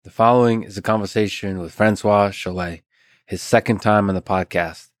The following is a conversation with Francois Chollet, his second time on the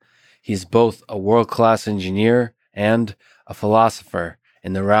podcast. He's both a world-class engineer and a philosopher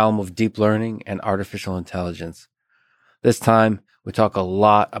in the realm of deep learning and artificial intelligence. This time, we talk a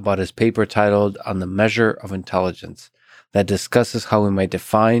lot about his paper titled On the Measure of Intelligence that discusses how we might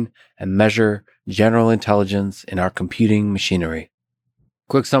define and measure general intelligence in our computing machinery.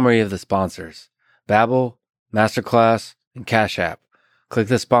 Quick summary of the sponsors: Babbel, Masterclass, and Cash App. Click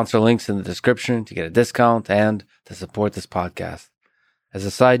the sponsor links in the description to get a discount and to support this podcast. As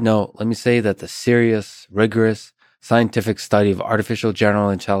a side note, let me say that the serious, rigorous, scientific study of artificial general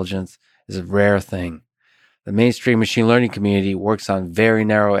intelligence is a rare thing. The mainstream machine learning community works on very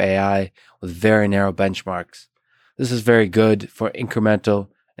narrow AI with very narrow benchmarks. This is very good for incremental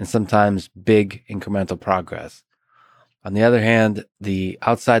and sometimes big incremental progress. On the other hand, the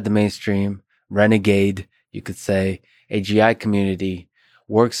outside the mainstream, renegade, you could say, AGI community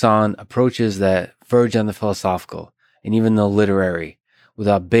works on approaches that verge on the philosophical and even the literary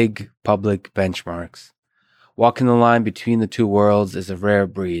without big public benchmarks. Walking the line between the two worlds is a rare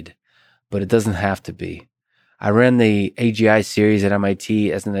breed, but it doesn't have to be. I ran the AGI series at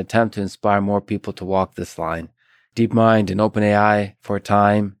MIT as an attempt to inspire more people to walk this line. DeepMind and OpenAI for a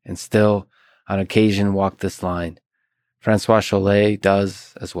time and still, on occasion, walk this line. Francois Chollet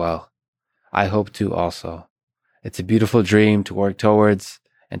does as well. I hope to also. It's a beautiful dream to work towards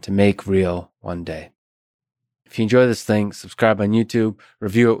and to make real one day. If you enjoy this thing, subscribe on YouTube,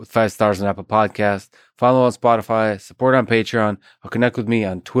 review it with 5 stars on Apple Podcasts, follow on Spotify, support on Patreon, or connect with me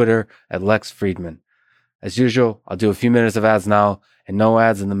on Twitter at Lex Friedman. As usual, I'll do a few minutes of ads now and no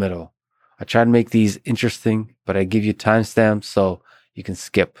ads in the middle. I try to make these interesting, but I give you timestamps so you can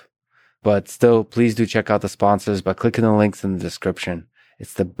skip. But still, please do check out the sponsors by clicking the links in the description.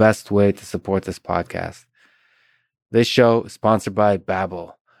 It's the best way to support this podcast. This show is sponsored by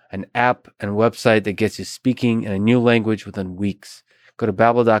Babbel, an app and website that gets you speaking in a new language within weeks. Go to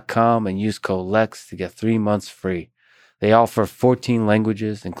Babbel.com and use code LEX to get 3 months free. They offer 14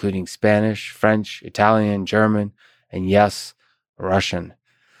 languages, including Spanish, French, Italian, German, and yes, Russian.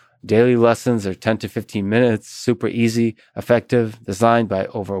 Daily lessons are 10 to 15 minutes, super easy, effective, designed by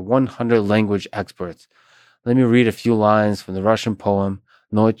over 100 language experts. Let me read a few lines from the Russian poem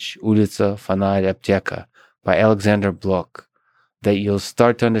Noche, Ulica, Fanai, Apteka by Alexander Blok that you'll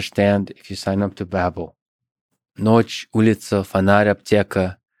start to understand if you sign up to Babbel. Ночь, улица, фонарь,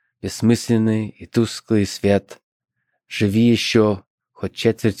 аптека, бессмысленный и тусклый свет. Живи еще хоть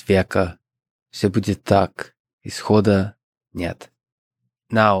четверть века, все будет так, исхода нет.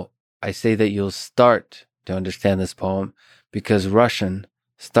 Now, I say that you'll start to understand this poem because Russian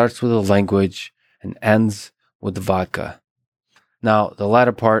starts with a language and ends with vodka. Now, the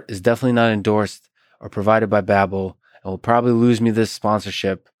latter part is definitely not endorsed or provided by Babbel and will probably lose me this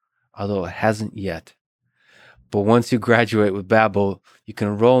sponsorship, although it hasn't yet. But once you graduate with Babbel, you can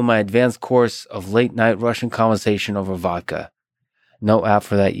enroll in my advanced course of late-night Russian conversation over vodka. No app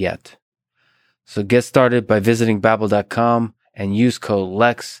for that yet. So get started by visiting Babbel.com and use code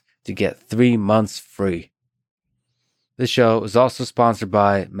LEX to get 3 months free. This show is also sponsored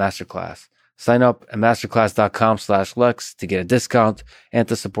by Masterclass. Sign up at masterclass.com/Lex to get a discount and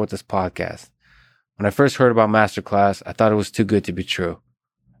to support this podcast. When I first heard about Masterclass, I thought it was too good to be true.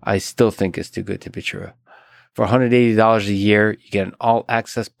 I still think it's too good to be true. For $180 a year, you get an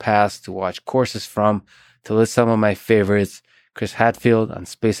all-access pass to watch courses from, to list some of my favorites, Chris Hadfield on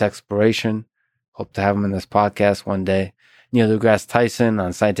space exploration. Hope to have him in this podcast one day. Neil deGrasse Tyson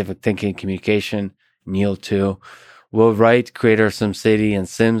on scientific thinking and communication. Neil too. Will Wright, creator of SimCity and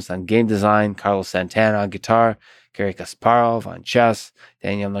Sims, on game design. Carlos Santana on guitar. Garry Kasparov on chess.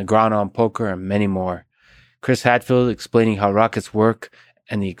 Daniel Negreanu on poker, and many more. Chris Hadfield explaining how rockets work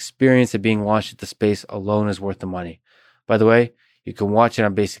and the experience of being launched into space alone is worth the money. By the way, you can watch it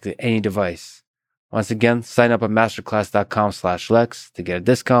on basically any device. Once again, sign up at masterclass.com/Lex to get a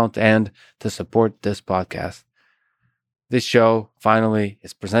discount and to support this podcast. This show, finally,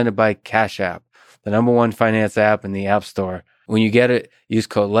 is presented by Cash App, the #1 finance app in the App Store. When you get it, use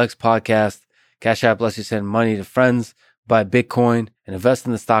code LEXPODCAST. Cash App lets you send money to friends, buy Bitcoin, and invest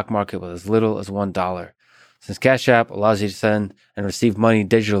in the stock market with as little as $1. Since Cash App allows you to send and receive money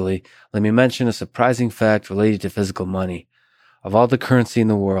digitally, let me mention a surprising fact related to physical money. Of all the currency in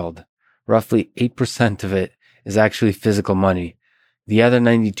the world, roughly 8% of it is actually physical money. The other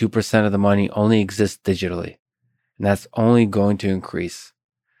 92% of the money only exists digitally. And that's only going to increase.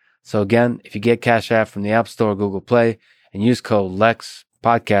 So again, if you get Cash App from the App Store or Google Play and use code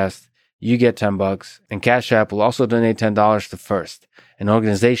LEXPODCAST, you get $10, and Cash App will also donate $10 to FIRST, an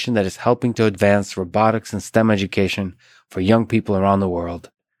organization that is helping to advance robotics and STEM education for young people around the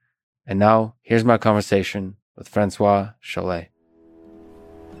world. And now, here's my conversation with Francois Chollet.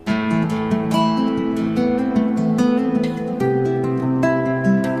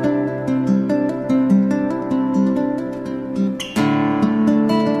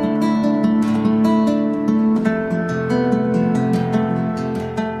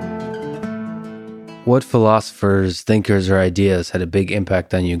 What philosophers, thinkers, or ideas had a big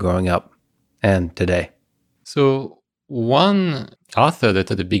impact on you growing up and today? So one author that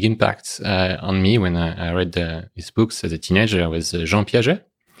had a big impact on me when I read his books as a teenager was Jean Piaget,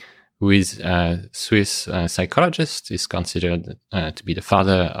 who is a Swiss psychologist. He's considered to be the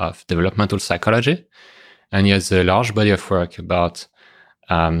father of developmental psychology. And he has a large body of work about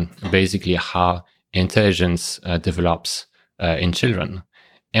basically how intelligence develops in children.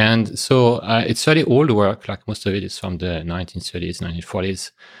 And so it's fairly old work, like most of it is from the 1930s,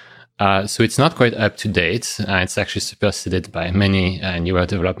 1940s. So it's not quite up to date. It's actually superseded by many newer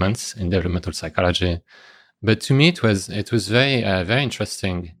developments in developmental psychology. But to me, it was very, very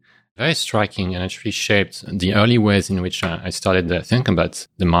interesting, very striking, and actually shaped the early ways in which I started to think about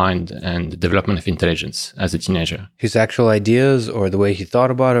the mind and the development of intelligence as a teenager. His actual ideas, or the way he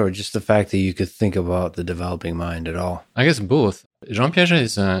thought about it, or just the fact that you could think about the developing mind at all? I guess both. Jean Piaget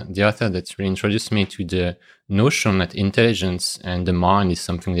is the author that really introduced me to the notion that intelligence and the mind is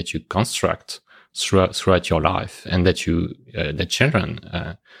something that you construct throughout your life, and that that children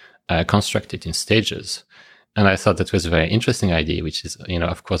construct it in stages. And I thought that was a very interesting idea, which is,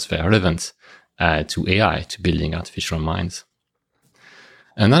 of course, very relevant to AI, to building artificial minds.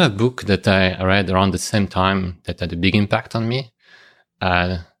 Another book that I read around the same time that had a big impact on me,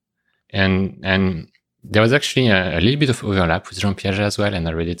 and there was actually a little bit of overlap with Jean Piaget as well, and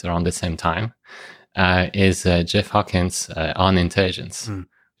I read it around the same time, is Jeff Hawkins' On Intelligence,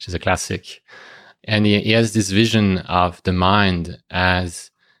 which is a classic. And he has this vision of the mind as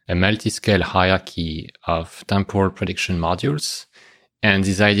a multi-scale hierarchy of temporal prediction modules. And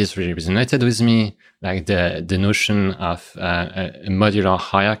these ideas really resonated with me, like the notion of a modular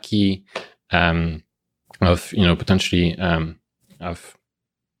hierarchy of, potentially of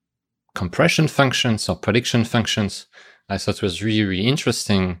compression functions or prediction functions. I thought it was really, really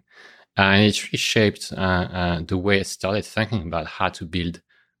interesting. And it really shaped the way I started thinking about how to build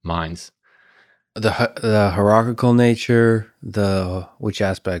minds. The hierarchical nature, which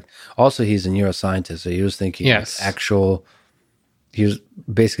aspect? Also, he's a neuroscientist, so he was thinking he was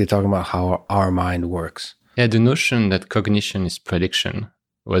basically talking about how our mind works. Yeah, the notion that cognition is prediction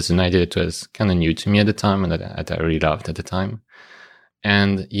was an idea that was kind of new to me at the time, and that I really loved at the time.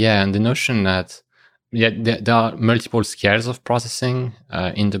 And the notion that there are multiple scales of processing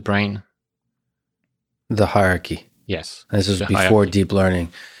in the brain. The hierarchy. Yes. And this was before deep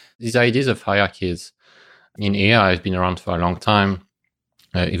learning. These ideas of hierarchies in AI have been around for a long time.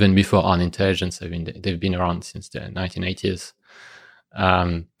 Even before On Intelligence, they've been around since the 1980s.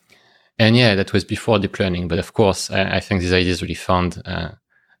 And that was before deep learning. But of course, I think these ideas really found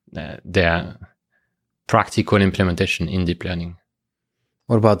their practical implementation in deep learning.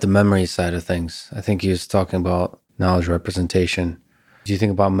 What about the memory side of things? I think he was talking about knowledge representation. Do you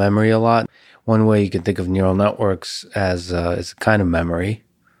think about memory a lot? One way you can think of neural networks as a kind of memory.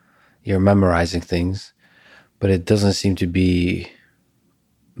 You're memorizing things, but it doesn't seem to be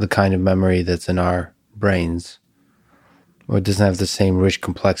the kind of memory that's in our brains, or it doesn't have the same rich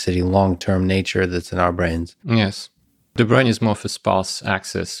complexity, long-term nature that's in our brains. Yes. The brain is more of a sparse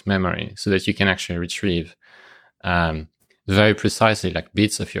access memory, so that you can actually retrieve very precisely like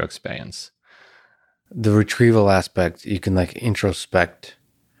bits of your experience. The retrieval aspect, you can introspect.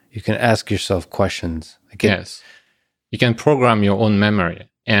 You can ask yourself questions. Yes. You can program your own memory.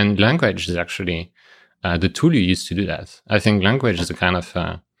 And language is actually the tool you use to do that. I think language is a kind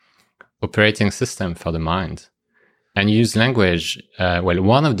of operating system for the mind. And you use language,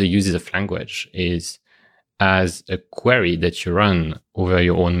 one of the uses of language is as a query that you run over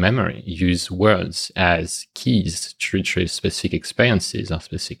your own memory. You use words as keys to retrieve specific experiences or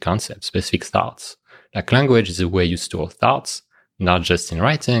specific concepts, specific thoughts. Like language is a way you store thoughts, not just in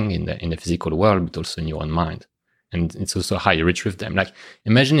writing, in the physical world, but also in your own mind. And it's also how you retrieve them. Like,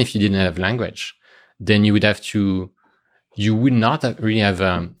 imagine if you didn't have language, then you would not really have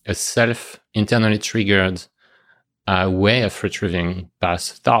a internally triggered way of retrieving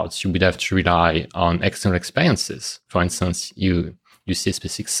past thoughts. You would have to rely on external experiences. For instance, you see a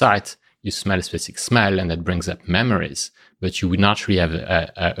specific sight, you smell a specific smell, and that brings up memories. But you would not really have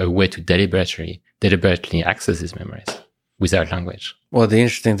a way to deliberately access these memories without language. Well, the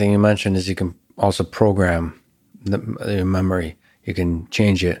interesting thing you mentioned is you can also program your memory. You can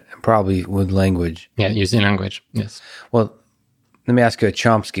change it, probably with language. Yeah, using language, yes. Well, let me ask you a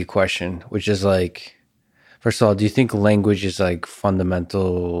Chomsky question, which is like, first of all, do you think language is like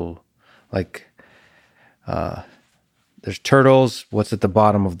fundamental? Like, there's turtles. What's at the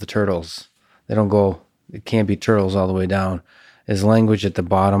bottom of the turtles? They don't go, it can't be turtles all the way down. Is language at the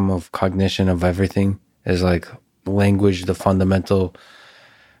bottom of cognition of everything? Is like language the fundamental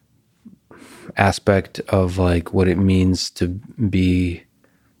aspect of like what it means to be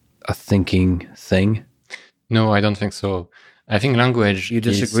a thinking thing? No, I don't think so. I think language. You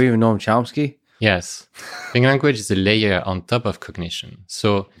disagree with Noam Chomsky? Yes. I think language is a layer on top of cognition.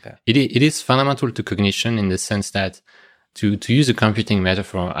 So it is fundamental to cognition in the sense that, to use a computing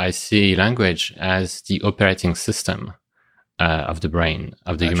metaphor, I see language as the operating system of the brain,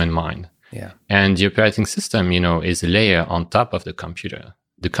 of the human mind. Yeah. And the operating system, is a layer on top of the computer.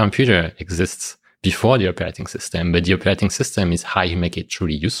 The computer exists before the operating system, but the operating system is how you make it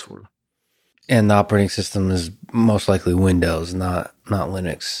truly useful. And the operating system is most likely Windows, not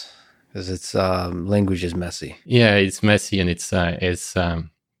Linux, because its language is messy. Yeah, it's messy, and it's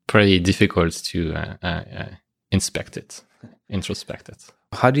pretty difficult to inspect it, introspect it.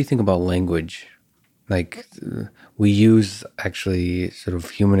 How do you think about language? Like, we use actually sort of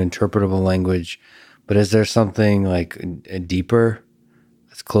human interpretable language, but is there something like a deeper,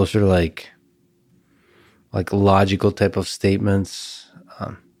 that's closer to like logical type of statements?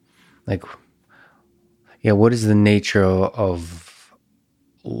 What is the nature of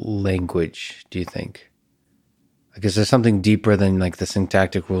language, do you think? Like, is there something deeper than like the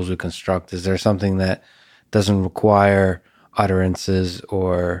syntactic rules we construct? Is there something that doesn't require utterances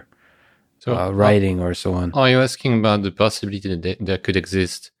or writing or so on? Are you asking about the possibility that there could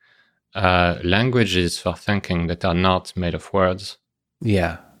exist languages for thinking that are not made of words?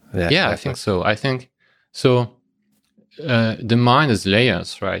 Yeah, I think so. I think so. The mind is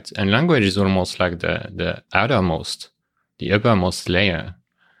layers, right? And language is almost like the uppermost layer.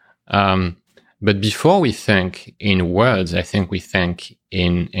 But before we think in words, I think we think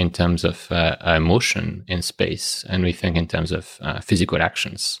in terms of motion in space, and we think in terms of physical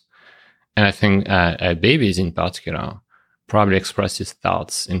actions. And I think babies in particular probably express his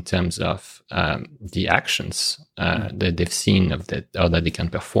thoughts in terms of the actions that they've seen or that they can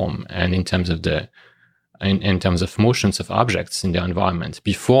perform, and in terms of in terms of motions of objects in their environment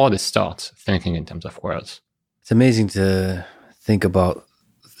before they start thinking in terms of words. It's amazing to think about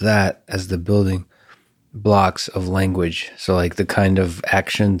that as the building blocks of language. So like the kind of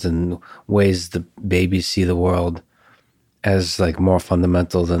actions and ways the babies see the world as like more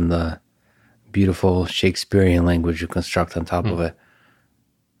fundamental than the beautiful Shakespearean language you construct on top of it.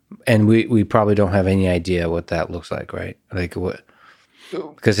 And we probably don't have any idea what that looks like, right? Like what,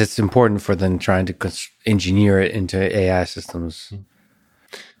 because it's important for them trying to engineer it into AI systems.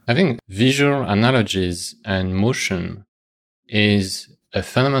 I think visual analogies and motion is a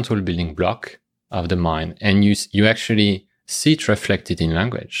fundamental building block of the mind, and you actually see it reflected in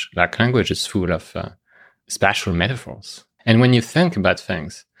language. Like language is full of spatial metaphors. And when you think about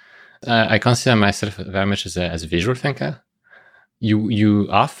things, I consider myself very much as a visual thinker. You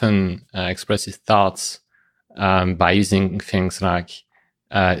often express your thoughts by using things like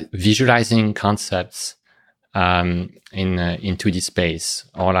visualizing concepts in 2D space,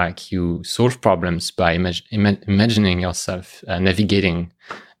 or like you solve problems by imagining yourself navigating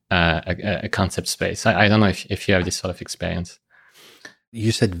a concept space. I don't know if you have this sort of experience.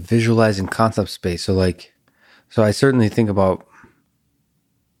 You said visualizing concept space. So I certainly think about,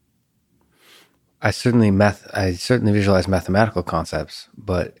 I certainly visualize mathematical concepts,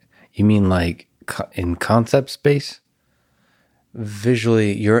 but you mean like in concept space?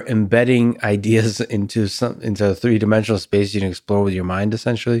 Visually, you're embedding ideas into a three-dimensional space you can explore with your mind,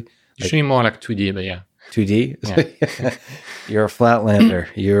 essentially. Usually more like 2D, but yeah. 2D? Yeah. You're a flatlander.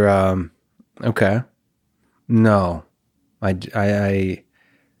 You're okay. No, I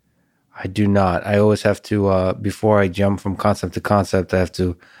do not. I always have to before I jump from concept to concept, I have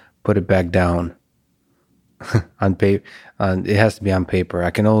to put it back down on paper. It has to be on paper.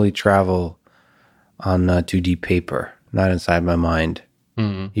 I can only travel on 2D paper, not inside my mind.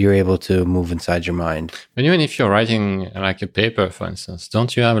 Mm-hmm. You're able to move inside your mind. But even if you're writing like a paper, for instance,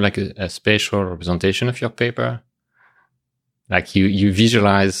 don't you have like a spatial representation of your paper? Like you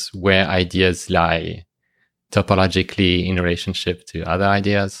visualize where ideas lie topologically in relationship to other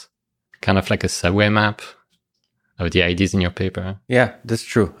ideas, kind of like a subway map of the ideas in your paper. Yeah, that's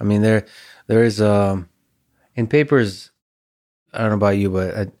true. I mean, there is in papers, I don't know about you,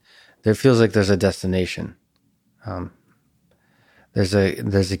 but there feels like there's a destination. There's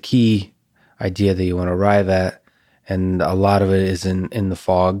a key idea that you want to arrive at, and a lot of it is in the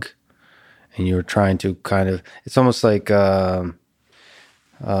fog, and you're trying to kind of, it's almost like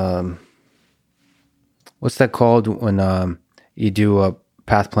what's that called when you do a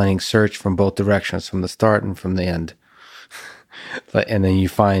path planning search from both directions, from the start and from the end? And then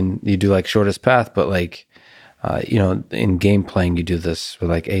you do like shortest path, but like, in game playing, you do this with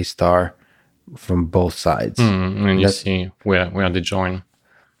like A star from both sides. And you see where they join.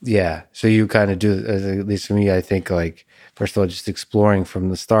 Yeah. So you kind of do, at least for me, I think like, first of all, just exploring from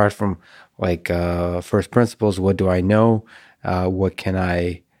the start, from like first principles. What do I know? What can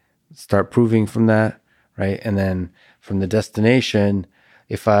I start proving from that? Right. And then from the destination,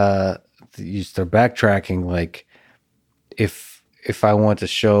 if you start backtracking, like if I want to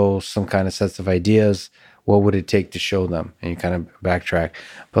show some kind of sets of ideas, what would it take to show them? And you kind of backtrack.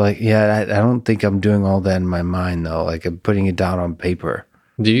 But like, yeah, I don't think I'm doing all that in my mind though. Like I'm putting it down on paper.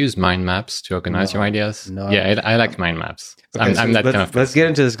 Do you use mind maps to organize your ideas? No. Yeah, I like mind maps. Okay, I'm that kind of person. Let's get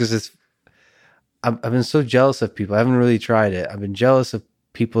into this because I've been so jealous of people. I haven't really tried it. I've been jealous of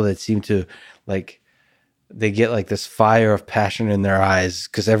people that seem to like, they get like this fire of passion in their eyes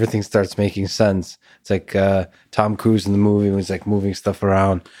because everything starts making sense. It's like Tom Cruise in the movie when he's like moving stuff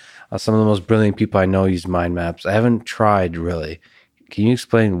around. Some of the most brilliant people I know use mind maps. I haven't tried really. Can you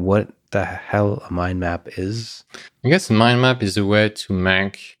explain what the hell a mind map is? I guess a mind map is a way to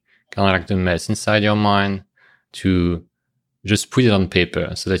make kind of like the mess inside your mind, to just put it on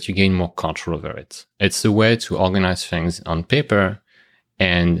paper so that you gain more control over it. It's a way to organize things on paper,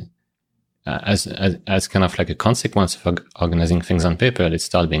 and as kind of like a consequence of organizing things on paper, they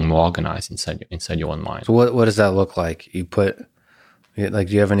start being more organized inside your own mind. So what does that look like? You put like,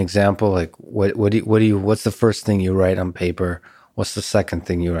 do you have an example? Like what's the first thing you write on paper? What's the second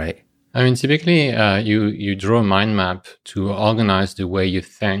thing you write? I mean, typically, you draw a mind map to organize the way you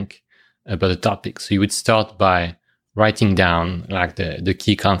think about a topic. So you would start by writing down like the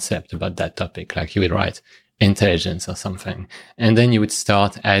key concept about that topic. Like you would write intelligence or something, and then you would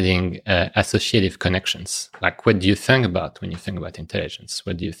start adding associative connections. Like, what do you think about when you think about intelligence?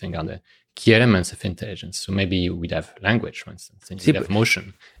 What do you think are the key elements of intelligence? So maybe you would have language, for instance, and you would have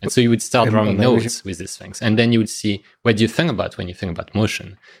motion. And so you would start drawing notes with these things. And then you would see, what do you think about when you think about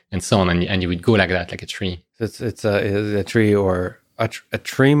motion, and so on. And you would go like that, like a tree. It's a tree, or a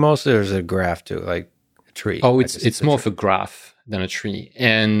tree mostly, or is it a graph too? Like a tree? Oh, it's more of a graph than a tree.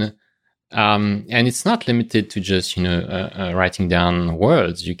 And it's not limited to just, writing down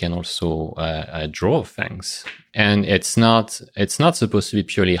words. You can also draw things. And it's not supposed to be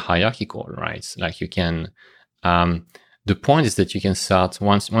purely hierarchical, right? Like you can, the point is that you can start,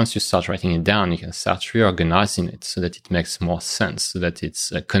 once you start writing it down, you can start reorganizing it so that it makes more sense, so that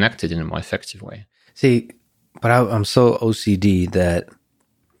it's connected in a more effective way. See, but I'm so OCD that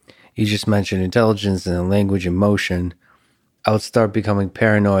you just mentioned intelligence and language and motion. I would start becoming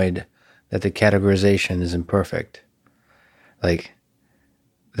paranoid that the categorization is imperfect. Like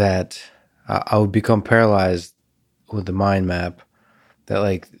that I would become paralyzed with the mind map, that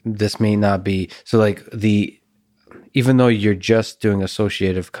like this may not be, so like even though you're just doing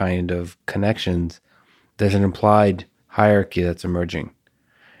associative kind of connections, there's an implied hierarchy that's emerging.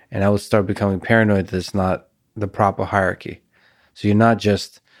 And I would start becoming paranoid that it's not the proper hierarchy. So you're not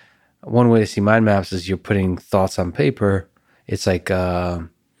just, one way to see mind maps is you're putting thoughts on paper. It's like a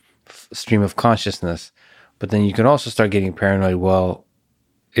stream of consciousness. But then you can also start getting paranoid, well,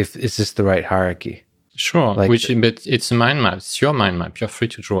 is this the right hierarchy? Sure, but it's a mind map. It's your mind map. You're free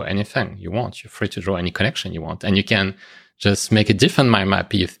to draw anything you want. You're free to draw any connection you want. And you can just make a different mind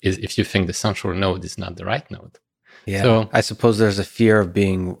map if you think the central node is not the right node. Yeah, so I suppose there's a fear of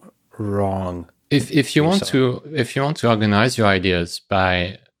being wrong. If you want to organize your ideas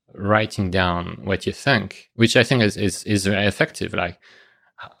by writing down what you think, which I think is very effective. Like,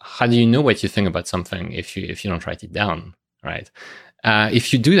 how do you know what you think about something if you don't write it down, right?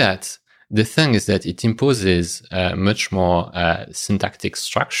 If you do that, the thing is that it imposes a much more syntactic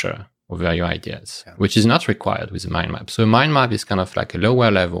structure over your ideas, which is not required with a mind map. So a mind map is kind of like a lower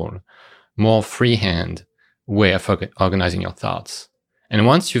level, more freehand way of organizing your thoughts. And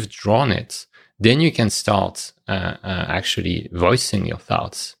once you've drawn it, then you can start actually voicing your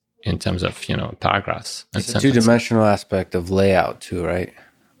thoughts in terms of, paragraphs. It's a two-dimensional aspect of layout too, right?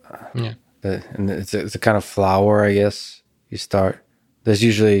 Yeah. And it's a kind of flower, I guess. There's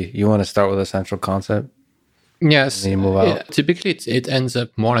usually, you want to start with a central concept. Yes. And then you move out. Yeah. Typically, it ends up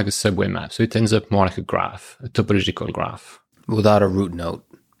more like a subway map. So it ends up more like a graph, a topological graph. Without a root node.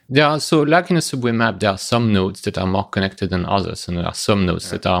 So like in a subway map, there are some nodes that are more connected than others, and there are some nodes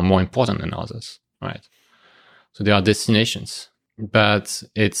that are more important than others, right? So there are destinations, but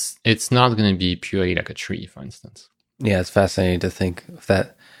it's not going to be purely like a tree, for instance. Yeah, it's fascinating to think of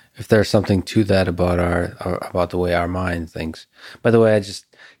that. if there's something to that about about the way our mind thinks. By the way, I just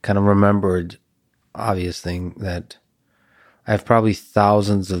kind of remembered obvious thing that I have probably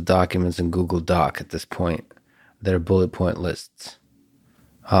thousands of documents in Google Doc at this point that are bullet point lists,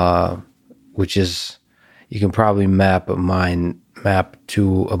 which is, you can probably map a mind map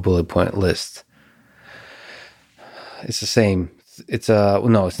to a bullet point list. It's the same.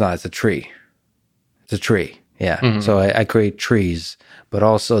 No, it's not. It's a tree. It's a tree. Yeah. Mm-hmm. So I create trees, but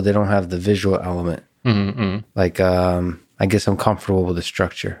also they don't have the visual element. Mm-hmm. Like, I guess I'm comfortable with the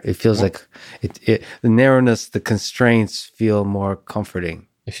structure. It feels like the narrowness, the constraints feel more comforting.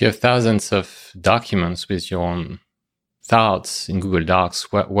 If you have thousands of documents with your own thoughts in Google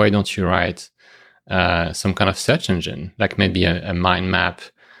Docs, why don't you write some kind of search engine, like maybe a mind map,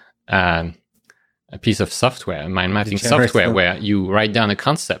 a piece of software, a mind mapping software, where you write down a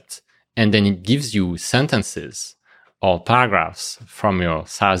concept and then it gives you sentences or paragraphs from your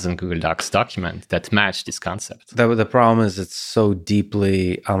 1,000 Google Docs document that match this concept. The problem is it's so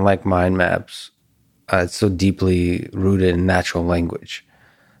deeply, unlike mind maps, it's so deeply rooted in natural language.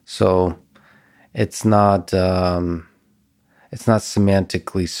 So it's not semantically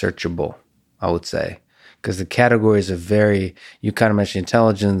searchable, I would say, because the categories are very, you kind of mentioned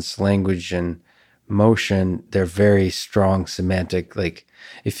intelligence, language, and motion. They're very strong semantic. Like,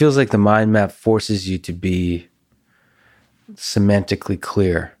 it feels like the mind map forces you to be semantically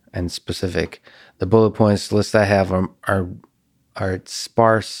clear and specific. The bullet points list I have are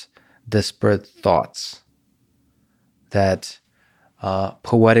sparse, disparate thoughts that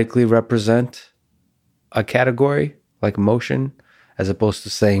poetically represent a category, like motion, as opposed to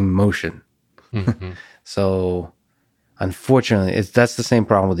saying motion. Mm-hmm. So unfortunately, that's the same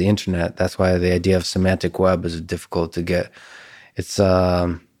problem with the internet. That's why the idea of semantic web is difficult to get. It's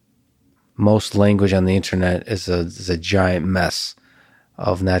most language on the internet is a giant mess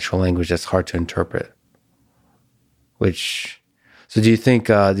of natural language that's hard to interpret. So do you think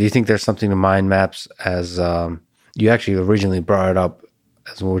there's something to mind maps, as you actually originally brought it up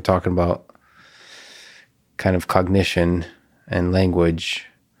as we were talking about kind of cognition and language?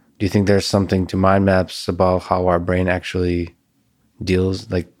 Do you think there's something to mind maps about how our brain actually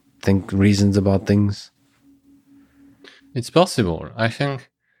reasons about things? It's possible. I think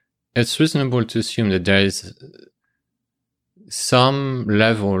it's reasonable to assume that there is some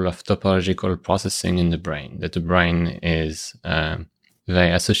level of topological processing in the brain, that the brain is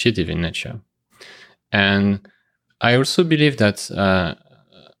very associative in nature. And I also believe that a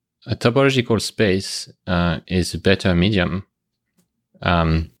topological space is a better medium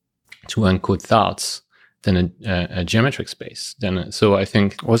to encode thoughts than a geometric space. So I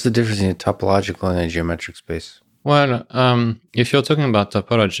think... What's the difference between a topological and a geometric space? Well, if you're talking about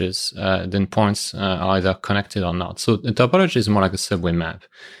topologies, then points are either connected or not. So the topology is more like a subway map.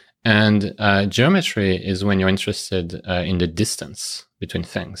 And geometry is when you're interested in the distance between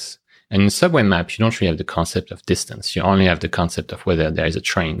things. And in a subway map, you don't really have the concept of distance. You only have the concept of whether there is a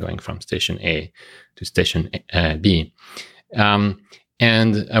train going from station A to station B.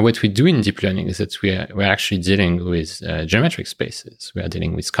 And what we do in deep learning is that we're actually dealing with geometric spaces. We are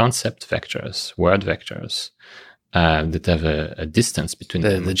dealing with concept vectors, word vectors, that have a distance between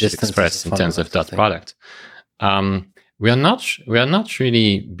them, which is expressed in terms of dot product. We are not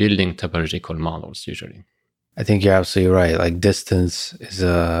really building topological models usually. I think you're absolutely right. Like, distance is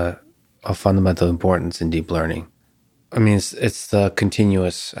of fundamental importance in deep learning. I mean, it's the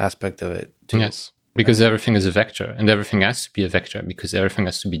continuous aspect of it too. Yes, because everything is a vector, and everything has to be a vector because everything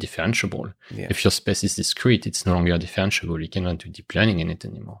has to be differentiable. Yeah. If your space is discrete, it's no longer differentiable. You cannot do deep learning in it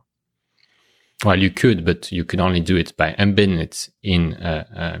anymore. Well, you could, but you could only do it by embedding it in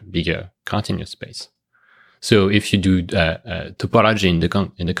a bigger continuous space. So if you do topology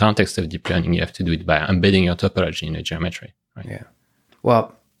in the context of deep learning, you have to do it by embedding your topology in a geometry, right? Yeah.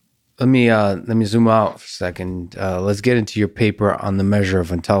 Well, let me zoom out for a second. Let's get into your paper on the measure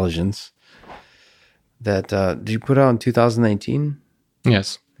of intelligence. That did you put out in 2019?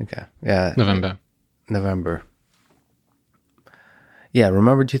 Yes. Okay. Yeah. November. Yeah.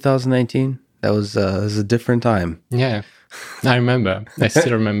 Remember 2019? That was a different time. Yeah, I remember. I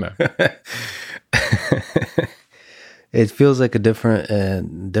still remember. It feels like a different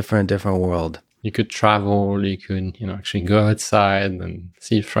world. You could travel. You could, actually go outside and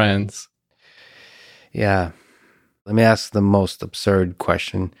see friends. Yeah. Let me ask the most absurd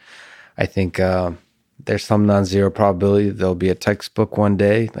question. I think there's some non-zero probability there'll be a textbook one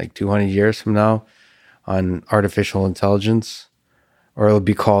day, like 200 years from now, on artificial intelligence, or it'll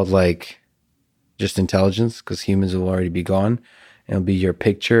be called like just intelligence because humans will already be gone. And it'll be your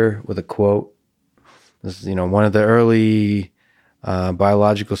picture with a quote. This is, one of the early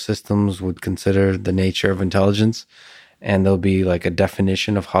biological systems would consider the nature of intelligence, and there'll be like a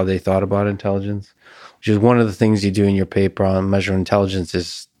definition of how they thought about intelligence, which is one of the things you do in your paper on measuring intelligence,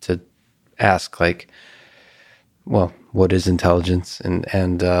 is to ask like, well, what is intelligence,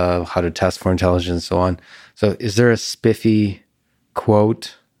 and how to test for intelligence and so on. So is there a spiffy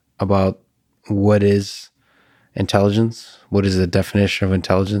quote about what is intelligence? What is the definition of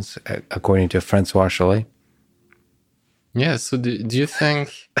intelligence according to Francois Chollet? Yeah, so do you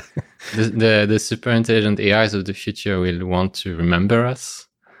think the super intelligent AIs of the future will want to remember us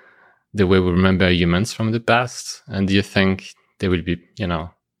the way we remember humans from the past? And do you think they will be,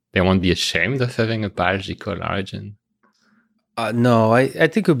 they won't be ashamed of having a biological origin? No, I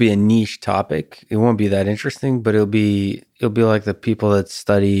think it'll be a niche topic. It won't be that interesting, but it'll be like the people that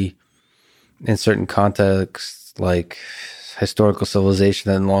study in certain contexts, like historical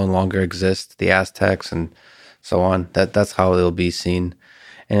civilization that no longer exists, the Aztecs and so on. That's how it'll be seen,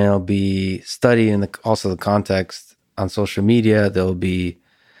 and it'll be studied in also the context on social media. There'll be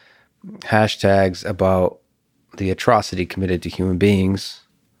hashtags about the atrocity committed to human beings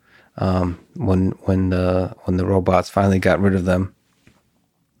when the robots finally got rid of them.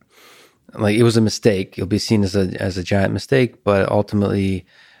 Like, it was a mistake. It'll be seen as a giant mistake, but ultimately,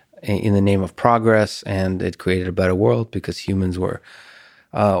 in the name of progress, and it created a better world because humans were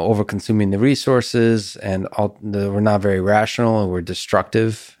over-consuming the resources, and they were not very rational and were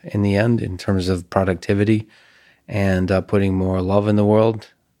destructive in the end in terms of productivity and putting more love in the world.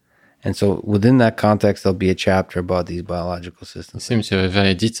 And so within that context, there'll be a chapter about these biological systems. You seem to have a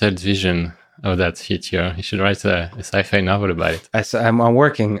very detailed vision of that future. You should write a sci-fi novel about it. I'm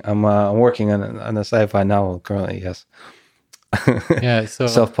working on a sci-fi novel currently, yes. Yeah, so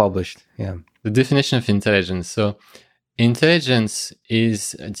self-published, yeah. The definition of intelligence. So intelligence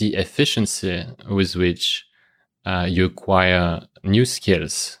is the efficiency with which you acquire new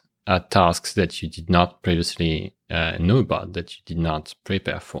skills at tasks that you did not previously know about, that you did not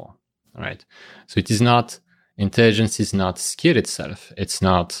prepare for. All right. So intelligence is not skill itself. It's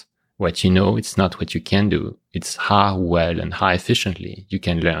not what you know. It's not what you can do. It's how well and how efficiently you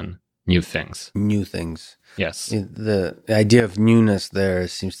can learn new things. New things. Yes. The idea of newness there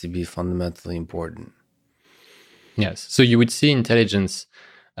seems to be fundamentally important. Yes. So you would see intelligence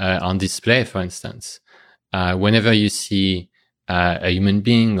on display, for instance. Whenever you see a human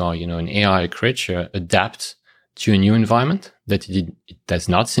being or, an AI creature adapt to a new environment that it has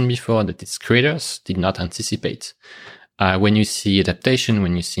not seen before, that its creators did not anticipate. When you see adaptation,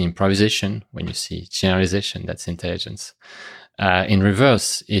 when you see improvisation, when you see generalization, that's intelligence. In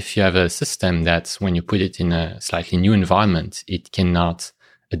reverse, if you have a system that when you put it in a slightly new environment, it cannot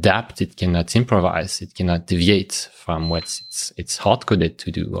adapt, it cannot improvise, it cannot deviate from what it's hard-coded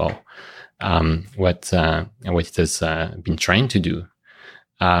to do, or what it has been trained to do,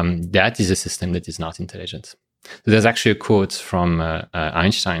 that is a system that is not intelligent. So there's actually a quote from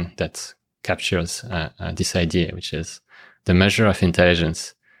Einstein that captures this idea, which is, the measure of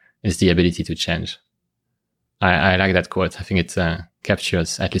intelligence is the ability to change. I like that quote. I think it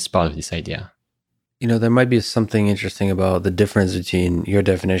captures at least part of this idea. There might be something interesting about the difference between your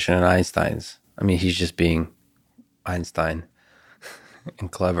definition and Einstein's. I mean, he's just being Einstein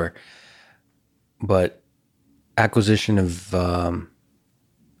and clever. But acquisition of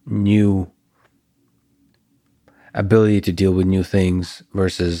new ability to deal with new things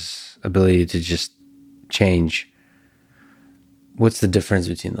versus ability to just change. What's the difference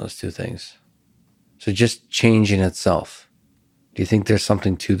between those two things? So just change in itself. Do you think there's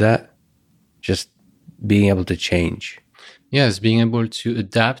something to that? Just being able to change. Yes, being able to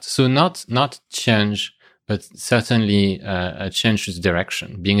adapt. So not change, but certainly a change its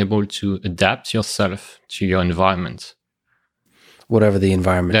direction. Being able to adapt yourself to your environment. Whatever the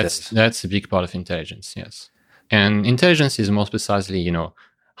environment is. That's a big part of intelligence, yes. And intelligence is more precisely,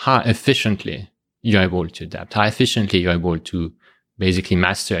 how efficiently you're able to adapt, how efficiently you're able to basically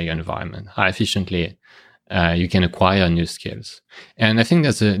master your environment, how efficiently you can acquire new skills. And I think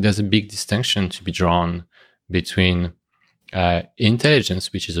there's a big distinction to be drawn between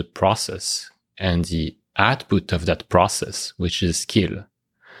intelligence, which is a process, and the output of that process, which is skill.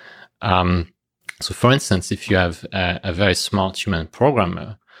 So for instance, if you have a very smart human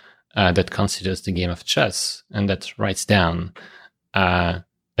programmer that considers the game of chess and that writes down a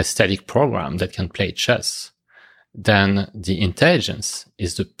static program that can play chess, then the intelligence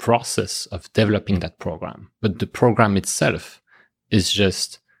is the process of developing that program. But the program itself is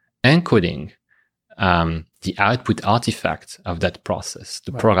just encoding the output artifact of that process,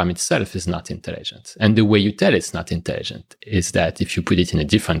 the program itself, is not intelligent. And the way you tell it's not intelligent is that if you put it in a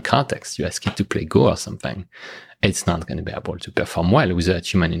different context, you ask it to play Go or something, it's not going to be able to perform well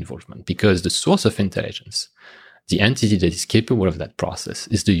without human involvement, because the source of intelligence, the entity that is capable of that process,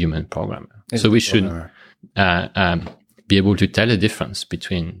 is the human programmer. So we should be able to tell the difference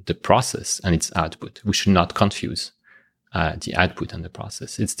between the process and its output. We should not confuse the output and the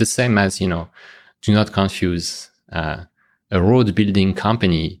process. It's the same as, do not confuse a road building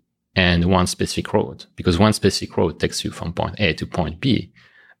company and one specific road, because one specific road takes you from point A to point B,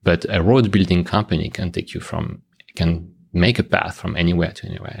 but a road building company can make a path from anywhere to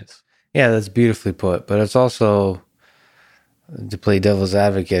anywhere else. Yeah, that's beautifully put. But it's also, to play devil's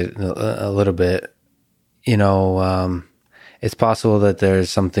advocate a little bit, it's possible that there's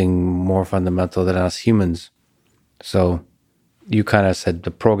something more fundamental than us humans. So you kind of said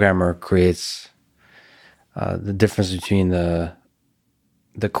the programmer creates the difference between the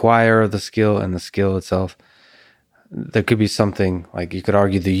acquire of the skill and the skill itself. There could be something like, you could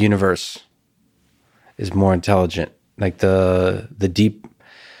argue the universe is more intelligent, like the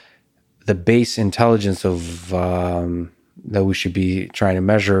base intelligence of that we should be trying to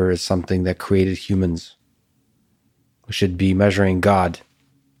measure is something that created humans. We should be measuring God,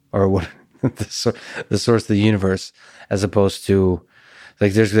 or what the source of the universe, as opposed to,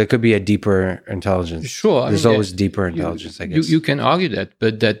 like, there could be a deeper intelligence. Sure. There's always deeper intelligence, I guess. You can argue that,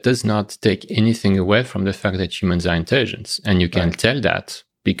 but that does not take anything away from the fact that humans are intelligent. And you can tell that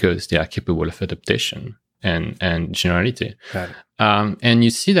because they are capable of adaptation and generality. Got it. And you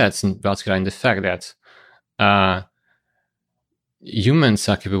see that in particular in the fact that humans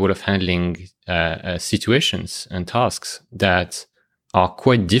are capable of handling situations and tasks that are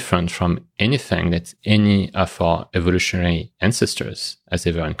quite different from anything that any of our evolutionary ancestors has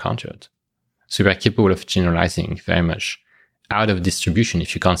ever encountered. So we are capable of generalizing very much out of distribution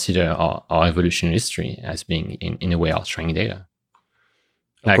if you consider our evolutionary history as being, in a way, our training data.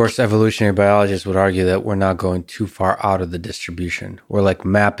 Of course, evolutionary biologists would argue that we're not going too far out of the distribution. We're like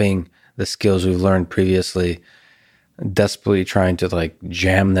mapping the skills we've learned previously, desperately trying to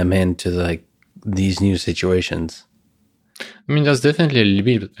jam them into these new situations. I mean, there's definitely a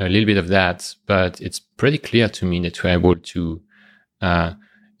little bit of that, but it's pretty clear to me that we're able to,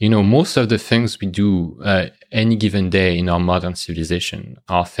 most of the things we do any given day in our modern civilization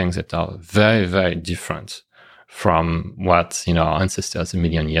are things that are very, very different from what our ancestors a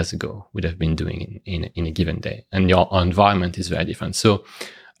million years ago would have been doing in a given day, and your environment is very different. So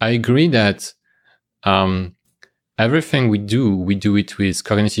I agree that everything we do it with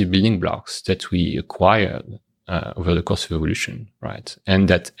cognitive building blocks that we acquired over the course of evolution, right? And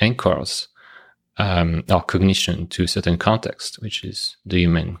that anchors our cognition to a certain context, which is the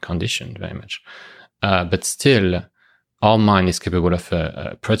human condition very much. But still, our mind is capable of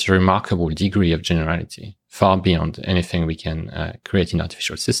a pretty remarkable degree of generality, far beyond anything we can create in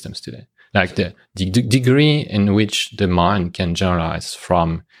artificial systems today. Like the degree in which the mind can generalize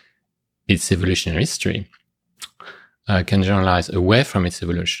from its evolutionary history, can generalize away from its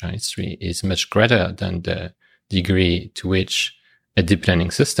evolutionary history, is much greater than the degree to which a deep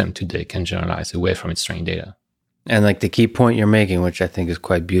learning system today can generalize away from its training data. And the key point you're making, which I think is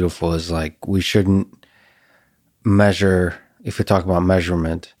quite beautiful, is we shouldn't measure, if we talk about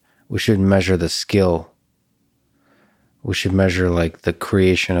measurement, we shouldn't measure the skill. We should measure the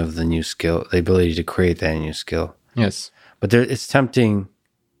creation of the new skill, the ability to create that new skill. Yes. But it's tempting.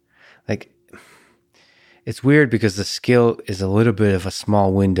 It's weird because the skill is a little bit of a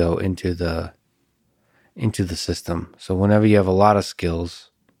small window into the system. So whenever you have a lot of skills,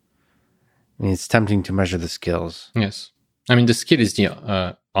 it's tempting to measure the skills. Yes. I mean, the skill is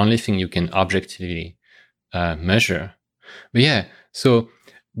the only thing you can objectively measure. But yeah, so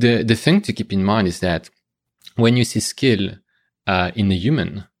the thing to keep in mind is that when you see skill in a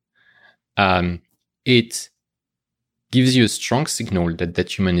human, it gives you a strong signal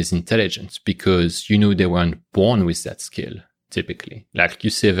that human is intelligent, because they weren't born with that skill. Typically, you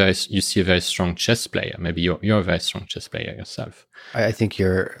see a very strong chess player. Maybe you're a very strong chess player yourself. I think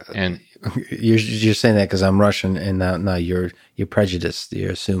you're saying that because I'm Russian, and now you're prejudiced.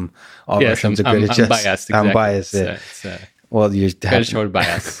 You assume all Russians are good at chess. I'm biased. Exactly. I'm biased. Well, you're cultural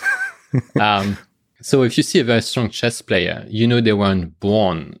bias. So if you see a very strong chess player, they weren't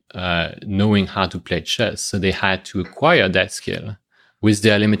born knowing how to play chess, so they had to acquire that skill with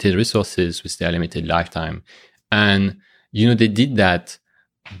their limited resources, with their limited lifetime, and they did that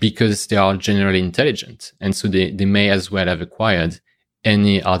because they are generally intelligent. And so they may as well have acquired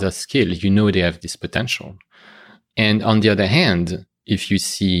any other skill. They have this potential. And on the other hand, if you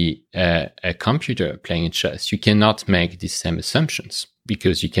see a computer playing chess, you cannot make the same assumptions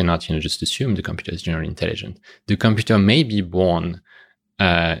because you cannot, just assume the computer is generally intelligent. The computer may be born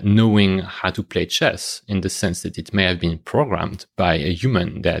knowing how to play chess in the sense that it may have been programmed by a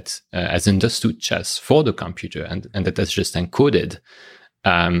human that has understood chess for the computer and that has just encoded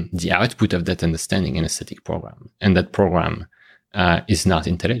the output of that understanding in a static program. And that program is not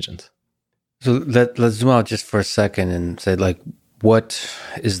intelligent. So let's zoom out just for a second and say, like, what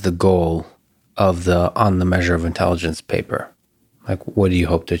is the goal of the On the Measure of Intelligence paper? Like, what do you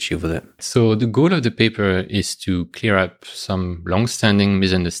hope to achieve with it? So the goal of the paper is to clear up some long-standing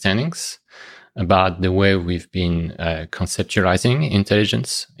misunderstandings about the way we've been conceptualizing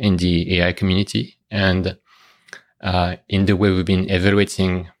intelligence in the AI community and in the way we've been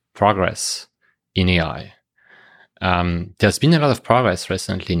evaluating progress in AI. There's been a lot of progress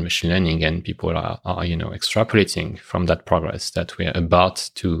recently in machine learning, and people are extrapolating from that progress that we're about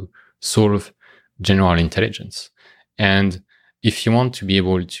to solve general intelligence. And if you want to be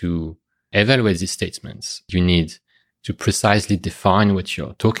able to evaluate these statements, you need to precisely define what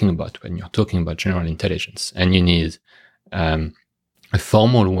you're talking about when you're talking about general intelligence. And you need a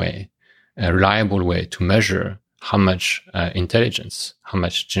formal way, a reliable way to measure how much intelligence, how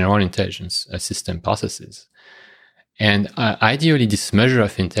much general intelligence a system possesses. And ideally, this measure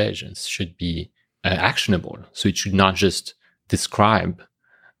of intelligence should be actionable. So it should not just describe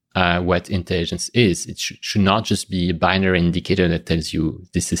what intelligence is. It should not just be a binary indicator that tells you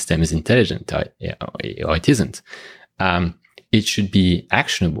this system is intelligent or it isn't. It should be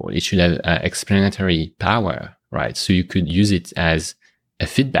actionable. It should have explanatory power, right? So you could use it as a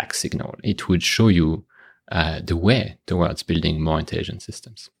feedback signal. It would show you the way towards building more intelligent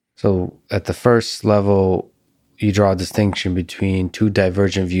systems. So at the first level, you draw a distinction between two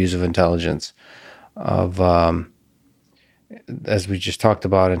divergent views of intelligence. As we just talked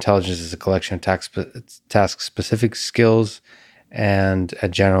about, intelligence is a collection of task-specific skills and a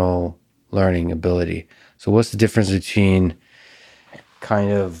general learning ability. So what's the difference between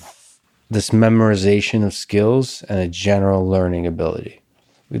kind of this memorization of skills and a general learning ability?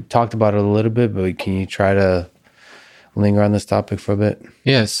 We talked about it a little bit, but can you try to linger on this topic for a bit?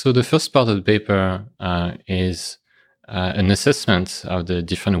 Yes. So the first part of the paper is an assessment of the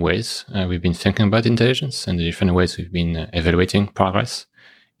different ways we've been thinking about intelligence and the different ways we've been evaluating progress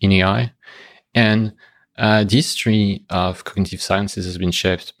in AI. And the history of cognitive sciences has been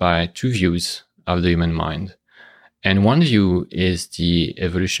shaped by two views of the human mind. And one view is the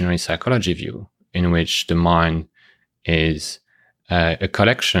evolutionary psychology view, in which the mind is a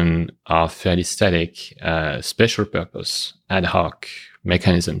collection of fairly static, special purpose, ad hoc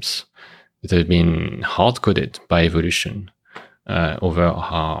mechanisms that have been hard-coded by evolution over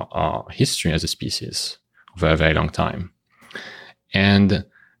our history as a species over a very long time. And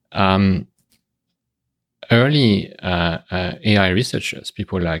early AI researchers,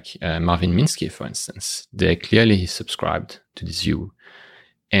 people like Marvin Minsky, for instance, they clearly subscribed to this view.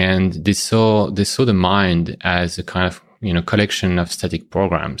 And they saw the mind as a kind of collection of static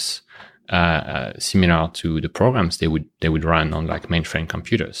programs, similar to the programs they would run on like mainframe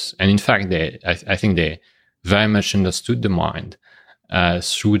computers. And in fact, I think they very much understood the mind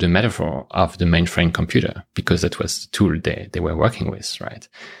through the metaphor of the mainframe computer, because that was the tool they were working with, right?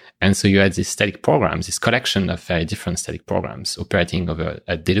 And so you had these static programs, this collection of very different static programs operating over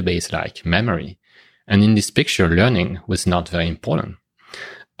a database like memory. And in this picture, learning was not very important.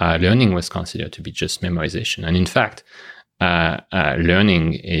 Learning was considered to be just memorization. And in fact,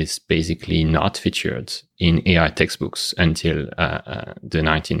 learning is basically not featured in AI textbooks until the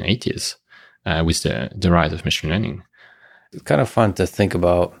 1980s with the rise of machine learning. It's kind of fun to think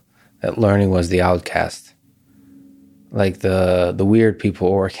about that learning was the outcast. Like the weird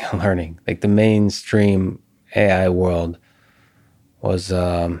people working on learning. Like the mainstream AI world was,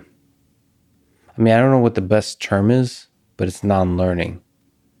 I don't know what the best term is, but it's non-learning.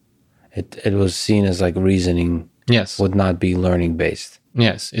 It was seen as like reasoning. Yes. Would not be learning based.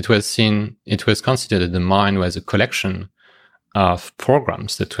 Yes. It was considered that the mind was a collection of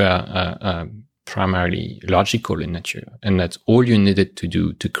programs that were primarily logical in nature, and that all you needed to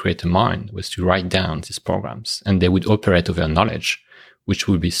do to create a mind was to write down these programs, and they would operate over knowledge, which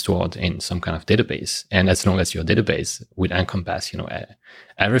would be stored in some kind of database. And as long as your database would encompass,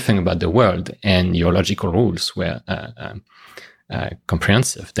 everything about the world and your logical rules were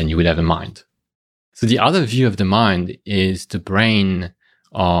comprehensive, then you would have a mind. So the other view of the mind is the brain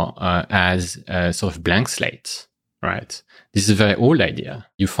as a sort of blank slate, right? This is a very old idea.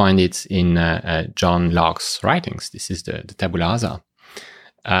 You find it in John Locke's writings. This is the Tabula Rasa.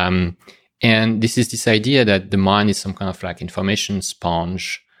 And this is this idea that the mind is some kind of like information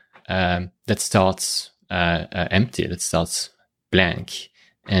sponge that starts empty, that starts blank,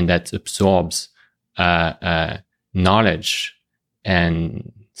 and that absorbs knowledge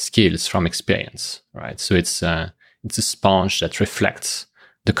and skills from experience, right? So it's a sponge that reflects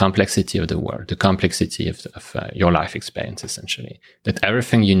the complexity of the world, the complexity of your life experience, essentially. That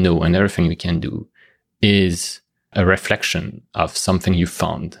everything you know and everything you can do is a reflection of something you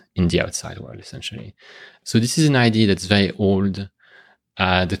found in the outside world, essentially. So this is an idea that's very old,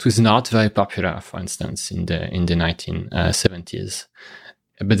 that was not very popular, for instance, in the 1970s,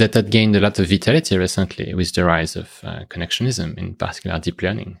 but that gained a lot of vitality recently with the rise of connectionism, in particular deep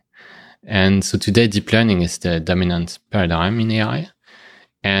learning. And so today, deep learning is the dominant paradigm in AI.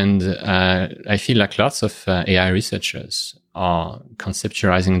 And I feel like lots of AI researchers are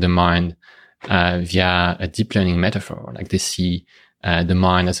conceptualizing the mind via a deep learning metaphor. Like they see the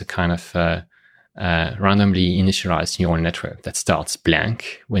mind as a kind of randomly initialized neural network that starts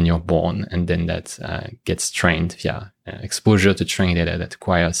blank when you're born, and then that gets trained via exposure to training data, that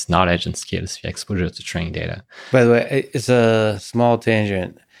acquires knowledge and skills via exposure to training data. By the way, it's a small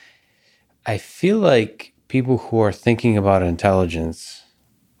tangent. I feel like people who are thinking about intelligence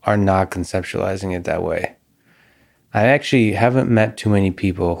are not conceptualizing it that way. I actually haven't met too many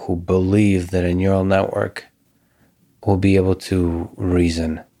people who believe that a neural network will be able to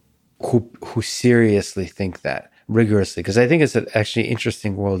reason, who seriously think that rigorously, because I think it's an actually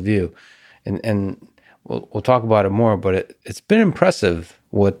interesting worldview, and we'll talk about it more. But it's been impressive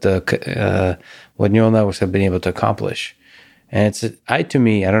what neural networks have been able to accomplish, and to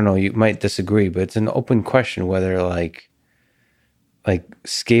me, I don't know, you might disagree, but it's an open question whether like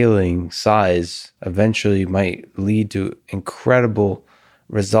scaling size eventually might lead to incredible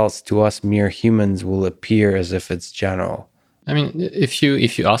results to us mere humans will appear as if it's general. I mean, if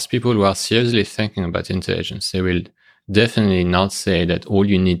you ask people who are seriously thinking about intelligence, they will definitely not say that all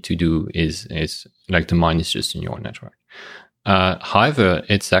you need to do is like the mind is just a neural network. However,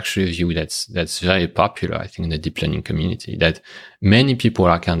 it's actually a view that's very popular, I think, in the deep learning community, that many people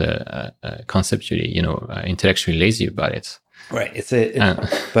are kind of conceptually, intellectually lazy about it. Right.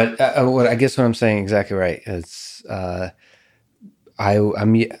 But what I guess what I'm saying exactly right is I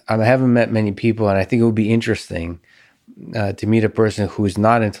haven't met many people, and I think it would be interesting to meet a person who is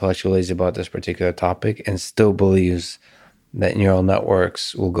not intellectually lazy about this particular topic and still believes that neural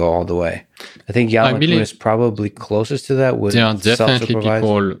networks will go all the way. I think Yann LeCun is probably closest to that. There are definitely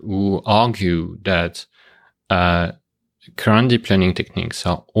people who argue that current deep learning techniques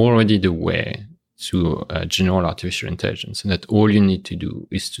are already the way to general artificial intelligence, and that all you need to do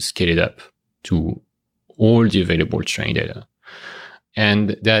is to scale it up to all the available training data.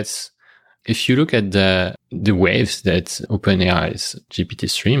 And that's, if you look at the waves that OpenAI's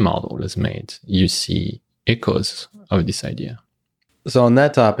GPT-3 model has made, you see echoes of this idea. So on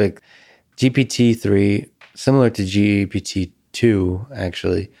that topic, GPT-3, similar to GPT-2,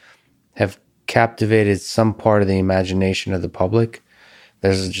 actually, have captivated some part of the imagination of the public.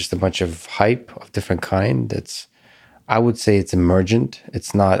 There's just a bunch of hype of different kind. I would say it's emergent.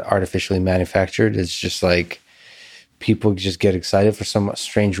 It's not artificially manufactured. It's just like people just get excited for some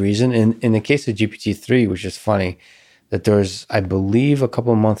strange reason. In the case of GPT-3, which is funny, that there's, I believe, a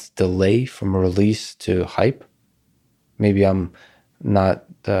couple of months delay from release to hype. Maybe I'm not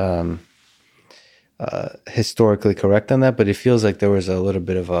historically correct on that, but it feels like there was a little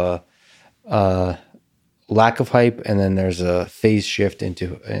bit of a lack of hype, and then there's a phase shift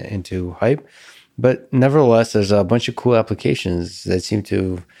into hype. But nevertheless, there's a bunch of cool applications that seem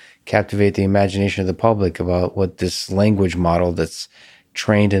to captivate the imagination of the public about what this language model that's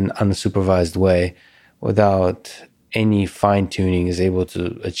trained in an unsupervised way without any fine-tuning is able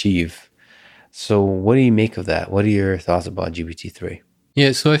to achieve. So what do you make of that? What are your thoughts about GPT-3?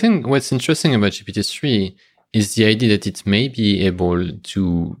 Yeah, so I think what's interesting about GPT-3 is the idea that it may be able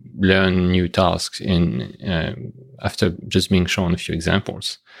to learn new tasks after just being shown a few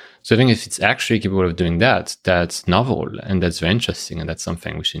examples. So I think if it's actually capable of doing that, that's novel, and that's very interesting, and that's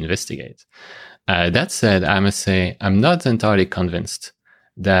something we should investigate. That said, I must say I'm not entirely convinced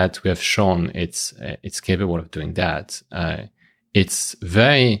that we have shown it's capable of doing that. It's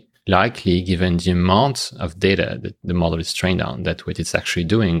very likely, given the amount of data that the model is trained on, that what it's actually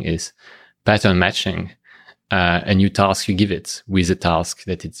doing is pattern matching a new task you give it with a task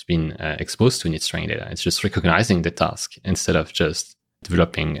that it's been exposed to in its training data. It's just recognizing the task instead of just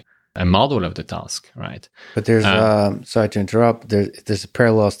developing a model of the task, right? But there's, sorry to interrupt, there's a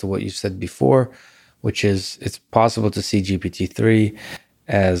parallels to what you said before, which is it's possible to see GPT-3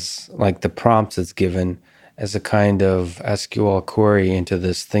 as like the prompts it's given as a kind of SQL query into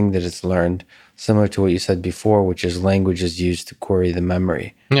this thing that it's learned, similar to what you said before, which is language is used to query the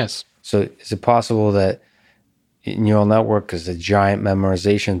memory. Yes. So is it possible that neural network is a giant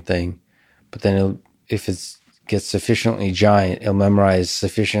memorization thing, but then if it gets sufficiently giant, it'll memorize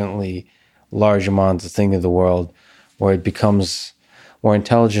sufficiently large amounts of thing of the world where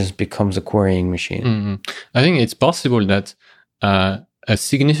intelligence becomes a querying machine? Mm-hmm. I think it's possible that a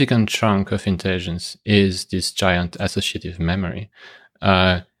significant chunk of intelligence is this giant associative memory.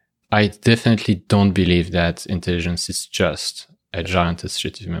 I definitely don't believe that intelligence is just a giant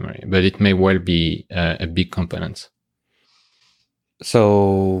associative memory, but it may well be a big component.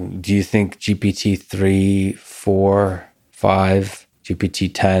 So do you think GPT-3, 4, 5,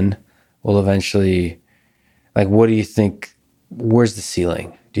 GPT-10 will eventually, like, what do you think, where's the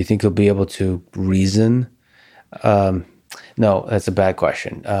ceiling? Do you think you'll be able to reason? No, that's a bad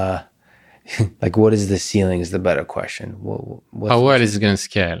question. Like, what is the ceiling is the better question. How well is it going to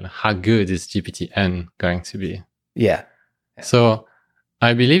scale? How good is GPT-N going to be? Yeah. So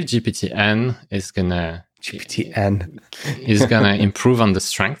I believe GPT-N is going to improve on the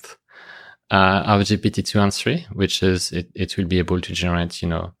strength of GPT-2 and 3, which is it will be able to generate,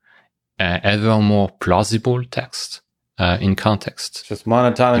 ever more plausible text in context. Just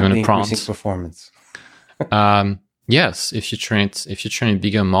monotonically increasing performance. Yes, if you train a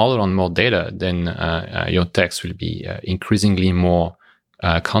bigger model on more data, then your text will be increasingly more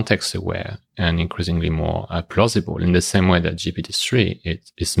context aware and increasingly more plausible. In the same way that GPT-3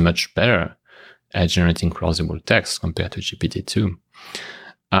 it is much better at generating plausible text compared to GPT-2.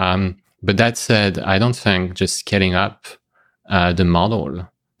 But that said, I don't think just scaling up the model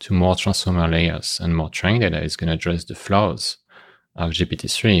to more transformer layers and more training data is going to address the flaws of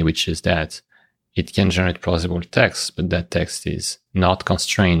GPT-3, which is that it can generate plausible text, but that text is not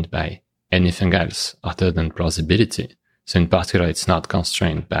constrained by anything else other than plausibility. So in particular, it's not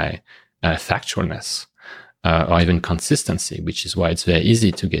constrained by factualness or even consistency, which is why it's very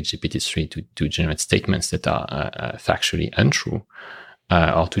easy to get GPT-3 to generate statements that are factually untrue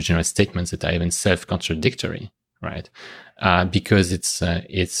or to generate statements that are even self-contradictory, right? Because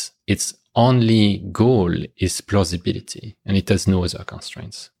its only goal is plausibility, and it has no other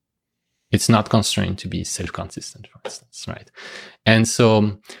constraints. It's not constrained to be self-consistent, for instance, right? And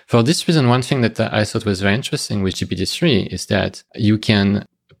so for this reason, one thing that I thought was very interesting with GPT-3 is that you can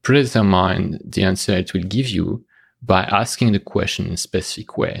predetermine the answer it will give you by asking the question in a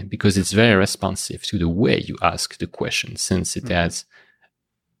specific way, because it's very responsive to the way you ask the question, since it has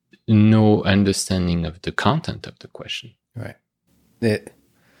no understanding of the content of the question. Right.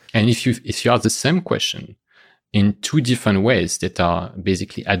 And if you ask the same question in two different ways that are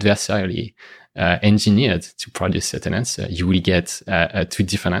basically adversarially engineered to produce certain answer, you will get two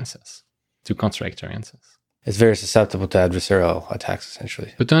different answers, two contradictory answers. It's very susceptible to adversarial attacks,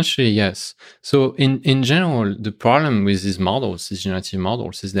 essentially. Potentially, yes. So in general, the problem with these models, these generative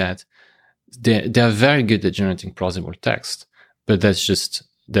models, is that they are very good at generating plausible text, but that's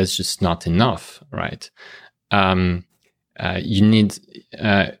just not enough, right? You need,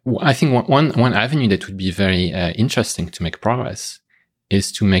 I think one avenue that would be very interesting to make progress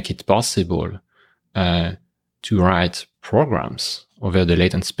is to make it possible to write programs over the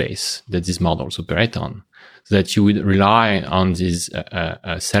latent space that these models operate on, so that you would rely on these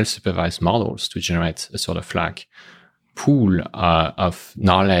self-supervised models to generate a sort of like pool of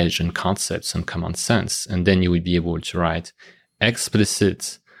knowledge and concepts and common sense, and then you would be able to write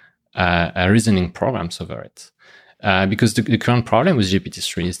explicit reasoning programs over it. Because the current problem with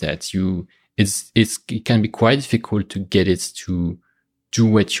GPT-3 is that it can be quite difficult to get it to do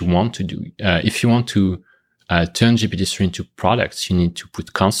what you want to do. If you want to turn GPT-3 into products, you need to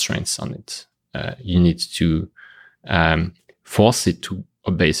put constraints on it. You need to force it to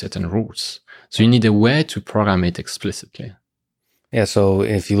obey certain rules. So you need a way to program it explicitly. Yeah. So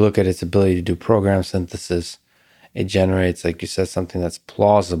if you look at its ability to do program synthesis, it generates, like you said, something that's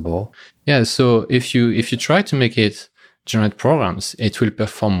plausible. Yeah. So if you try to make it generate programs, it will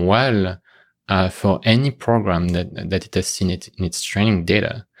perform well for any program that it has seen in its training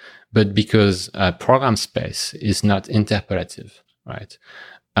data. But because program space is not interpolative, right?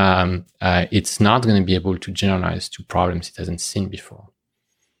 It's not going to be able to generalize to problems it hasn't seen before.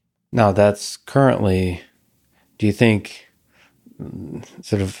 Now, that's currently, do you think,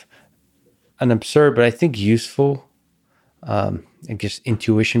 sort of an absurd, but I think useful, I guess,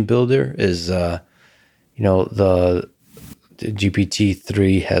 intuition builder is, the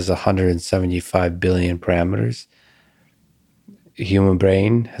GPT-3 has 175 billion parameters. Human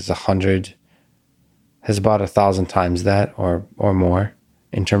brain has about 1,000 times that or more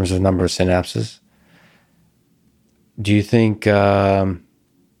in terms of number of synapses. do you think,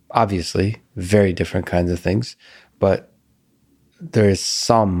 obviously, very different kinds of things, but there is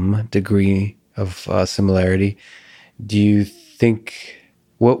some degree of similarity. Do you think,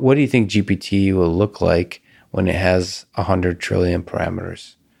 what do you think GPT will look like when it has 100 trillion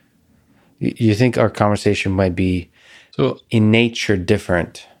parameters? You think our conversation might be in nature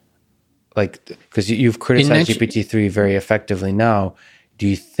different? Like, because you've criticized GPT-3 very effectively now. Do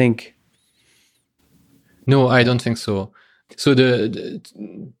you think? No, I don't think so. So to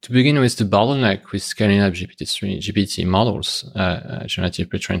begin with, the bottleneck with scaling up GPT models, generative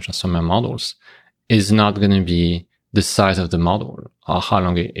pre-trained transformer models, is not going to be the size of the model or how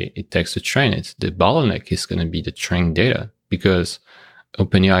long it takes to train it. The bottleneck is going to be the training data, because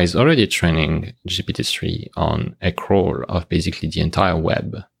OpenAI is already training GPT-3 on a crawl of basically the entire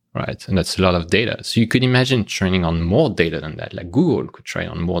web, right? And that's a lot of data. So you could imagine training on more data than that. Like Google could train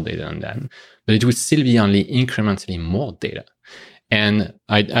on more data than that, but it would still be only incrementally more data. And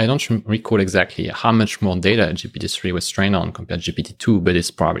I don't recall exactly how much more data GPT-3 was trained on compared to GPT-2, but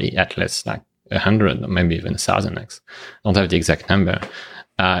it's probably at least like 100 or maybe even 1,000x. I don't have the exact number.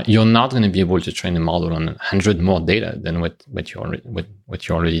 You're not going to be able to train a model on 100 more data than what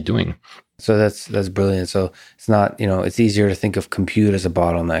you're already doing. So that's brilliant. So it's not, it's easier to think of compute as a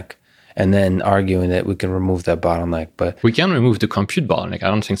bottleneck and then arguing that we can remove that bottleneck. But we can remove the compute bottleneck. I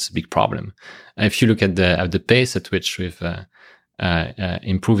don't think it's a big problem. If you look at the pace at which we've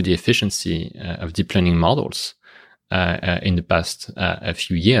improved the efficiency of deep learning models in the past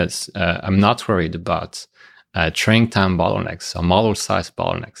few years, I'm not worried about training time bottlenecks or model size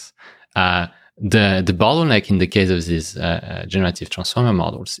bottlenecks. The bottleneck in the case of these generative transformer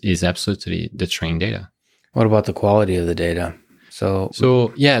models is absolutely the training data. What about the quality of the data? So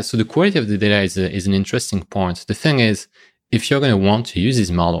the quality of the data is an interesting point. The thing is, if you're going to want to use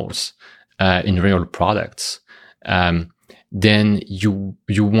these models in real products, then you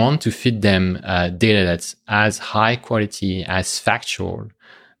want to feed them data that's as high quality, as factual,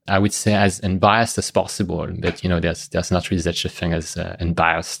 I would say as unbiased as possible. But there's not really such a thing as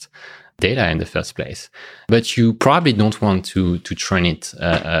unbiased data in the first place. But you probably don't want to train it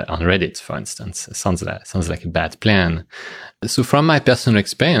on Reddit, for instance. It sounds like a bad plan. So from my personal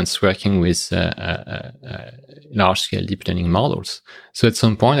experience working with large-scale deep learning models, so at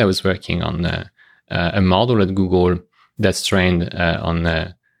some point I was working on a model at Google that's trained on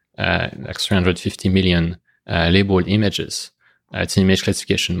like 350 million labeled images. It's an image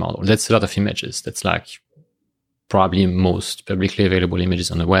classification model. That's a lot of images. That's like probably most publicly available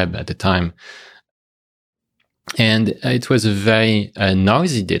images on the web at the time. And it was a very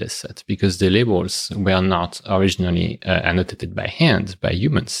noisy data set because the labels were not originally annotated by hand, by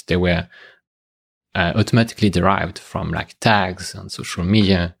humans. They were automatically derived from like tags on social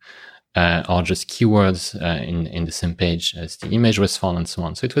media or just keywords in the same page as the image was found and so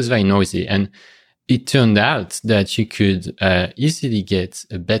on. So it was very noisy. And it turned out that you could easily get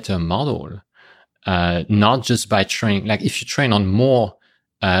a better model, not just by training. Like if you train on more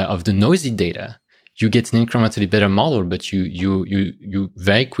of the noisy data, you get an incrementally better model, but you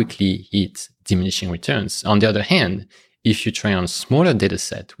very quickly hit diminishing returns. On the other hand, if you train on a smaller data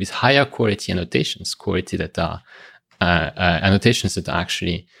set with higher quality annotations, annotations that are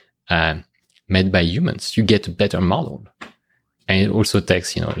actually made by humans, you get a better model. And it also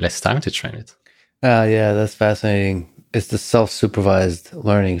takes, less time to train it. Yeah, that's fascinating. It's the self-supervised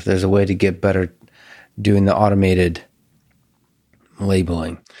learning. If there's a way to get better doing the automated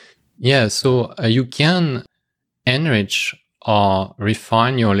labeling. Yeah, so you can enrich or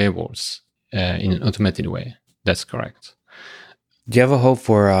refine your labels in an automated way. That's correct. Do you have a hope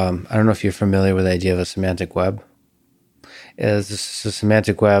for, I don't know if you're familiar with the idea of a semantic web? Is a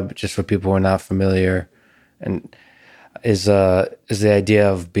semantic web, just for people who are not familiar, and is the idea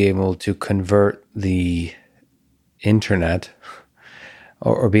of being able to convert the internet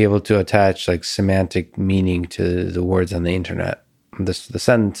or be able to attach like semantic meaning to the words on the internet. The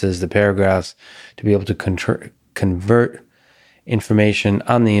sentences, the paragraphs, to be able to convert information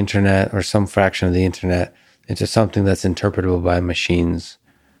on the internet or some fraction of the internet into something that's interpretable by machines.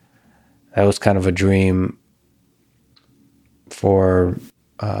 That was kind of a dream for,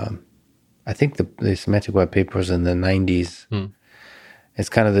 I think the semantic web paper was in the 90s. It's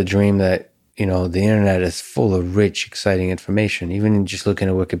kind of the dream that, the internet is full of rich, exciting information. Even just looking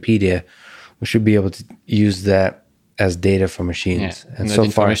at Wikipedia, we should be able to use that as data for machines. Yeah. And so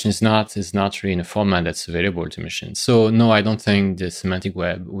information is not really in a format that's available to machines. So no, I don't think the semantic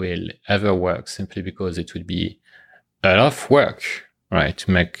web will ever work, simply because it would be a lot of work, right,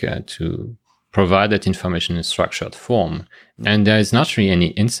 to provide that information in structured form. And there is not really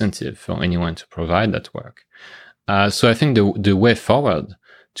any incentive for anyone to provide that work. So I think the way forward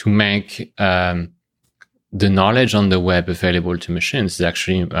to make the knowledge on the web available to machines is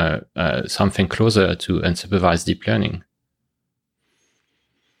actually something closer to unsupervised deep learning.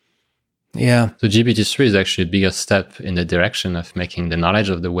 Yeah. So GPT-3 is actually a bigger step in the direction of making the knowledge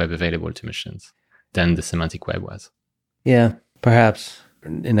of the web available to machines than the semantic web was. Yeah, perhaps.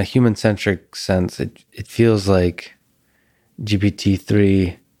 In a human-centric sense, it feels like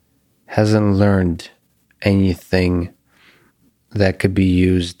GPT-3 hasn't learned anything that could be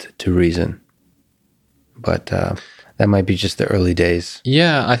used to reason. But that might be just the early days.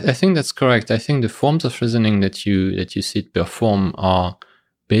 Yeah, I think that's correct. I think the forms of reasoning that you see it perform are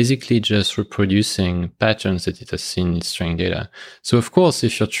basically just reproducing patterns that it has seen in its training data. So of course,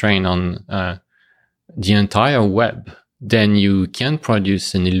 if you're trained on the entire web, then you can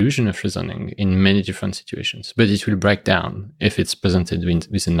produce an illusion of reasoning in many different situations, but it will break down if it's presented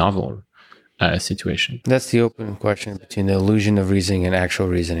with a novel situation. That's the open question between the illusion of reasoning and actual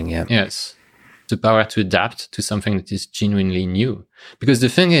reasoning, yeah. Yes. The power to adapt to something that is genuinely new. Because the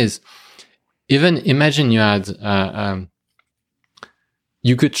thing is, even imagine you had,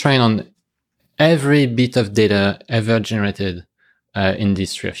 you could train on every bit of data ever generated in the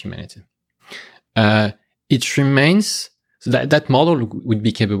history of humanity. It remains, so that model would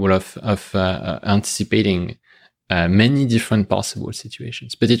be capable of anticipating many different possible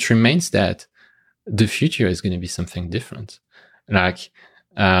situations, but it remains that the future is going to be something different. Like,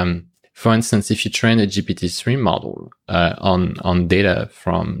 for instance, if you train a GPT-3 model on data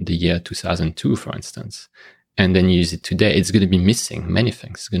from the year 2002, for instance, and then use it today, it's going to be missing many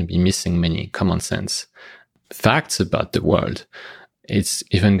things. It's going to be missing many common sense facts about the world. It's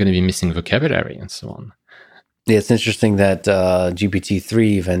even going to be missing vocabulary and so on. Yeah, it's interesting that GPT-3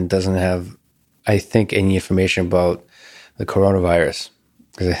 even doesn't have, I think, any information about the coronavirus.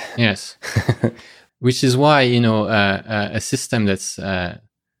 Yes. Which is why, a system that's...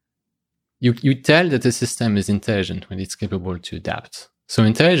 You tell that the system is intelligent when it's capable to adapt. So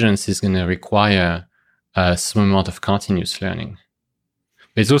intelligence is going to require some amount of continuous learning.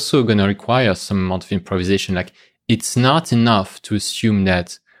 But it's also going to require some amount of improvisation. Like, it's not enough to assume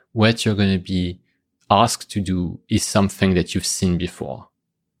that what you're going to be asked to do is something that you've seen before,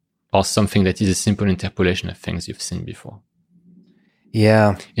 or something that is a simple interpolation of things you've seen before.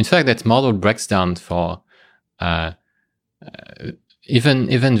 Yeah. In fact, that model breaks down for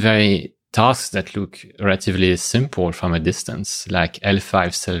even very tasks that look relatively simple from a distance, like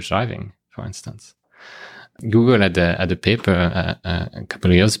L5 self-driving, for instance. Google had a paper a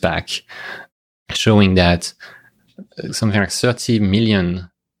couple of years back showing that something like 30 million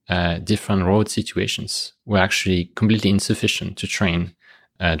different road situations were actually completely insufficient to train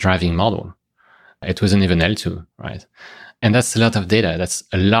a driving model. It wasn't even L2, right? And that's a lot of data. That's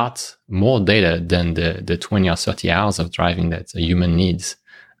a lot more data than the 20 or 30 hours of driving that a human needs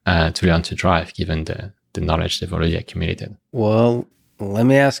to learn to drive, given the knowledge they've already accumulated. Well, let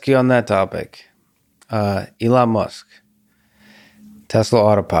me ask you on that topic. Elon Musk, Tesla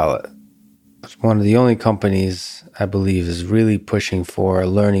Autopilot, it's one of the only companies, I believe, is really pushing for a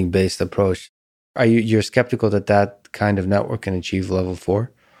learning-based approach. You're skeptical that kind of network can achieve level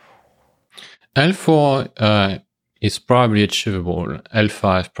 4? L4 is probably achievable.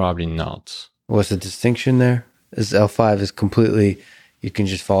 L5 probably not. What's the distinction there? Is L5 is completely, you can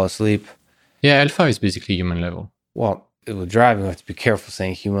just fall asleep? Yeah, L5 is basically human level. Well, with driving, we have to be careful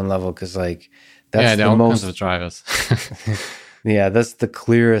saying human level because, like, that's there are all kinds of drivers. Yeah, that's the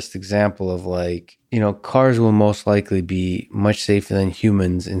clearest example of, like, cars will most likely be much safer than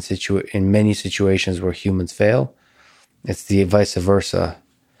humans in many situations where humans fail. It's the vice versa.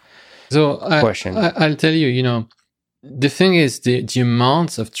 So question. I'll tell you, the thing is the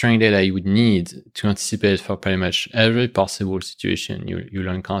amount of training data you would need to anticipate for pretty much every possible situation you'll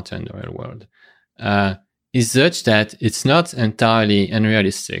encounter in the real world is such that it's not entirely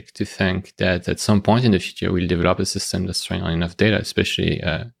unrealistic to think that at some point in the future we'll develop a system that's trained on enough data, especially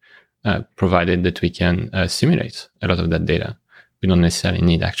provided that we can simulate a lot of that data. We don't necessarily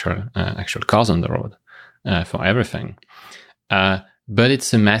need actual cars on the road for everything. But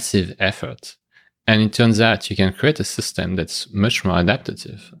it's a massive effort. And it turns out you can create a system that's much more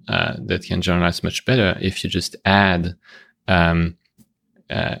adaptive, that can generalize much better if you just add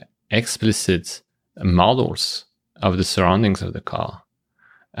explicit models of the surroundings of the car.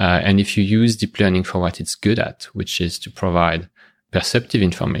 And if you use deep learning for what it's good at, which is to provide perceptive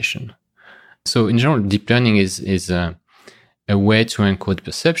information. So in general, deep learning is a way to encode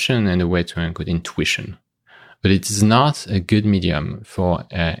perception and a way to encode intuition. But it is not a good medium for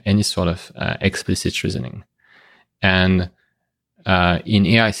any sort of explicit reasoning. And in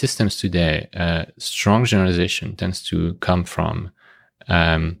AI systems today, strong generalization tends to come from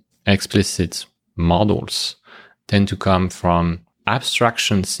explicit models, tend to come from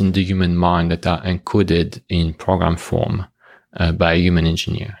abstractions in the human mind that are encoded in program form by a human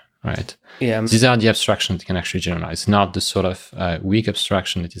engineer, right? Yeah. These are the abstractions that can actually generalize, not the sort of weak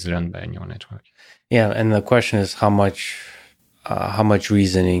abstraction that is learned by a neural network. Yeah, and the question is how much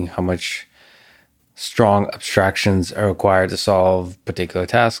reasoning, how much strong abstractions are required to solve particular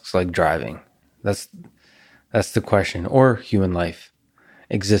tasks like driving. That's the question. Or human life,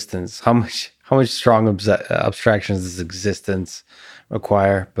 existence. How much strong abstractions does existence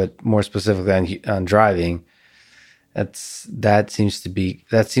require? But more specifically on driving, that seems to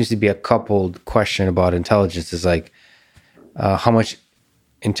be a coupled question about intelligence. Is like how much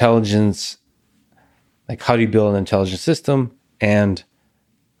intelligence, like how do you build an intelligent system, and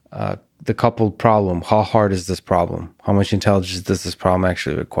the coupled problem, how hard is this problem? How much intelligence does this problem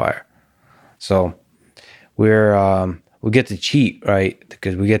actually require? So we get to cheat, right?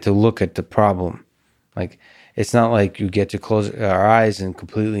 Because we get to look at the problem. Like, it's not like you get to close our eyes and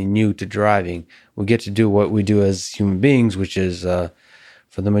completely new to driving. We get to do what we do as human beings, which is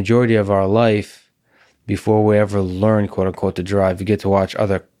for the majority of our life, before we ever learn, quote unquote, to drive, we get to watch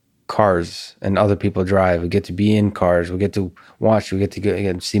other cars and other people drive. We get to be in cars. We get to watch. We get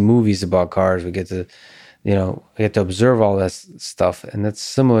to see movies about cars. We get to, we get to observe all that stuff. And that's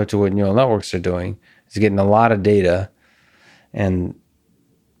similar to what neural networks are doing. It's getting a lot of data, and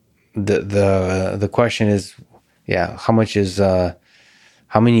the question is,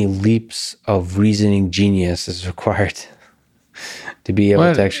 how many leaps of reasoning genius is required to be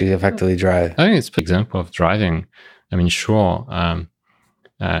able to actually effectively drive? I think it's an example of driving. I mean, sure.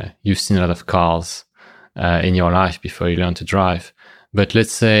 You've seen a lot of cars in your life before you learn to drive. But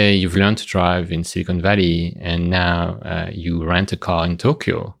let's say you've learned to drive in Silicon Valley and now you rent a car in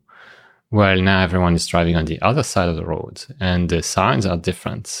Tokyo. Well, now everyone is driving on the other side of the road and the signs are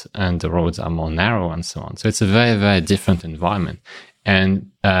different and the roads are more narrow and so on. So it's a very, very different environment. And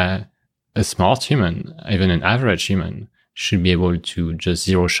a smart human, even an average human, should be able to just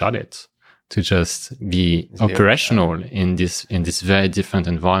zero shot it, to just be operational in this very different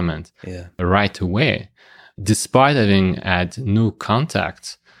environment right away, despite having had no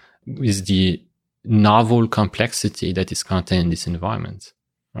contact with the novel complexity that is contained in this environment,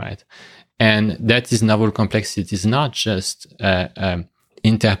 right? And that is novel complexity is not just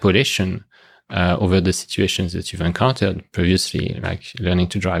interpolation over the situations that you've encountered previously, like learning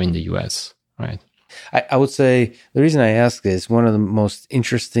to drive in the US, right? I would say the reason I ask is one of the most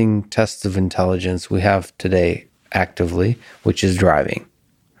interesting tests of intelligence we have today actively, which is driving,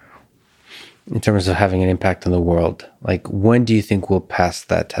 in terms of having an impact on the world. Like, when do you think we'll pass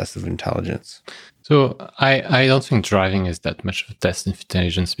that test of intelligence? So I don't think driving is that much of a test of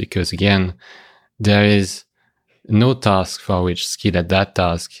intelligence because, again, there is no task for which skill at that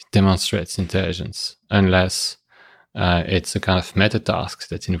task demonstrates intelligence unless it's a kind of meta task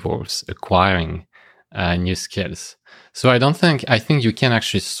that involves acquiring new skills. So I think you can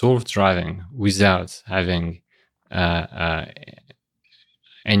actually solve driving without having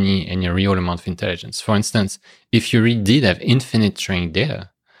any real amount of intelligence. For instance, if you did have infinite training data,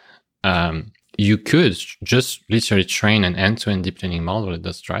 you could just literally train an end-to-end deep learning model that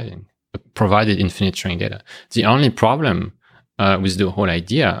does driving, provided infinite training data. The only problem with the whole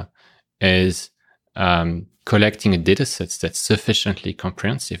idea is collecting a data set that's sufficiently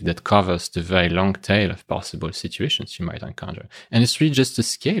comprehensive that covers the very long tail of possible situations you might encounter. And it's really just a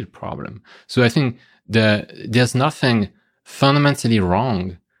scale problem. So I think there's nothing fundamentally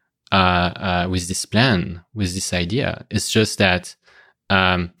wrong with this plan, with this idea. It's just that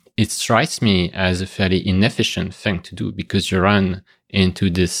it strikes me as a fairly inefficient thing to do because you run into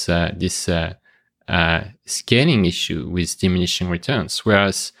this scaling issue with diminishing returns.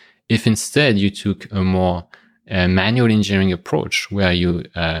 Whereas if instead you took a more manual engineering approach where you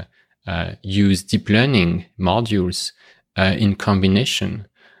use deep learning modules in combination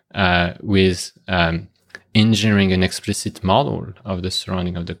with engineering an explicit model of the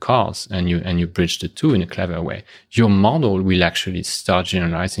surrounding of the cars, and you bridge the two in a clever way, your model will actually start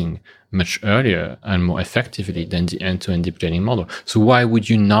generalizing much earlier and more effectively than the end-to-end deep learning model. So why would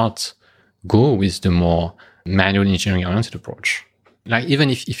you not go with the more manual engineering oriented approach? Like, even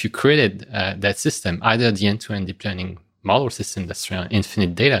if you created that system, either the end-to-end deep learning model system that's running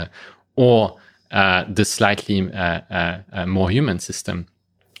infinite data, or the slightly more human system,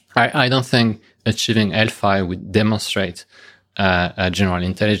 I don't think achieving L5 would demonstrate general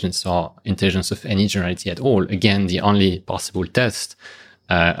intelligence or intelligence of any generality at all. Again, the only possible test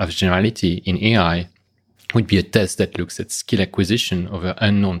of generality in AI would be a test that looks at skill acquisition over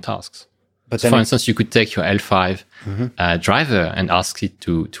unknown tasks. But so for instance, you could take your L5 driver and ask it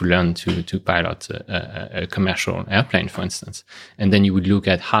to learn to pilot a commercial airplane, for instance. And then you would look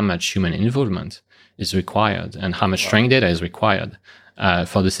at how much human involvement is required and how much training data is required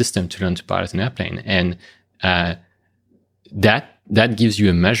for the system to learn to pilot an airplane. And that gives you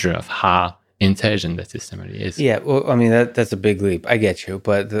a measure of how intelligent that system really is. Yeah, well, I mean, that's a big leap. I get you.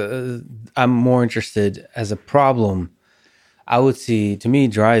 But I'm more interested as a problem. I would see, to me,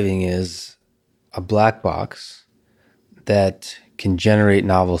 driving is a black box that can generate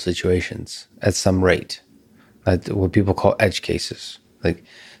novel situations at some rate, like what people call edge cases. Like,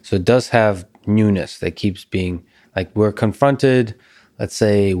 so it does have newness that keeps being, like, we're confronted, let's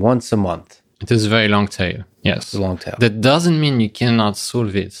say, once a month. It is a very long tail. Yes, it's a long tail. That doesn't mean you cannot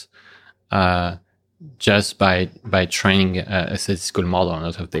solve it just by training a statistical model on a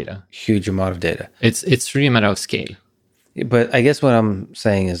lot of data. Huge amount of data. It's really a matter of scale. But I guess what I'm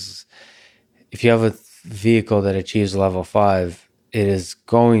saying is, if you have a vehicle that achieves level 5, it is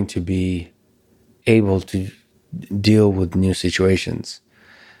going to be able to deal with new situations.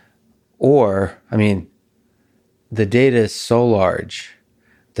 Or, I mean, the data is so large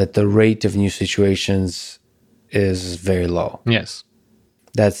that the rate of new situations is very low. Yes.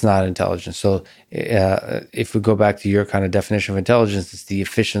 That's not intelligence. So if we go back to your kind of definition of intelligence, it's the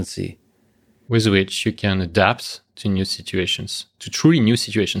efficiency with which you can adapt to new situations, to truly new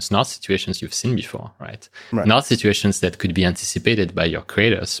situations, not situations you've seen before, right? Not situations that could be anticipated by your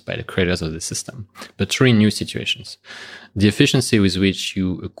creators, by the creators of the system, but truly new situations. The efficiency with which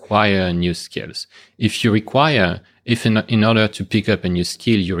you acquire new skills. If in order to pick up a new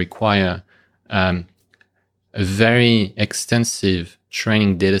skill, you require a very extensive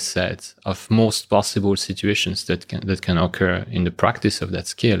training data set of most possible situations that can occur in the practice of that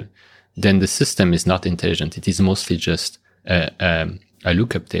skill, then the system is not intelligent. It is mostly just a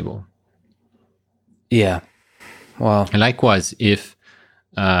lookup table. Yeah. Wow. Likewise, if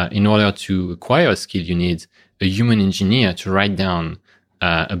in order to acquire a skill, you need a human engineer to write down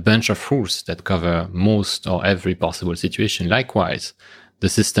a bunch of rules that cover most or every possible situation. Likewise, the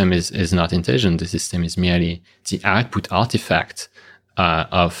system is not intelligent. The system is merely the output artifact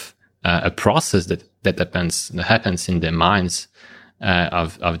of a process that happens in the minds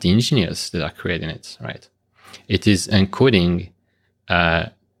of the engineers that are creating it, right? It is encoding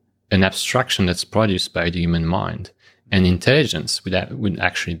an abstraction that's produced by the human mind, and intelligence would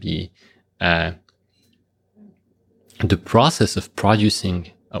actually be the process of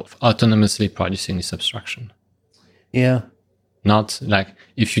autonomously producing this abstraction. Yeah. Not like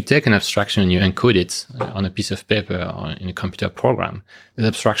if you take an abstraction and you encode it on a piece of paper or in a computer program, the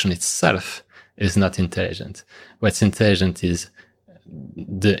abstraction itself is not intelligent. What's intelligent is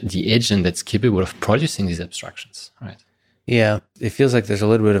the agent that's capable of producing these abstractions, right? Yeah. It feels like there's a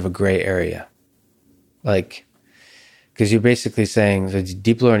little bit of a gray area. Like, because you're basically saying that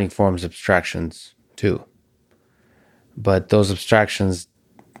deep learning forms abstractions too. But those abstractions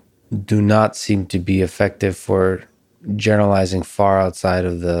do not seem to be effective for generalizing far outside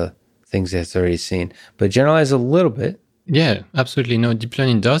of the things it's already seen. But generalize a little bit. Yeah, absolutely. No, deep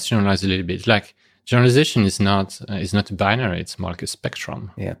learning does generalize a little bit. Like, generalization is not binary. It's more like a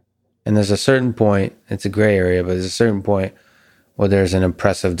spectrum. Yeah. And there's a certain point, it's a gray area, but there's a certain point where there's an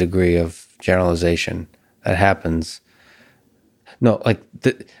impressive degree of generalization that happens. No, like,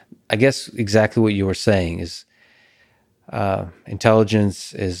 I guess exactly what you were saying is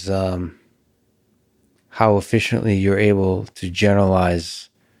intelligence is how efficiently you're able to generalize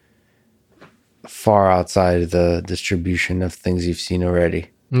far outside of the distribution of things you've seen already.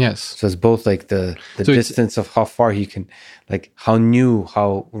 Yes. So it's both like the distance of how far you can, like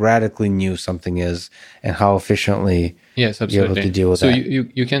how radically new something is, and how efficiently you're able to deal with that. So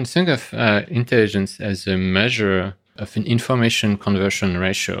you can think of intelligence as a measure of an information conversion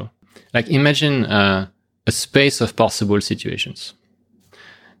ratio. Like, imagine a space of possible situations,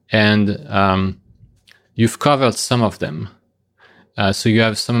 and you've covered some of them. So you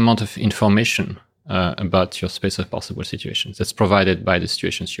have some amount of information about your space of possible situations that's provided by the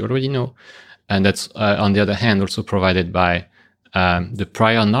situations you already know. And that's, on the other hand, also provided by the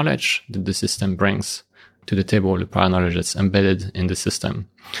prior knowledge that the system brings to the table, the prior knowledge that's embedded in the system.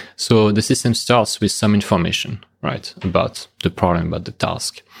 So the system starts with some information, right, about the problem, about the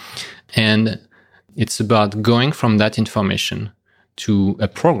task. And it's about going from that information to a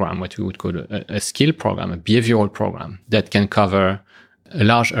program, what we would call a skill program, a behavioral program that can cover a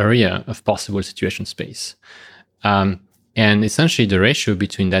large area of possible situation space. And essentially the ratio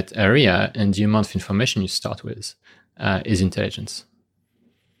between that area and the amount of information you start with is intelligence.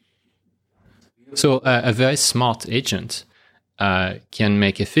 So a very smart agent can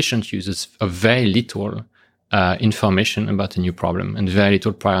make efficient uses of very little information about a new problem and very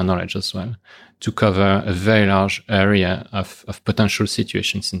little prior knowledge as well to cover a very large area of potential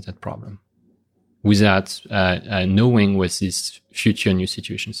situations in that problem without knowing what these future new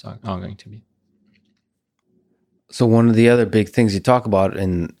situations are going to be. So one of the other big things you talk about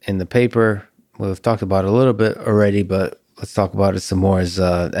in the paper, we've talked about it a little bit already, but let's talk about it some more, is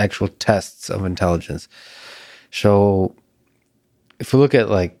actual tests of intelligence. So if we look at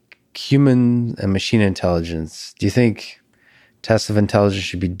like human and machine intelligence, do you think tests of intelligence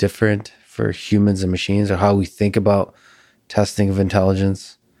should be different for humans and machines, or how we think about testing of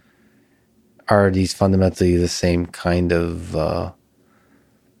intelligence? Are these fundamentally the same kind of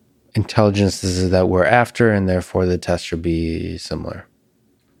intelligences that we're after, and therefore the test should be similar?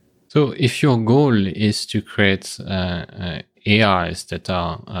 So if your goal is to create AIs that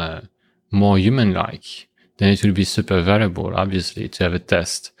are more human-like, then it will be super valuable, obviously, to have a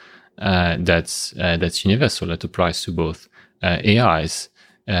test that's universal, that applies to both AIs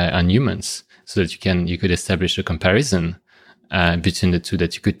and humans, so that you could establish a comparison between the two,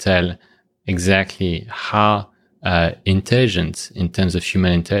 that you could tell exactly how intelligent in terms of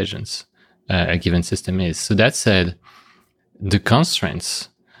human intelligence a given system is. So that said, the constraints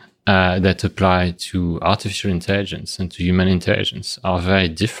that apply to artificial intelligence and to human intelligence are very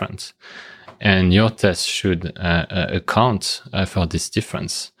different. And your test should account for this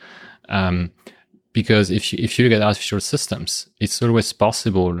difference. Because if you look at artificial systems, it's always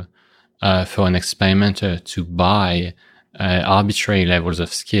possible for an experimenter to buy arbitrary levels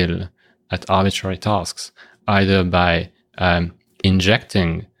of skill at arbitrary tasks, either by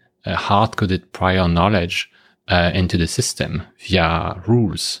injecting hard-coded prior knowledge into the system via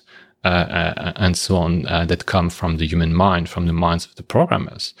rules and so on that come from the human mind, from the minds of the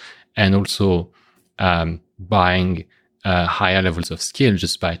programmers, and also buying higher levels of skill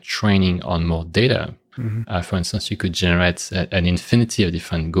just by training on more data. Mm-hmm. For instance, you could generate an infinity of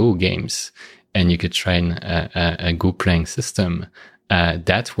different Go games, and you could train a Go playing system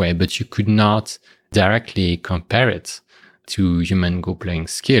that way, but you could not directly compare it to human Go playing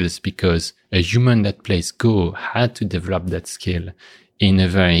skills, because a human that plays Go had to develop that skill in a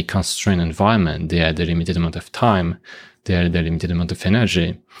very constrained environment. They had a limited amount of time, they had a limited amount of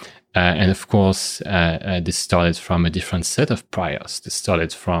energy. And of course, this started from a different set of priors. This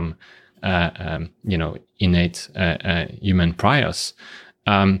started from, innate human priors.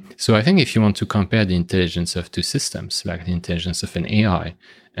 So I think if you want to compare the intelligence of two systems, like the intelligence of an AI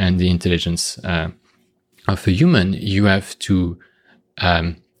and the intelligence of a human, you have to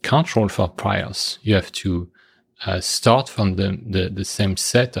control for priors. You have to start from the same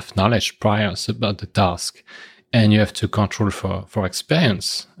set of knowledge priors about the task, and you have to control for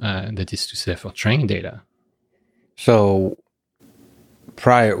experience, that is to say, for training data. So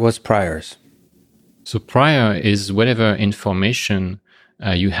what's priors? So prior is whatever information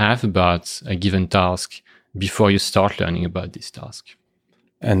you have about a given task before you start learning about this task.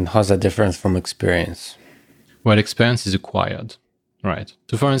 And how's that different from experience? Well, experience is acquired, right?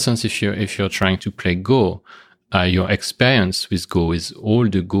 So for instance, if you're trying to play Go, your experience with Go is all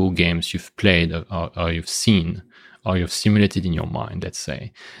the Go games you've played or you've seen or you've simulated in your mind, let's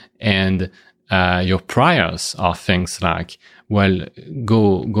say. And your priors are things like, well,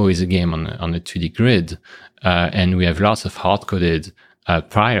 Go is a game on a 2D grid, and we have lots of hard-coded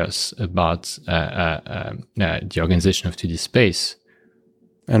priors about the organization of 2D space.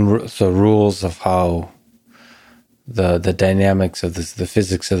 And so rules of how the dynamics of the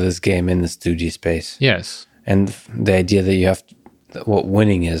physics of this game in this 2D space. Yes. And the idea that you have what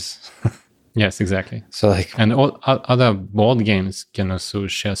winning is. Yes, exactly. So and all other board games can also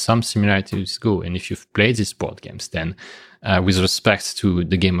share some similarities with Go. And if you've played these board games, then with respect to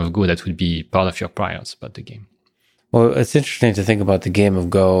the game of Go, that would be part of your priors about the game. Well, it's interesting to think about the game of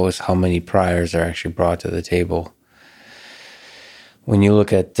Go is how many priors are actually brought to the table. When you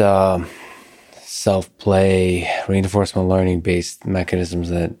look at self-play, reinforcement learning-based mechanisms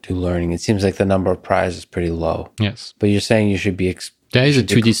that do learning, it seems like the number of priors is pretty low. Yes. But you're saying you should be... There is a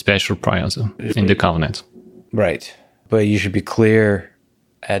 2D spatial prior in the Covenant. Right. But you should be clear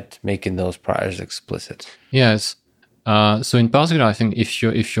at making those priors explicit. Yes. So in particular, I think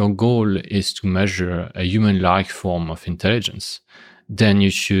if your goal is to measure a human-like form of intelligence, then you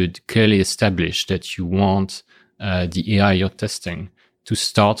should clearly establish that you want the AI you're testing to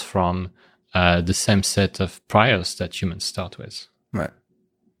start from the same set of priors that humans start with. Right.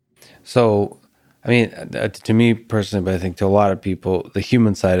 So, I mean, to me personally, but I think to a lot of people, the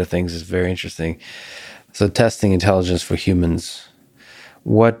human side of things is very interesting. So testing intelligence for humans,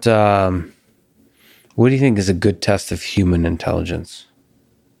 what What do you think is a good test of human intelligence?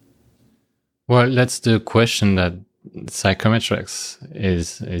 Well, that's the question that psychometrics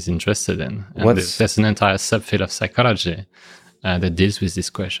is interested in. And there's an entire subfield of psychology that deals with this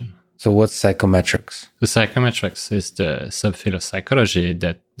question. So what's psychometrics? The psychometrics is the subfield of psychology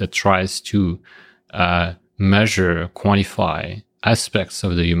that tries to measure, quantify aspects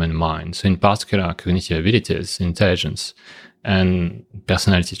of the human mind. So in particular, cognitive abilities, intelligence, and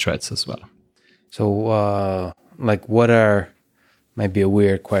personality traits as well. So what are, might be a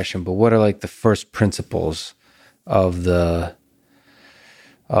weird question, but what are like the first principles of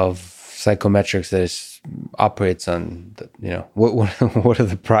psychometrics that operates on, what are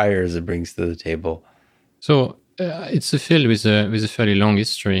the priors it brings to the table? So it's a field with a fairly long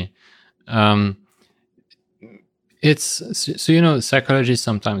history. Psychology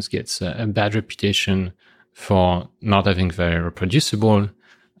sometimes gets a bad reputation for not having very reproducible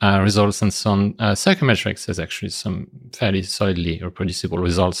results and so on. Psychometrics has actually some fairly solidly reproducible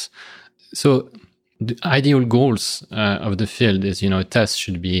results. So the ideal goals of the field is, a test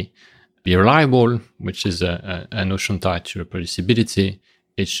should be reliable, which is a notion tied to reproducibility.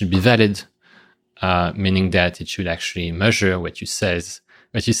 It should be valid, meaning that it should actually measure what you say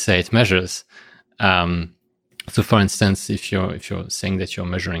it measures. So, for instance, if you're saying that you're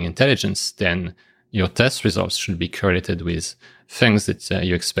measuring intelligence, then your test results should be correlated with things that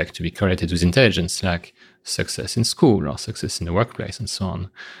you expect to be correlated with intelligence, like success in school or success in the workplace and so on.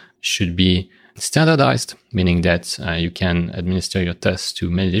 Should be standardized, meaning that you can administer your test to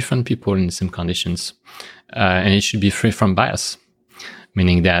many different people in the same conditions. And it should be free from bias,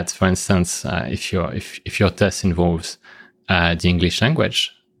 meaning that, for instance, if your test involves the English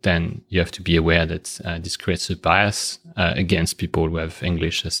language, then you have to be aware that this creates a bias against people who have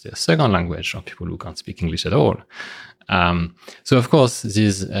English as their second language or people who can't speak English at all. So, of course,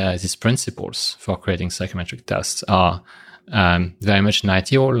 these principles for creating psychometric tests are very much an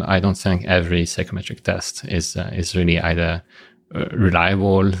ideal. I don't think every psychometric test is really either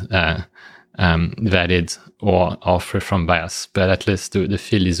reliable, valid, or free from bias. But at least the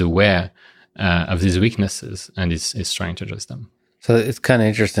field is aware of these weaknesses and is trying to address them. So it's kind of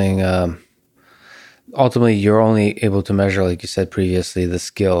interesting. Ultimately, you're only able to measure, like you said previously, the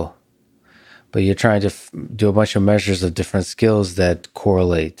skill. But you're trying to do a bunch of measures of different skills that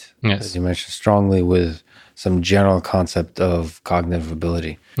correlate, as you mentioned, strongly with some general concept of cognitive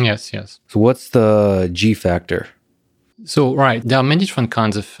ability. Yes. So what's the G factor? So, right, there are many different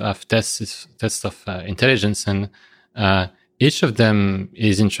kinds of tests of intelligence, and each of them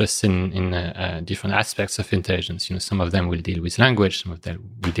is interested in different aspects of intelligence. Some of them will deal with language, some of them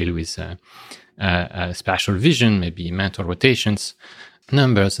will deal with spatial vision, maybe mental rotations,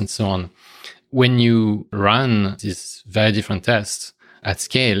 numbers, and so on. When you run these very different tests at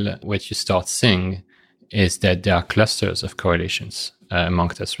scale, what you start seeing is that there are clusters of correlations among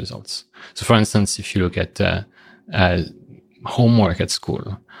test results. So, for instance, if you look at homework at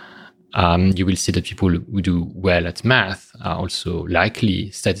school, you will see that people who do well at math are also likely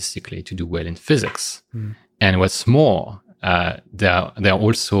statistically to do well in physics. And what's more, there are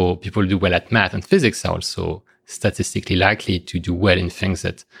also people who do well at math and physics are also statistically likely to do well in things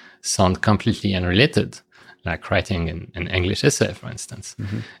that sound completely unrelated, like writing an English essay, for instance.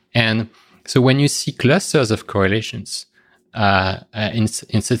 And so when you see clusters of correlations in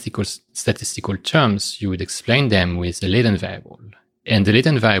statistical terms, you would explain them with a latent variable. And the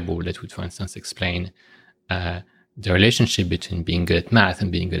latent variable that would, for instance, explain the relationship between being good at math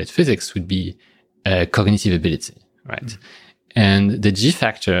and being good at physics would be cognitive ability, right? And the G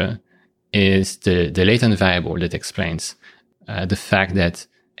factor is the latent variable that explains the fact that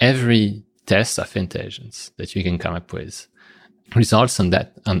every test of intelligence that you can come up with results on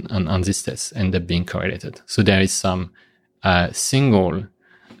this test end up being correlated. So there is some single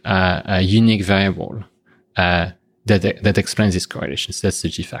unique variable that explains these correlations. That's the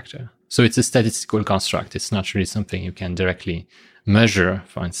G factor. So it's a statistical construct. It's not really something you can directly measure,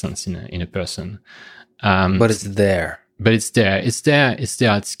 for instance, in a person. But it's there. But it's there. It's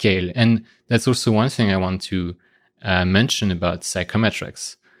there at scale. And that's also one thing I want to mention about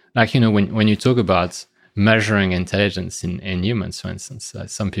psychometrics. Like, when you talk about measuring intelligence in humans, for instance,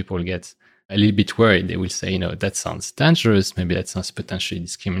 some people get a little bit worried. They will say, that sounds dangerous. Maybe that sounds potentially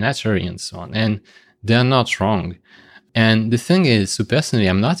discriminatory and so on. And they're not wrong. And the thing is, so personally,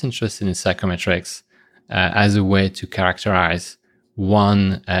 I'm not interested in psychometrics as a way to characterize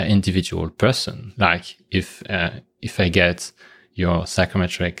one individual person. Like if I get your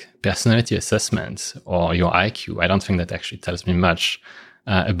psychometric personality assessment or your IQ, I don't think that actually tells me much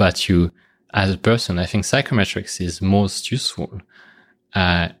about you as a person. I think psychometrics is most useful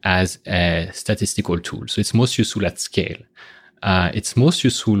as a statistical tool. So it's most useful at scale. It's most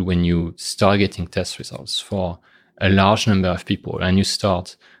useful when you start getting test results for a large number of people and you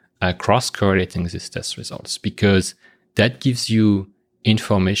start cross-correlating these test results, because that gives you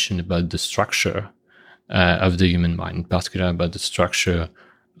information about the structure of the human mind, in particular about the structure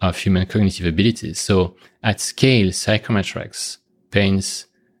of human cognitive abilities. So at scale, psychometrics paints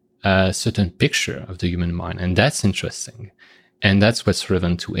a certain picture of the human mind, and that's interesting. And that's what's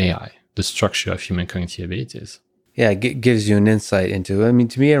relevant to AI, the structure of human cognitive abilities. Yeah, it gives you an insight into it. I mean,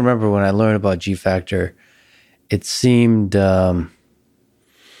 to me, I remember when I learned about G-Factor, it seemed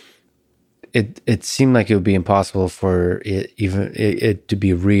it seemed like it would be impossible for it to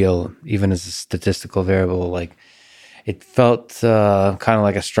be real, even as a statistical variable. Like, it felt kind of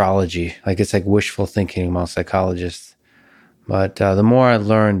like astrology, like it's like wishful thinking among psychologists. But the more I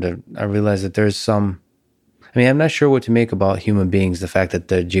learned, I realized that there's some. I mean, I'm not sure what to make about human beings. The fact that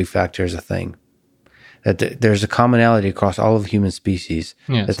the G-Factor is a thing, that there's a commonality across all of human species.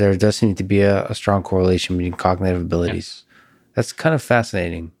 Yes. That there does seem to be a strong correlation between cognitive abilities. Yes. That's kind of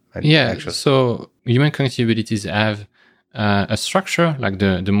fascinating. Actually. So human cognitive abilities have a structure, like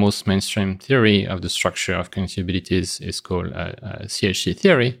the most mainstream theory of the structure of cognitive abilities is called CHC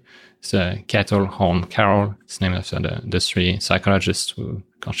theory. It's Cattell, Horn, Carroll. It's named after the three psychologists who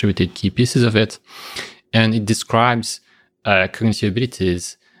contributed key pieces of it. And it describes cognitive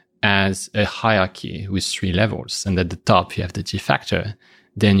abilities as a hierarchy with three levels. And at the top, you have the G-factor.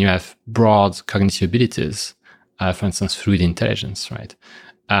 Then you have broad cognitive abilities, for instance, fluid intelligence, right?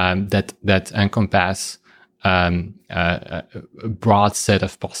 That encompass a broad set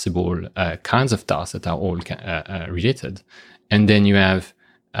of possible kinds of tasks that are all related. And then you have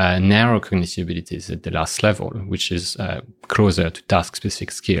narrow cognitive abilities at the last level, which is closer to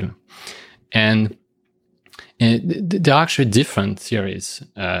task-specific skill. And there are actually different theories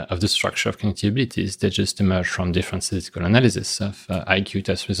of the structure of cognitive abilities that just emerge from different statistical analysis of IQ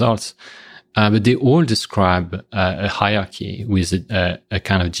test results. But they all describe a hierarchy with a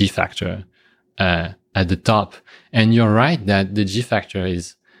kind of G-factor at the top. And you're right that the G-factor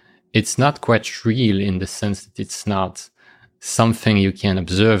it's not quite real in the sense that it's not something you can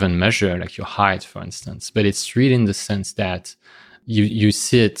observe and measure, like your height, for instance. But it's real in the sense that you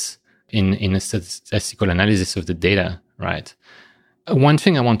see it in a statistical analysis of the data, right? One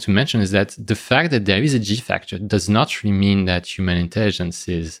thing I want to mention is that the fact that there is a G-factor does not really mean that human intelligence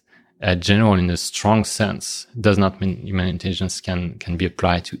is general in a strong sense. It does not mean human intelligence can be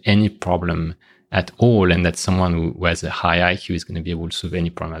applied to any problem at all, and that someone who has a high IQ is going to be able to solve any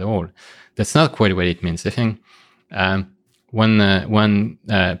problem at all. That's not quite what it means. I think one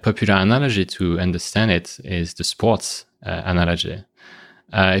popular analogy to understand it is the sports analogy.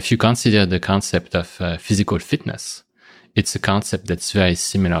 If you consider the concept of physical fitness, it's a concept that's very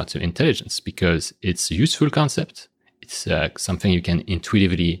similar to intelligence because it's a useful concept. It's something you can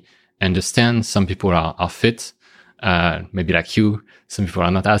intuitively understand. Some people are fit, maybe like you. Some people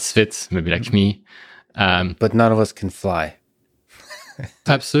are not as fit, maybe like me. But none of us can fly.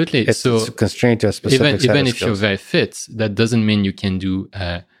 Absolutely. It's constrained to a specific set even of if skills. you're very fit, that doesn't mean you can do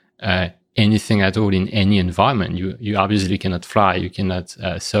anything at all in any environment. You obviously cannot fly. You cannot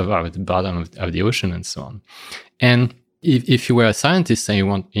survive at the bottom of the ocean and so on. And if you were a scientist and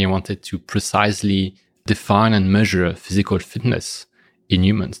you wanted to precisely define and measure physical fitness in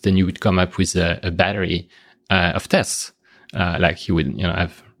humans, then you would come up with a battery of tests. Like you would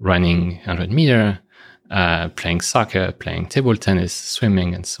have running 100 meter, playing soccer, playing table tennis,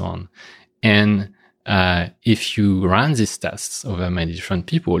 swimming, and so on. And if you ran these tests over many different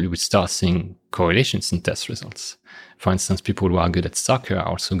people, you would start seeing correlations in test results. For instance, people who are good at soccer are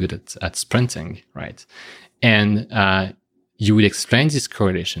also good at sprinting, right? And you would explain these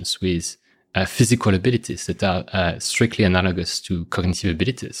correlations with physical abilities that are strictly analogous to cognitive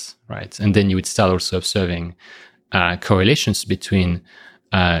abilities, right? And then you would start also observing correlations between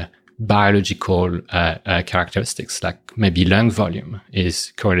biological characteristics, like maybe lung volume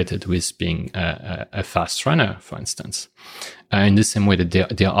is correlated with being a fast runner, for instance. In the same way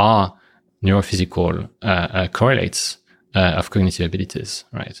that there are neurophysical correlates of cognitive abilities,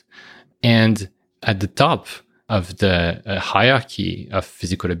 right? And at the top of the hierarchy of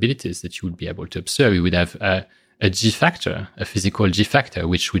physical abilities that you would be able to observe, you would have a G-factor, a physical G-factor,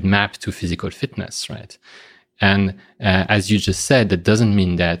 which would map to physical fitness, right? And as you just said, that doesn't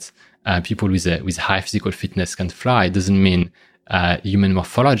mean that people with high physical fitness can fly. It doesn't mean human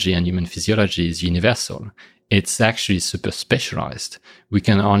morphology and human physiology is universal. It's actually super specialized. We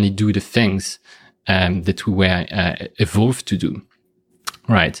can only do the things that we were evolved to do,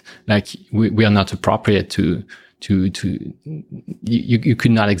 right? Like we are not appropriate to you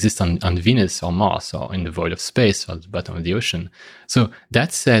could not exist on Venus or Mars or in the void of space or at the bottom of the ocean. So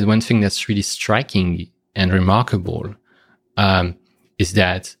that said, one thing that's really striking and remarkable is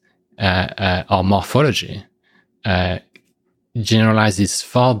that our morphology generalizes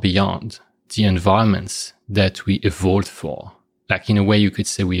far beyond the environments that we evolved for. Like in a way, you could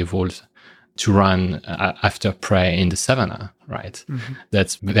say we evolved to run after prey in the savannah, right? Mm-hmm.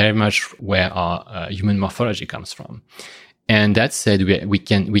 That's very much where our human morphology comes from. And that said, we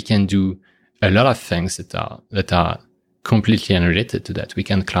can do a lot of things that are completely unrelated to that. We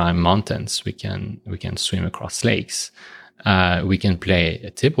can climb mountains. We can swim across lakes. We can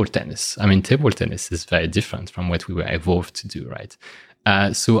play table tennis. I mean, table tennis is very different from what we were evolved to do, right?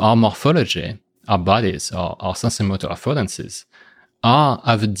 So our morphology, our bodies, our sensory-motor affordances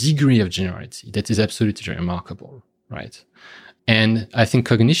have a degree of generality that is absolutely remarkable, right? And I think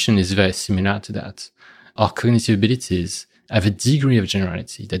cognition is very similar to that. Our cognitive abilities have a degree of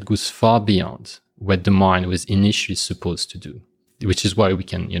generality that goes far beyond what the mind was initially supposed to do, which is why we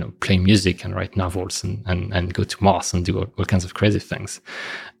can, play music and write novels and go to Mars and do all kinds of crazy things.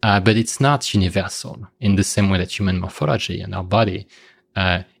 But it's not universal in the same way that human morphology and our body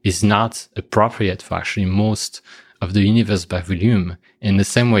is not appropriate for actually most of the universe by volume. In the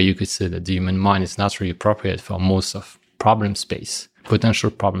same way, you could say that the human mind is not really appropriate for most of problem space, potential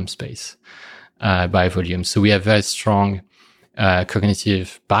problem space by volume. So we have very strong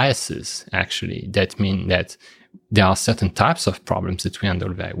cognitive biases, actually, that mean that there are certain types of problems that we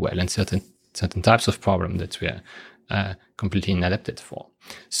handle very well and certain types of problems that we are completely inadapted for.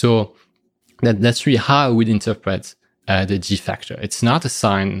 So that's really how I would interpret the G factor. It's not a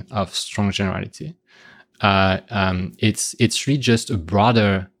sign of strong generality. It's really just the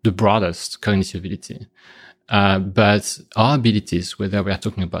broadest cognitive ability. But our abilities, whether we are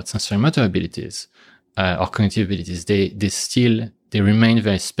talking about sensory motor abilities or cognitive abilities, they remain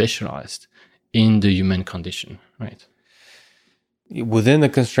very specialized in the human condition, right? Within the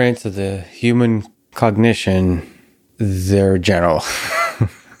constraints of the human cognition, they're general.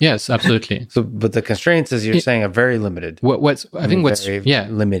 Yes, absolutely. So, but the constraints, as you're saying, are very limited. What's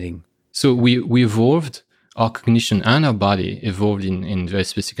limiting. So we evolved, our cognition and our body evolved in very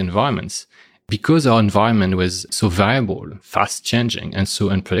specific environments. Because our environment was so variable, fast changing, and so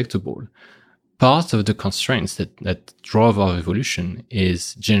unpredictable, part of the constraints that drove our evolution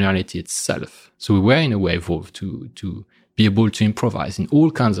is generality itself. So we were in a way evolved to be able to improvise in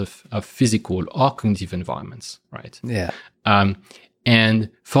all kinds of physical or cognitive environments, right? Yeah. And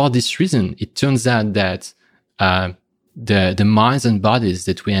for this reason, it turns out that the minds and bodies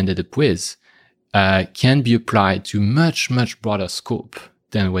that we ended up with can be applied to much, much broader scope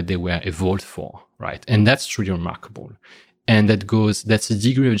than what they were evolved for, right? And that's truly remarkable. And that's a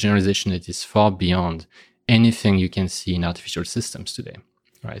degree of generalization that is far beyond anything you can see in artificial systems today,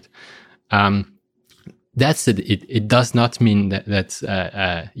 right? That said, it does not mean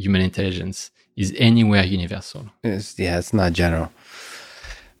that human intelligence is anywhere universal. It's not general.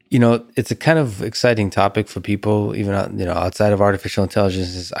 It's a kind of exciting topic for people, even outside of artificial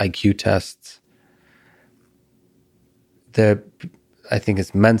intelligence, is IQ tests. I think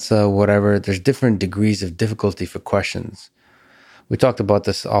it's Mensa, whatever. There's different degrees of difficulty for questions. We talked about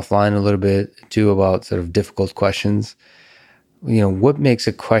this offline a little bit too, about sort of difficult questions. What makes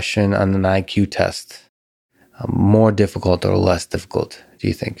a question on an IQ test more difficult or less difficult, do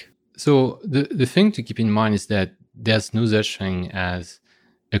you think? So the thing to keep in mind is that there's no such thing as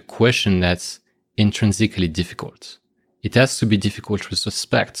a question that's intrinsically difficult. It has to be difficult with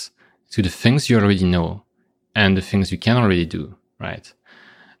respect to the things you already know and the things you can already do, right?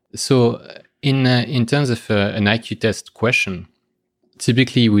 So in terms of an IQ test question,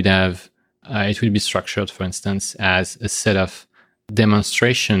 typically you would have, it would be structured, for instance, as a set of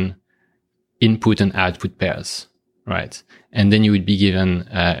demonstration input and output pairs, right? And then you would be given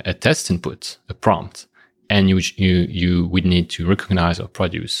a test input, a prompt, and you would need to recognize or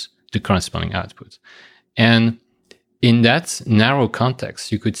produce the corresponding output. And in that narrow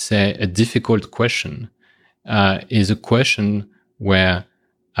context, you could say a difficult question is a question where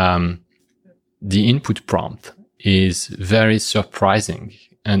the input prompt is very surprising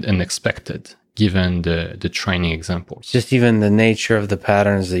and unexpected, given the training examples. Just even the nature of the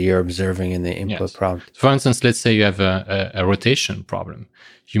patterns that you're observing in the input prompt. For instance, let's say you have a rotation problem.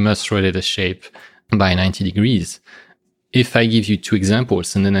 You must rotate a shape by 90 degrees. If I give you two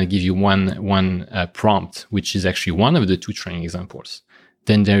examples and then I give you one prompt, which is actually one of the two training examples,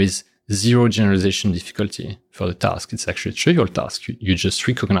 then there is zero generalization difficulty for the task. It's actually a trivial task. You just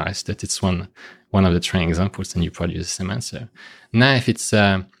recognize that it's one of the training examples and you produce the same answer. Now, if it's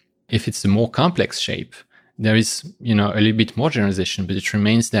a more complex shape, there is, a little bit more generalization, but it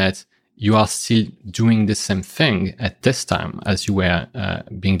remains that you are still doing the same thing at test time as you were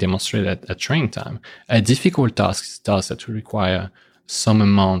being demonstrated at training time. A difficult task is a task that will require some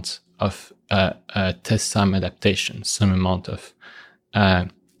amount of test time adaptation, some amount of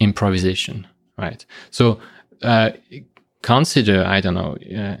improvisation, right? So consider, I don't know,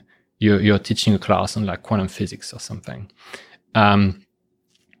 you're teaching a class on like quantum physics or something.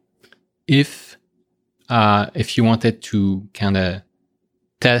 If you wanted to kind of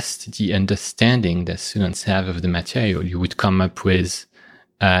test the understanding that students have of the material, you would come up with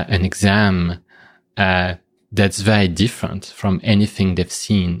an exam that's very different from anything they've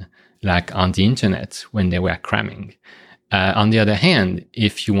seen like on the internet when they were cramming. On the other hand,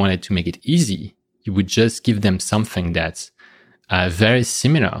 if you wanted to make it easy, you would just give them something that's very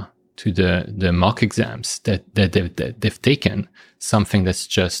similar to the mock exams that they've taken, something that's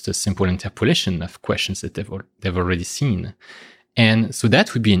just a simple interpolation of questions that they've already seen. And so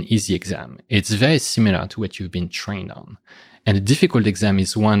that would be an easy exam. It's very similar to what you've been trained on. And a difficult exam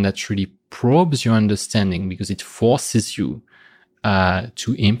is one that really probes your understanding because it forces you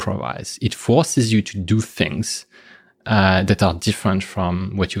to improvise. It forces you to do things that are different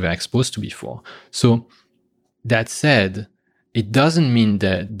from what you were exposed to before. So that said, it doesn't mean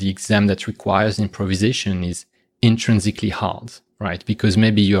that the exam that requires improvisation is intrinsically hard, right? Because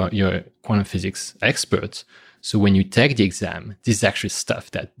maybe you're a quantum physics expert. So when you take the exam, this is actually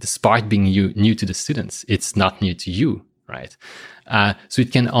stuff that, despite being new to the students, it's not new to you, right? So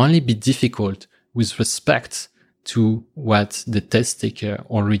it can only be difficult with respect to what the test taker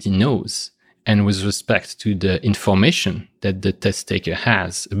already knows and with respect to the information that the test taker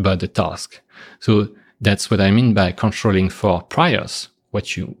has about the task. So that's what I mean by controlling for priors,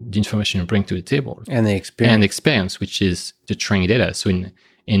 the information you bring to the table. And the experience. And experience, which is the training data. So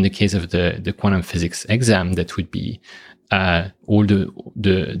in the case of the quantum physics exam, that would be all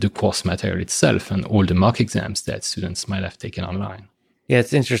the course material itself and all the mock exams that students might have taken online. Yeah,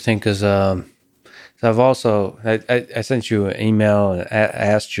 it's interesting because I've also I sent you an email and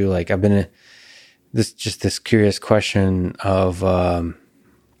asked you, like, I've been this curious question of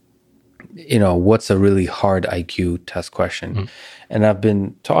what's a really hard IQ test question, and I've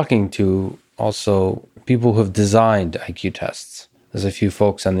been talking to also people who have designed IQ tests. There's a few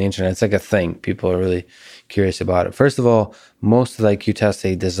folks on the internet. It's like a thing. People are really curious about it. First of all, most of the IQ tests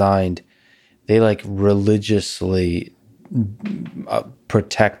they designed, they like religiously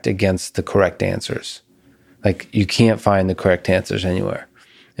protect against the correct answers. Like you can't find the correct answers anywhere.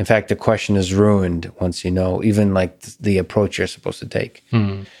 In fact, the question is ruined once you know, even like the approach you're supposed to take.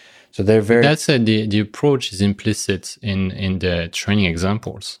 Mm-hmm. So they're very... That said, the approach is implicit in the training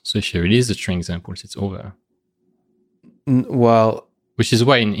examples. So if you release the training examples, it's over. Well... Which is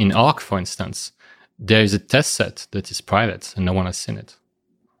why in ARC, for instance, there is a test set that is private and no one has seen it.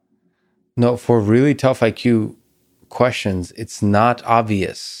 No, for really tough IQ questions, it's not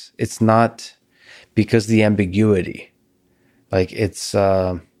obvious. It's not because the ambiguity. Like it's... we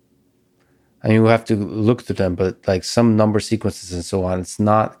have to look through them, but like some number sequences and so on, it's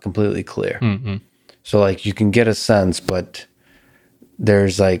not completely clear. Mm-hmm. So like you can get a sense, but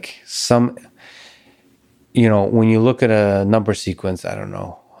there's like some... when you look at a number sequence, I don't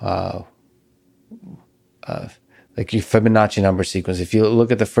know, like your Fibonacci number sequence, if you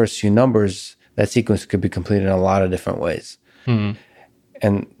look at the first few numbers, that sequence could be completed in a lot of different ways. Mm-hmm.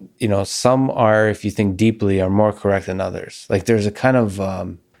 And, some are, if you think deeply, are more correct than others. Like there's a kind of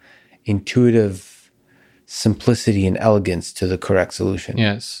intuitive simplicity and elegance to the correct solution.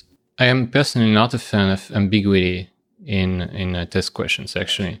 Yes. I am personally not a fan of ambiguity in test questions,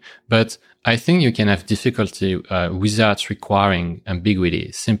 actually. But I think you can have difficulty without requiring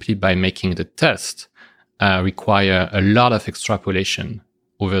ambiguity simply by making the test require a lot of extrapolation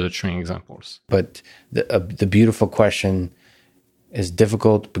over the training examples. But the beautiful question is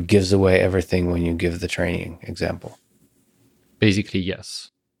difficult, but gives away everything when you give the training example. Basically, yes.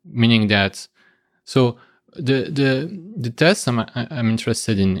 Meaning that, so the tests I'm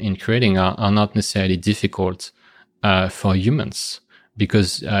interested in creating are not necessarily difficult for humans,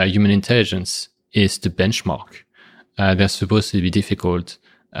 because human intelligence is the benchmark. They're supposed to be difficult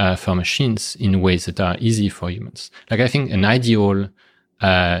for machines in ways that are easy for humans. Like I think an ideal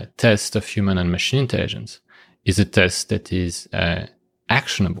test of human and machine intelligence is a test that is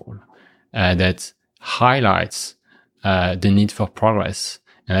actionable, that highlights the need for progress,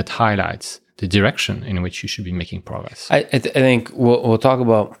 and that highlights the direction in which you should be making progress. I think we'll talk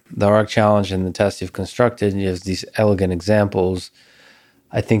about the ARC challenge and the test you've constructed. You have these elegant examples,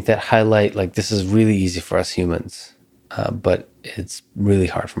 I think, that highlight like this is really easy for us humans, but it's really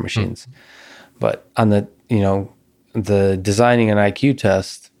hard for machines. But on the the designing an IQ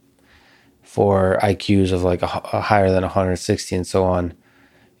test for IQs of like a higher than 160 and so on,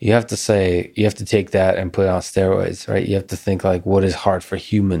 you have to take that and put it on steroids, right? You have to think like, what is hard for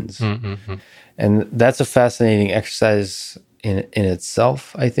humans? Mm-hmm. And that's a fascinating exercise in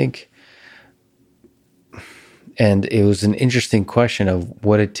itself, I think. And it was an interesting question of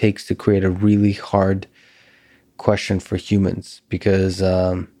what it takes to create a really hard question for humans, because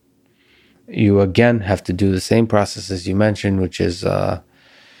you again have to do the same process as you mentioned, which is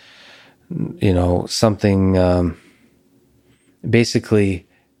something basically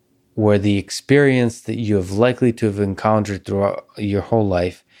where the experience that you have likely to have encountered throughout your whole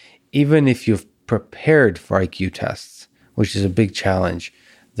life, even if you've prepared for IQ tests, which is a big challenge,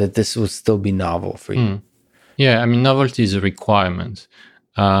 that this would still be novel for you. Yeah, I mean, novelty is a requirement.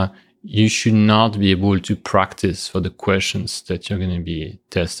 You should not be able to practice for the questions that you're going to be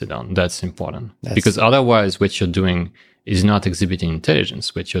tested on. That's important. Because otherwise, what you're doing is not exhibiting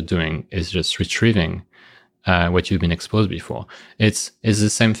intelligence. What you're doing is just retrieving what you've been exposed before. It's the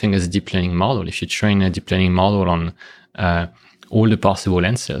same thing as a deep learning model. If you train a deep learning model on all the possible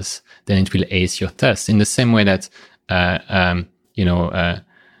answers, then it will ace your test. In the same way that a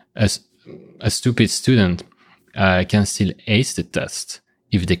stupid student can still ace the test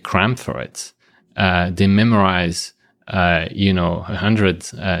if they cram for it. They memorize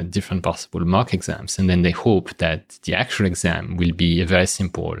 100 different possible mock exams, and then they hope that the actual exam will be a very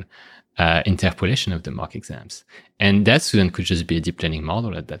simple interpolation of the mock exams. And that student could just be a deep learning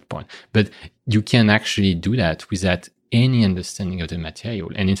model at that point. But you can actually do that without any understanding of the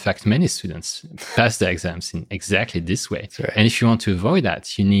material. And in fact, many students pass their exams in exactly this way. Right. And if you want to avoid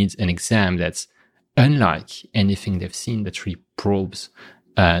that, you need an exam that's unlike anything they've seen, that really probes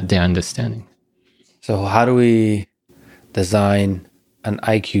their understanding. So how do we design an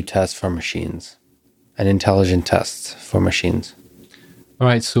IQ test for machines, an intelligent test for machines? All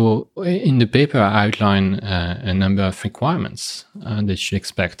right. So in the paper, I outline a number of requirements that you should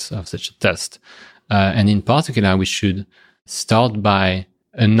expect of such a test. And in particular, we should start by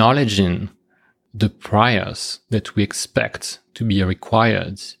acknowledging the priors that we expect to be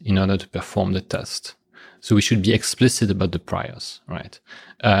required in order to perform the test. So we should be explicit about the priors, right?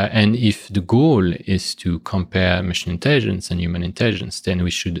 And if the goal is to compare machine intelligence and human intelligence, then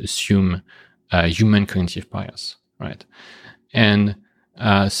we should assume human cognitive priors, right? And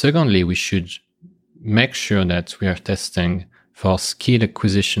secondly, we should make sure that we are testing for skill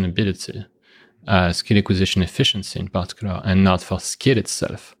acquisition ability, skill acquisition efficiency in particular, and not for skill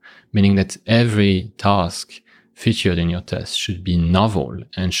itself, meaning that every task featured in your test should be novel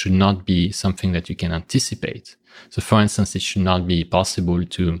and should not be something that you can anticipate. So for instance, it should not be possible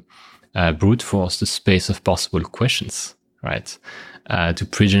to brute force the space of possible questions, right? To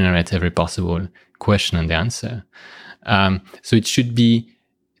pre-generate every possible question and the answer. So it should be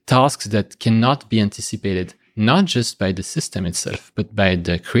tasks that cannot be anticipated, not just by the system itself, but by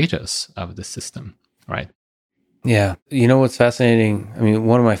the creators of the system, right? Yeah. You know what's fascinating? I mean,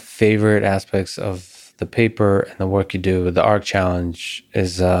 one of my favorite aspects of the paper and the work you do with the ARC challenge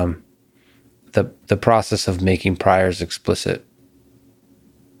is the process of making priors explicit.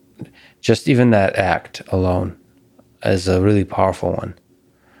 Just even that act alone is a really powerful one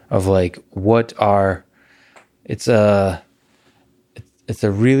of like, it's a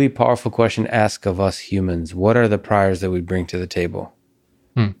really powerful question to ask of us humans. What are the priors that we bring to the table?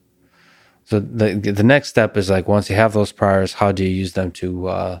 So the next step is like, once you have those priors, how do you use them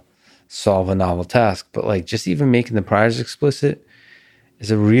to solve a novel task? But like, just even making the priors explicit is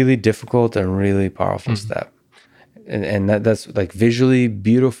a really difficult and really powerful step. And that's like visually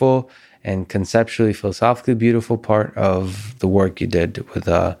beautiful and conceptually, philosophically beautiful part of the work you did with,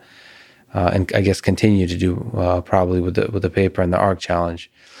 and I guess continue to do probably with the paper and the ARC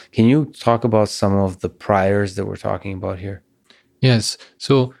challenge. Can you talk about some of the priors that we're talking about here? Yes.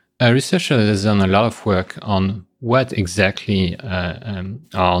 So a researcher has done a lot of work on what exactly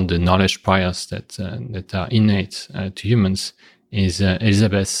are the knowledge priors that are innate to humans. Is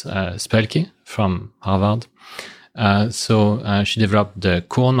Elizabeth Spelke from Harvard. So she developed the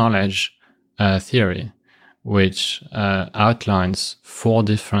core knowledge theory, which outlines 4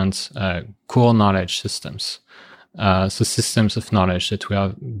 different core knowledge systems. So systems of knowledge that we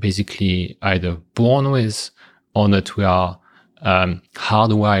are basically either born with or that we are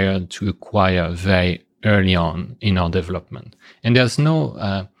hardwired to acquire very early on in our development. And there's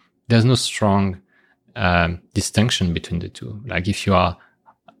no strong distinction between the two. Like if you are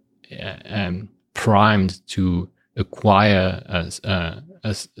primed to acquire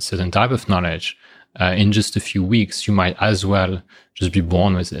a certain type of knowledge, in just a few weeks, you might as well just be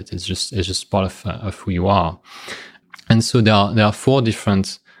born with it. It's just part of who you are. And so there are 4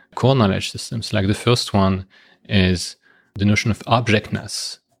 different core knowledge systems. Like the first one is the notion of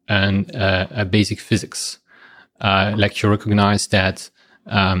objectness and basic physics. Like you recognize that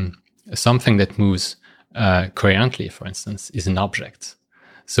something that moves coherently, for instance, is an object.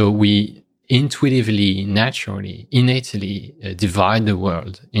 So we intuitively, naturally, innately divide the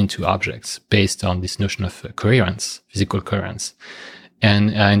world into objects based on this notion of coherence, physical coherence.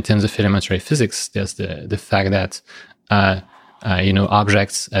 And in terms of elementary physics, there's the fact that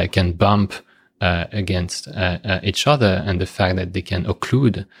objects can bump against each other, and the fact that they can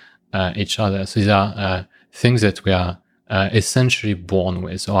occlude each other. So these are things that we are essentially born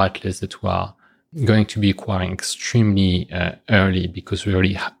with, or at least that we are going to be acquiring extremely early, because we're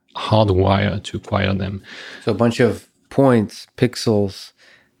already hardwired to acquire them. So a bunch of points, pixels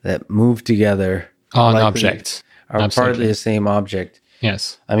that move together are an object. Are Absolutely. partly the same object.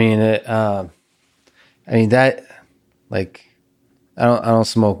 Yes. I mean, that, like, I don't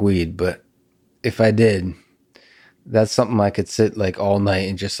smoke weed, but if I did, that's something I could sit like all night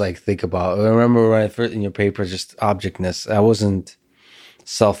and just like think about. I remember when I first in your paper, just objectness. I wasn't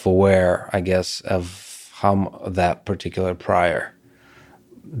self-aware, I guess, of how that particular prior.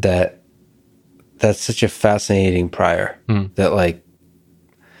 That's such a fascinating prior that like.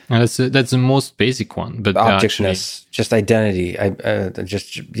 That's the most basic one, but objectness, just identity.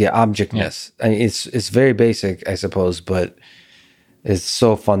 Objectness. Yeah. I mean, it's very basic, I suppose, but it's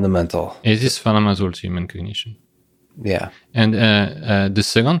so fundamental. It is fundamental to human cognition. Yeah. And the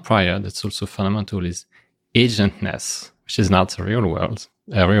second prior that's also fundamental is agentness, which is not a real word,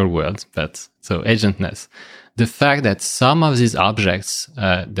 but so agentness. The fact that some of these objects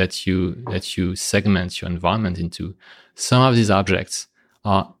that you segment your environment into, some of these objects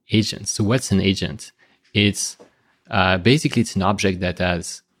are agents. So what's an agent? It's basically it's an object that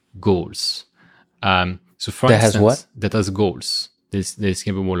has goals. So for instance, has what? That has goals. That is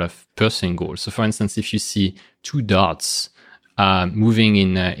capable of pursuing goals. So for instance, if you see 2 dots moving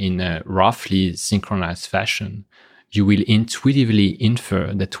in a roughly synchronized fashion, you will intuitively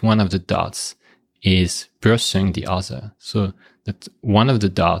infer that one of the dots is pursuing the other. So that one of the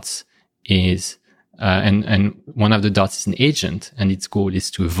dots is and one of the dots is an agent, and its goal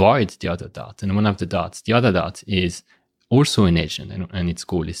is to avoid the other dot. And the other dot is also an agent, and its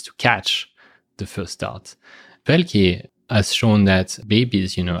goal is to catch the first dot. Pelkey has shown that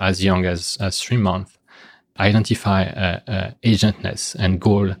babies, as young as 3 months, identify agentness and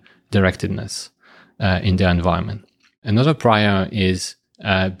goal directedness in their environment. Another prior is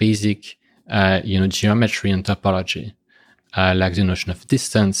basic, geometry and topology. Like the notion of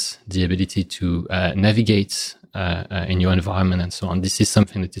distance, the ability to navigate in your environment and so on. This is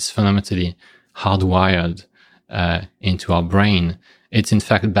something that is fundamentally hardwired into our brain. It's in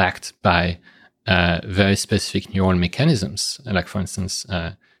fact backed by very specific neural mechanisms, like for instance,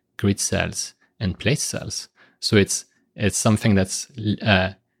 grid cells and place cells. So it's something that's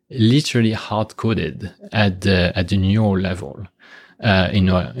literally hard-coded at the neural level in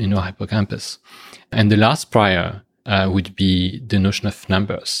our hippocampus. And the last prior would be the notion of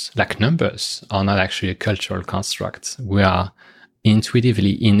numbers. Like numbers are not actually a cultural construct. We are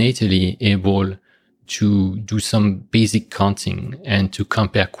intuitively, innately able to do some basic counting and to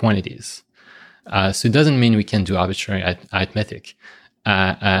compare quantities. So it doesn't mean we can do arbitrary arithmetic.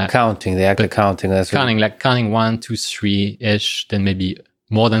 Counting, the act of counting. That's counting 1, 2, 3-ish, then maybe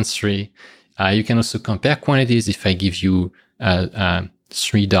more than 3. You can also compare quantities. If I give you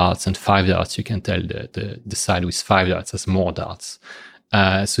 3 dots and 5 dots, you can tell the side with 5 dots has more dots.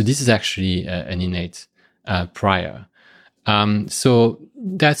 So this is actually an innate prior. So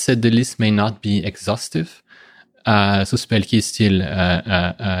that said, the list may not be exhaustive. So Spelke is still,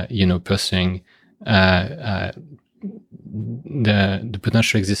 pursuing the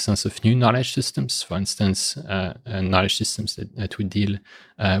potential existence of new knowledge systems. For instance, knowledge systems that would deal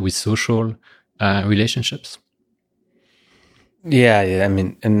with social relationships. Yeah. I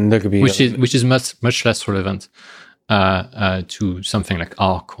mean, and there could be which is much less relevant to something like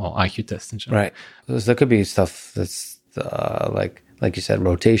ARC or IQ test in general. Right. So there could be stuff that's like you said,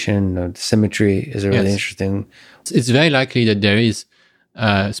 rotation or symmetry is a really interesting. It's very likely that there is,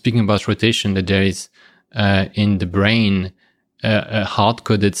 speaking about rotation, that there is in the brain a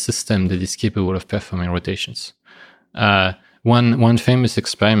hard-coded system that is capable of performing rotations. One famous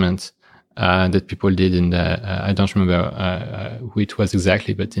experiment that people did in the I don't remember who it was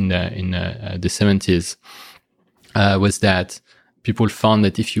exactly, but in the 70s was that people found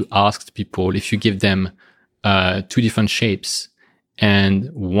that if you give them 2 different shapes and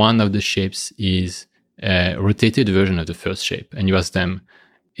one of the shapes is a rotated version of the first shape, and you ask them,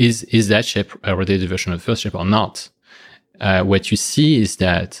 is that shape a rotated version of the first shape or not? What you see is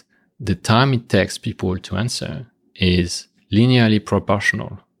that the time it takes people to answer is linearly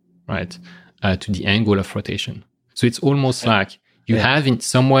proportional, right, to the angle of rotation. So it's almost like you have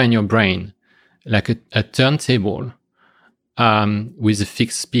somewhere in your brain like a turntable with a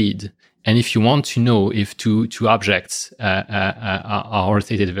fixed speed. And if you want to know if two objects are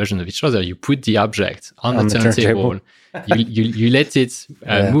rotated versions of each other, you put the object on the turntable. you let it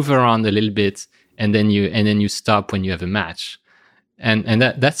move around a little bit, and then you stop when you have a match, and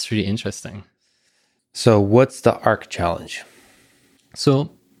that's really interesting. So, what's the ARC challenge?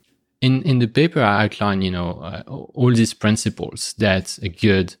 So, in the paper, I outline all these principles that a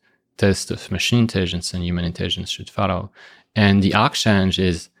good test of machine intelligence and human intelligence should follow, and the ARC challenge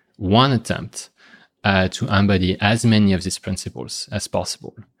is one attempt to embody as many of these principles as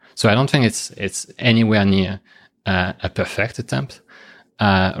possible. So I don't think it's anywhere near a perfect attempt,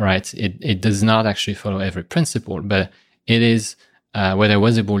 right? It does not actually follow every principle, but it is what I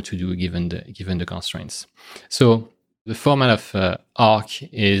was able to do given the constraints. So the format of ARC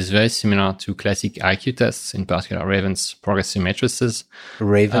is very similar to classic IQ tests, in particular Raven's progressive matrices.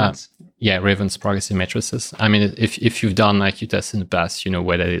 Raven's? Raven's progressive matrices. I mean, if you've done IQ tests in the past, you know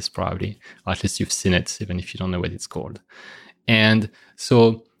what that is probably, or at least you've seen it, even if you don't know what it's called. And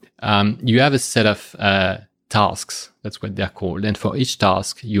so you have a set of tasks, that's what they're called. And for each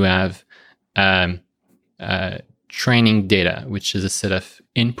task, you have training data, which is a set of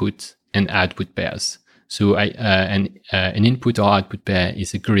input and output pairs. So an input or output pair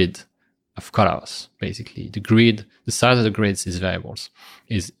is a grid of colors, basically. The size of the grids is variables.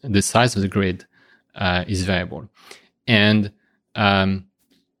 The size of the grid is variable. And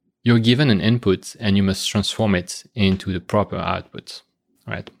you're given an input and you must transform it into the proper output,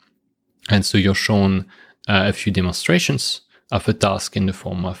 right? And so you're shown a few demonstrations of a task in the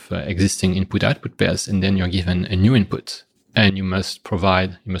form of existing input-output pairs, and then you're given a new input, and you must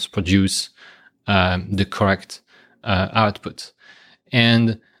produce the correct output.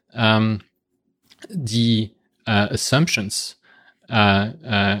 And the assumptions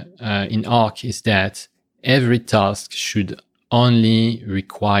in ARC is that every task should only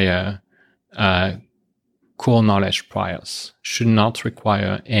require core knowledge priors, should not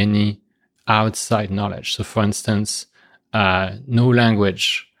require any outside knowledge. So for instance, no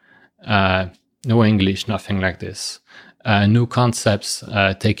language, no English, nothing like this. No concepts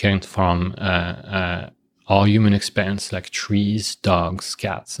taken from our human experience, like trees, dogs,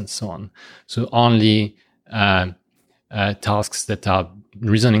 cats, and so on. So only tasks that are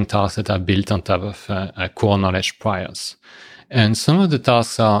reasoning tasks that are built on top of core knowledge priors. And some of the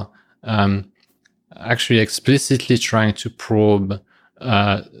tasks are actually explicitly trying to probe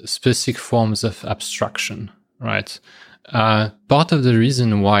specific forms of abstraction, right? Part of the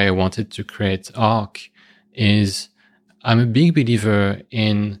reason why I wanted to create ARC is I'm a big believer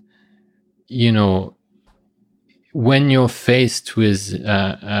in, when you're faced with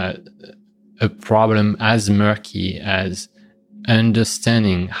a problem as murky as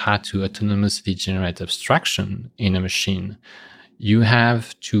understanding how to autonomously generate abstraction in a machine, you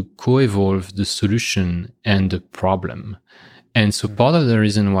have to co-evolve the solution and the problem. And so part of the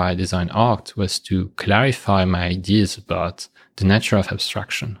reason why I designed ARC was to clarify my ideas about the nature of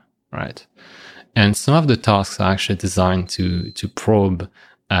abstraction, right? And some of the tasks are actually designed to probe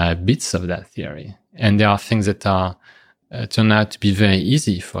bits of that theory. And there are things that are turn out to be very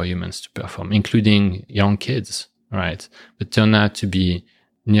easy for humans to perform, including young kids, right? But turn out to be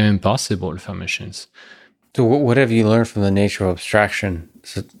near impossible for machines. So what have you learned from the nature of abstraction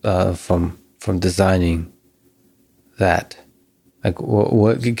from designing that? Like,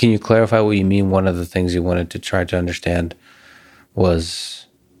 what can you clarify what you mean? One of the things you wanted to try to understand was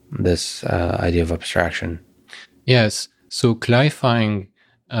this idea of abstraction. Yes. So clarifying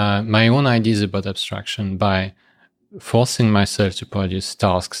my own ideas about abstraction by forcing myself to produce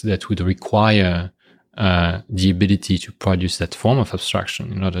tasks that would require the ability to produce that form of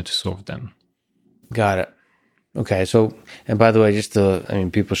abstraction in order to solve them. Got it. Okay. So, and by the way,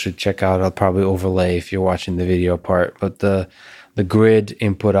 people should check out, I'll probably overlay if you're watching the video part, but the grid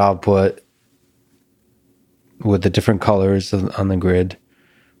input output with the different colors on the grid.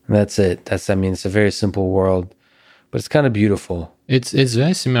 And that's it. It's a very simple world, but it's kind of beautiful. It's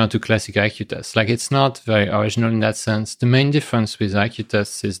very similar to classic IQ tests. Like, it's not very original in that sense. The main difference with IQ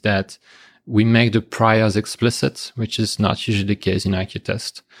tests is that we make the priors explicit, which is not usually the case in IQ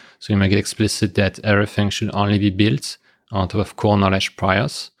tests. So we make it explicit that everything should only be built on top of core knowledge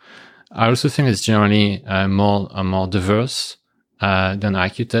priors. I also think it's generally a more diverse than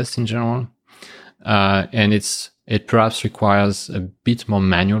IQ tests in general. And it perhaps requires a bit more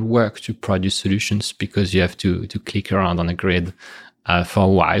manual work to produce solutions because you have to click around on a grid for a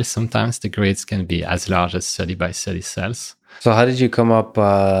while. Sometimes the grids can be as large as 30 by 30 cells. So how did you come up,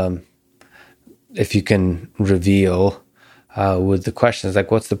 if you can reveal, with the questions?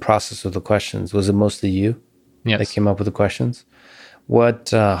 Like, what's the process of the questions? Was it mostly you that came up with the questions?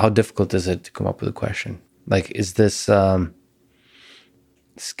 How difficult is it to come up with a question? Like, is this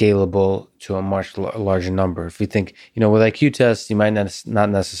scalable to a much larger number? If we think, with IQ tests, you might not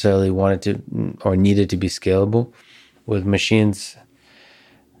necessarily want it to or need it to be scalable. With machines,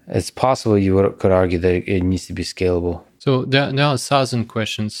 it's possible you could argue that it needs to be scalable. So there are 1,000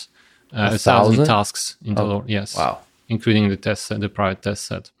 questions, 1,000 tasks in total. Yes. Wow. Including the test set, the private test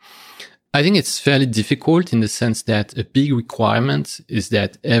set. I think it's fairly difficult in the sense that a big requirement is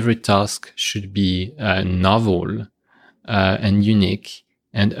that every task should be novel and unique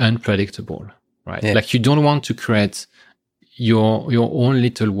and unpredictable, right? Yeah. Like, you don't want to create your own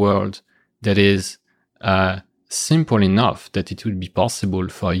little world that is simple enough that it would be possible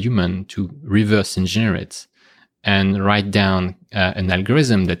for a human to reverse engineer it and write down an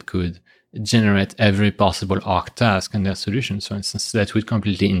algorithm that could generate every possible Arc task and their solutions, for instance. That would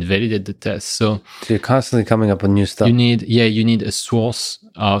completely invalidate the test. So you're constantly coming up with new stuff. You need a source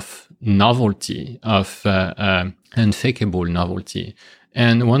of novelty, of unfakeable novelty.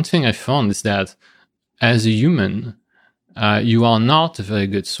 And one thing I found is that as a human, you are not a very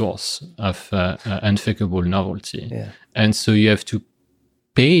good source of unfakeable novelty. Yeah. And so you have to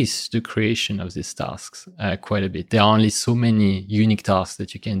pace the creation of these tasks quite a bit. There are only so many unique tasks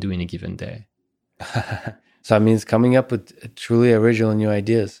that you can do in a given day. So it means coming up with truly original new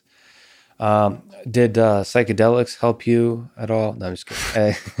ideas. Did psychedelics help you at all? No, I'm just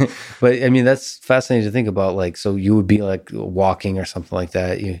kidding. But I mean, that's fascinating to think about. Like, so you would be like walking or something like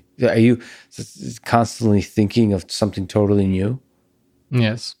that. Are you constantly thinking of something totally new?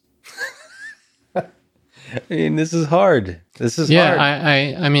 Yes. I mean, this is hard. Hard.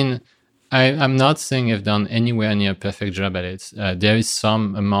 I mean, I'm not saying I've done anywhere near a perfect job at it. There is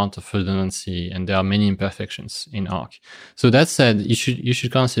some amount of redundancy, and there are many imperfections in Arc. So that said, you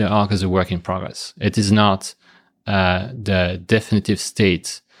should consider Arc as a work in progress. It is not the definitive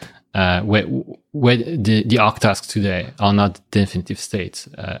state where the Arc tasks today are not the definitive state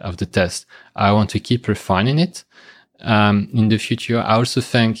of the test. I want to keep refining it in the future. I also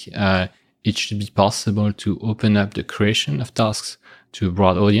think it should be possible to open up the creation of tasks to a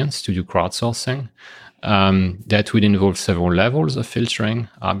broad audience, to do crowdsourcing. That would involve several levels of filtering,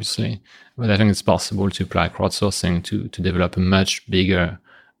 obviously, but I think it's possible to apply crowdsourcing to develop a much bigger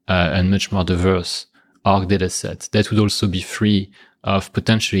and much more diverse Arc data set that would also be free of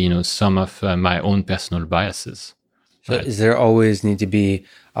potentially, some of my own personal biases. So right? Is there always need to be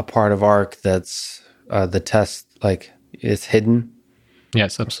a part of Arc that's the test, like, it's hidden?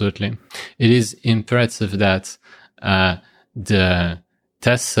 Yes, absolutely. It is imperative that the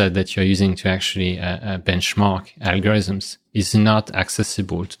test set that you're using to actually benchmark algorithms is not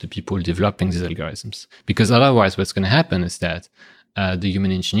accessible to the people developing these algorithms. Because otherwise what's going to happen is that the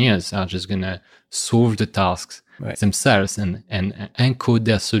human engineers are just going to solve the tasks themselves and encode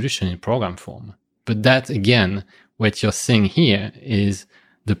their solution in program form. But that, again, what you're seeing here is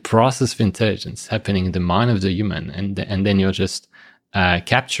the process of intelligence happening in the mind of the human, and then you're just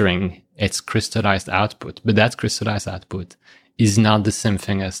capturing its crystallized output. But that crystallized output is not the same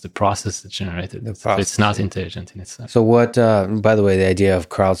thing as the process that generated it. So it's not intelligent in itself. So what, by the way, the idea of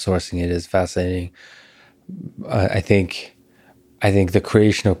crowdsourcing it is fascinating. I think the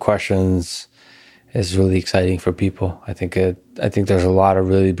creation of questions is really exciting for people. I think there's a lot of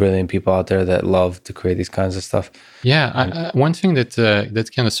really brilliant people out there that love to create these kinds of stuff. Yeah. One thing that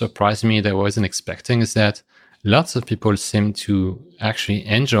kind of surprised me that I wasn't expecting is that lots of people seem to actually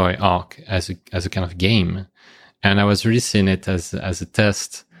enjoy Arc as a kind of game. And I was really seeing it as a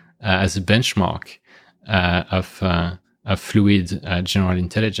test, as a benchmark of fluid general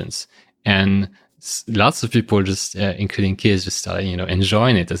intelligence. And lots of people just, including kids, just started,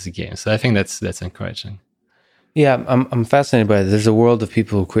 enjoying it as a game. So I think that's encouraging. Yeah, I'm fascinated by it. There's a world of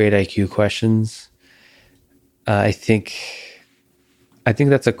people who create IQ questions. I think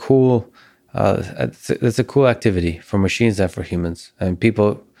that's a cool. That's a cool activity for machines and for humans. And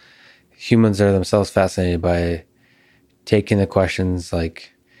humans are themselves fascinated by taking the questions,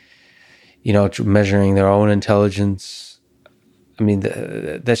 like, measuring their own intelligence. I mean,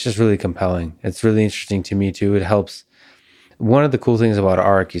 that's just really compelling. It's really interesting to me too. It helps. One of the cool things about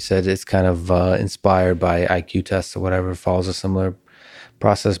Arc, you said it's kind of inspired by IQ tests or whatever, follows a similar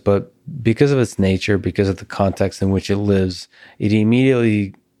process, but because of its nature, because of the context in which it lives, it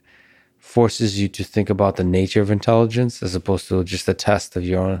immediately forces you to think about the nature of intelligence as opposed to just a test of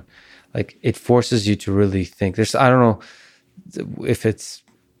your own. Like, it forces you to really think. I don't know if it's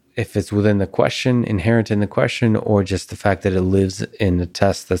within the question, inherent in the question, or just the fact that it lives in a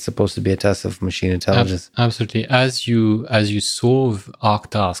test that's supposed to be a test of machine intelligence. Absolutely. As you solve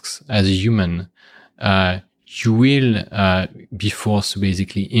ARC tasks as a human, you will be forced to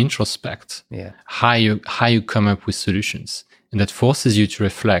basically introspect how you come up with solutions, and that forces you to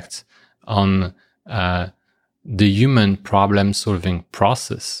reflect on the human problem-solving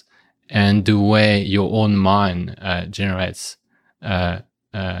process and the way your own mind generates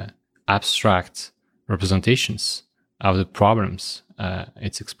abstract representations of the problems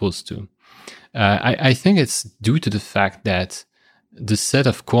it's exposed to. I think it's due to the fact that the set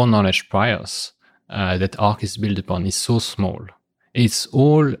of core knowledge priors that ARC is built upon is so small. It's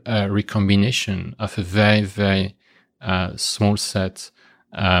all a recombination of a very, very small set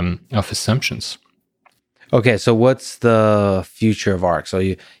of assumptions. Okay, so what's the future of ARC? So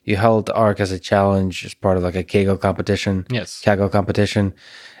you held ARC as a challenge as part of like a Kaggle competition. Yes. Kaggle competition.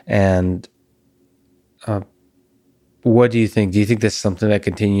 And what do you think? Do you think this is something that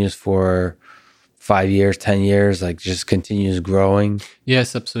continues for 5 years, 10 years, like just continues growing?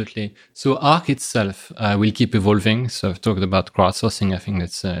 Yes, absolutely. So ARC itself will keep evolving. So I've talked about crowdsourcing. I think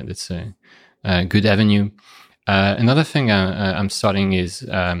that's a good avenue. Another thing I'm starting is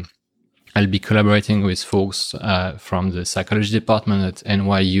I'll be collaborating with folks from the psychology department at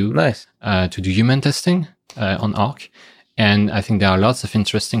NYU to do human testing on ARC. And I think there are lots of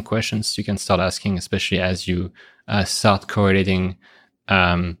interesting questions you can start asking, especially as you start correlating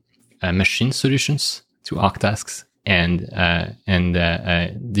machine solutions to ARC tasks and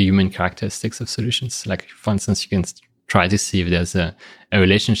the human characteristics of solutions. Like, for instance, you can try to see if there's a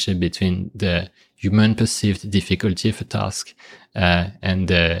relationship between the human perceived difficulty of a task and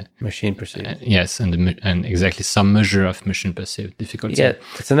the machine perceived. Yes, and exactly some measure of machine perceived difficulty. Yeah,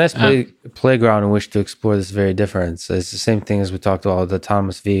 it's a nice playground in which to explore this very difference. It's the same thing as we talked about with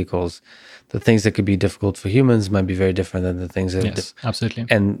autonomous vehicles. The things that could be difficult for humans might be very different than the things that absolutely.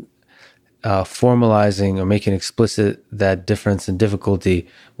 And formalizing or making explicit that difference in difficulty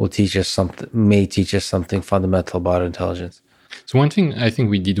may teach us something fundamental about intelligence. So one thing I think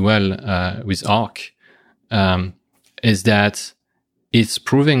we did well with ARC is that it's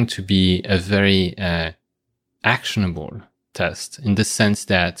proving to be a very actionable test, in the sense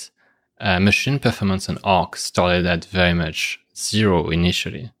that machine performance on ARC started at very much zero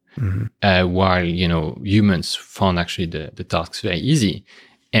initially, while humans found actually the tasks very easy,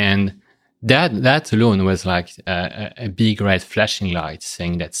 and that alone was like a big red flashing light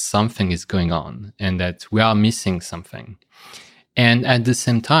saying that something is going on and that we are missing something. And at the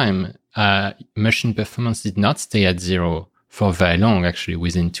same time, machine performance did not stay at zero for very long. Actually,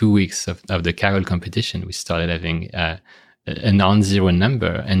 within 2 weeks of the Kaggle competition, we started having a non-zero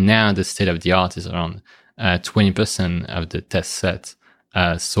number. And now the state of the art is around 20% of the test set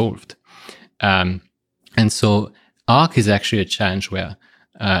solved. And so ARC is actually a challenge where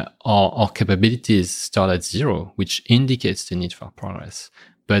our capabilities start at zero, which indicates the need for progress.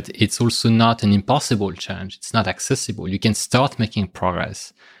 But it's also not an impossible challenge. It's not accessible. You can start making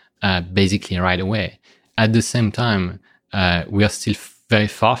progress basically right away. At the same time, we are still very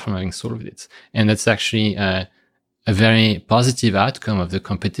far from having solved it. And that's actually a very positive outcome of the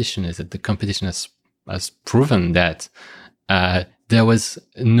competition, is that the competition has proven that there was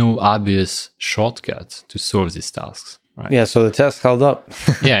no obvious shortcut to solve these tasks. Right. Yeah, so the test held up.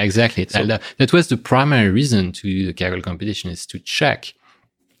 Yeah, exactly. That was the primary reason to do the Kaggle competition, is to check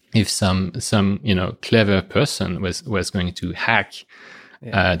if some clever person was going to hack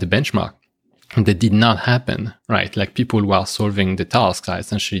the benchmark. And that did not happen, right? Like, people who are solving the tasks are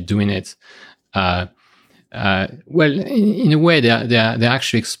essentially doing it. Well, in a way, they're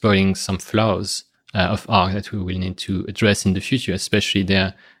actually exploiting some flaws of ARC that we will need to address in the future. Especially,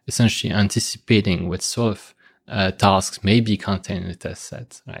 they're essentially anticipating what sort of tasks may be contained in the test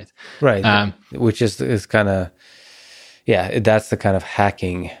set, right? Right, which is kind of, that's the kind of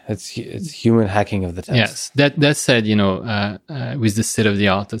hacking. It's human hacking of the test. Yes, that said, with the state of the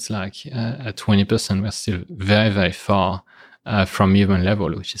art, it's like at 20%, we're still very, very far from human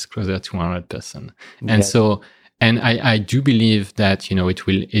level, which is closer to 100%. And so, and I do believe that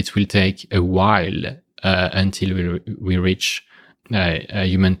it will take a while until we reach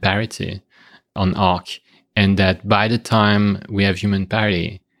human parity on ARC. And that by the time we have human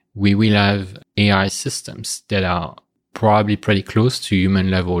parity, we will have AI systems that are probably pretty close to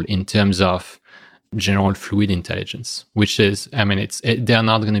human level in terms of general fluid intelligence, which is, they're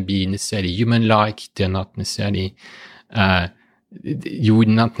not going to be necessarily human-like. They're not necessarily, you would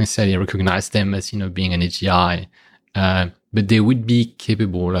not necessarily recognize them as, being an AGI, but they would be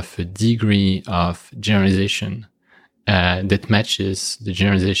capable of a degree of generalization that matches the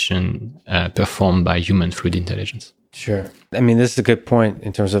generalization performed by human fluid intelligence. Sure. This is a good point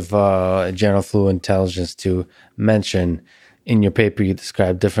in terms of general fluid intelligence to mention. In your paper, you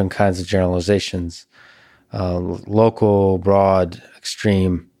describe different kinds of generalizations, local, broad,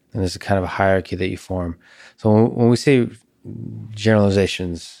 extreme, and there's a kind of a hierarchy that you form. So when we say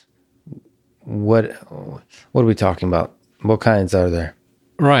generalizations, what are we talking about? What kinds are there?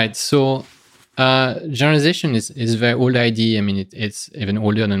 Right. So generalization is a very old idea. It's even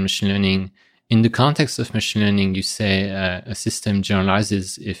older than machine learning. In the context of machine learning, you say a system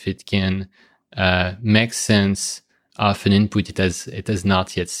generalizes if it can make sense of an input it has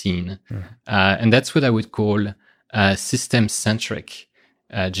not yet seen. And that's what I would call system-centric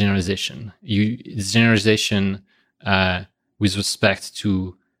generalization. It's generalization with respect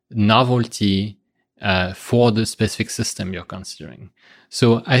to novelty for the specific system you're considering.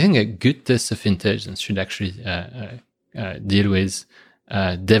 So I think a good test of intelligence should actually deal with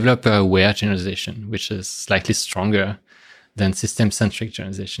developer-aware generalization, which is slightly stronger than system-centric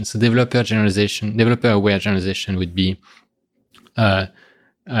generalization. So developer-aware generalization would be the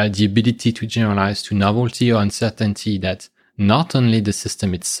ability to generalize to novelty or uncertainty that not only the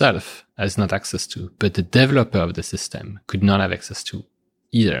system itself has not access to, but the developer of the system could not have access to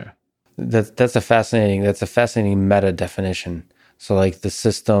either. That's a fascinating meta definition. So like the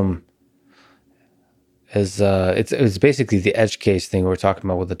system is it's basically the edge case thing we're talking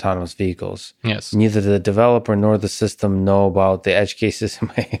about with autonomous vehicles. Yes. Neither the developer nor the system know about the edge cases it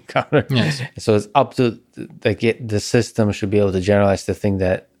might encounter. Yes. So it's up to the system should be able to generalize the thing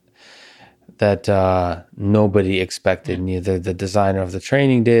that nobody expected, neither the designer of the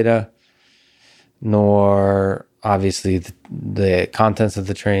training data, nor obviously the contents of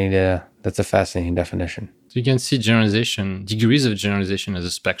the training data. That's a fascinating definition. So you can see degrees of generalization as a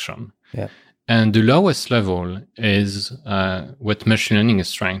spectrum. Yeah. And the lowest level is what machine learning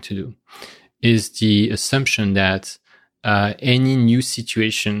is trying to do, is the assumption that any new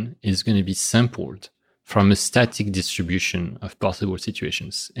situation is going to be sampled from a static distribution of possible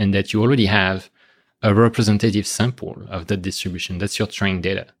situations, and that you already have a representative sample of that distribution. That's your training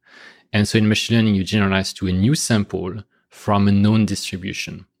data. And so in machine learning, you generalize to a new sample from a known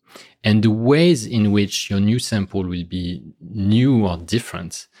distribution. And the ways in which your new sample will be new or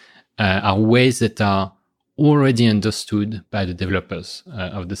different are ways that are already understood by the developers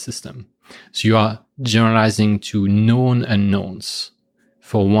of the system. So you are generalizing to known unknowns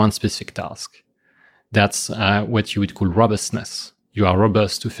for one specific task. That's what you would call robustness. You are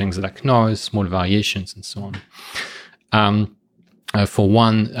robust to things like noise, small variations, and so on. For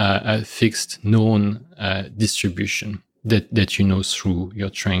one fixed known distribution that you know through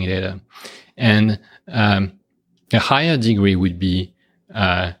your training data. And a higher degree would be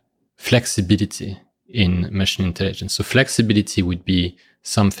flexibility in machine intelligence. So flexibility would be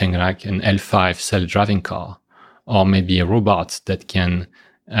something like an L5 self-driving car, or maybe a robot that can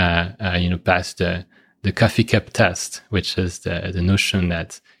pass the coffee cup test, which is the notion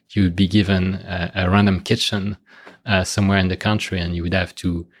that you would be given a random kitchen somewhere in the country, and you would have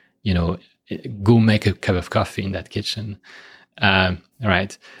to, go make a cup of coffee in that kitchen.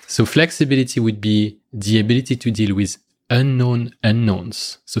 Right. So flexibility would be the ability to deal with unknown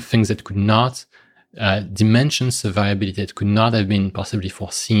unknowns. So things that could not, dimensions of variability that could not have been possibly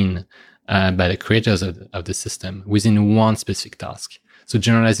foreseen by the creators of the system within one specific task. So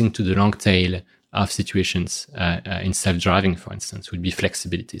generalizing to the long tail of situations in self-driving, for instance, would be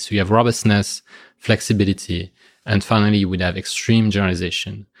flexibility. So you have robustness, flexibility, and finally you would have extreme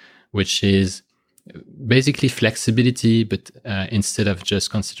generalization, which is basically flexibility, but instead of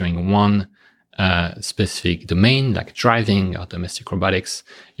just considering one specific domain like driving or domestic robotics,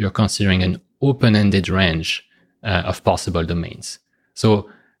 you're considering an open-ended range of possible domains. So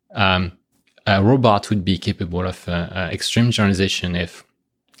a robot would be capable of extreme generalization if,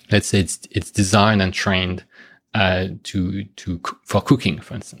 let's say, it's designed and trained for cooking,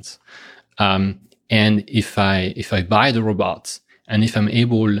 for instance. And if I buy the robot, and if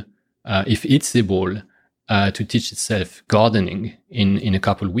it's able to teach itself gardening in a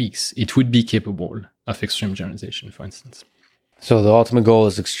couple of weeks, it would be capable of extreme generalization, for instance. So the ultimate goal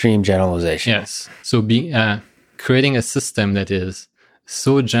is extreme generalization. Yes. So creating a system that is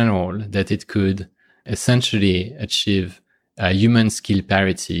so general that it could essentially achieve human skill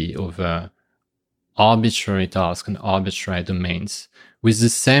parity over arbitrary tasks and arbitrary domains with the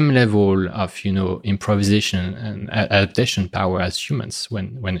same level of, improvisation and adaptation power as humans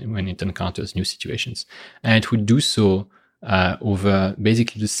when it encounters new situations. And it would do so over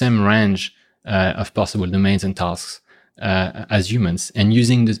basically the same range of possible domains and tasks as humans, and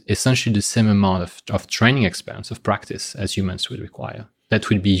using essentially the same amount of training experience, of practice as humans would require. That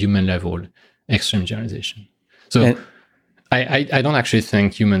would be human level extreme generalization. So I don't actually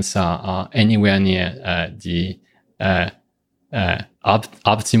think humans are anywhere near the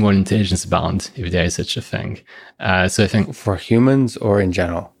optimal intelligence bound, if there is such a thing. So I think for humans or in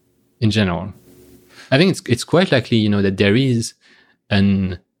general? In general. I think it's quite likely, that there is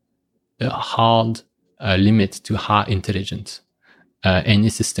a hard limit to how intelligent any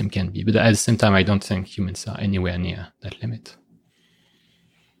system can be. But at the same time, I don't think humans are anywhere near that limit.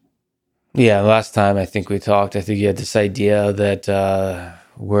 Yeah, last time I think we talked, I think you had this idea that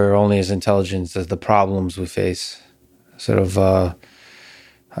we're only as intelligent as the problems we face. Sort of...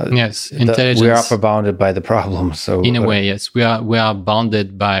 yes, intelligence. We are upper bounded by the problems. So in a way, yes, we are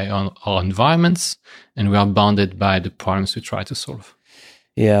bounded by our environments, and we are bounded by the problems we try to solve.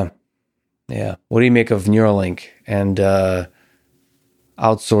 Yeah. What do you make of Neuralink and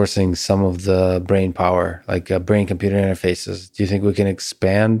outsourcing some of the brain power, like brain-computer interfaces? Do you think we can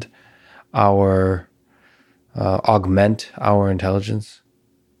expand augment our intelligence?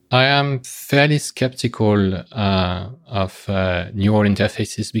 I am fairly skeptical of neural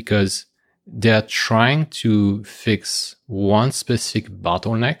interfaces because they are trying to fix one specific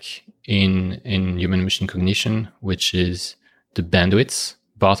bottleneck in human-machine cognition, which is the bandwidth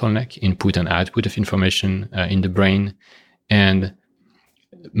bottleneck, input and output of information in the brain. And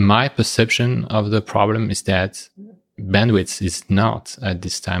my perception of the problem is that bandwidth is not at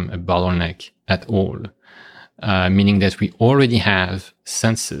this time a bottleneck at all. Meaning that we already have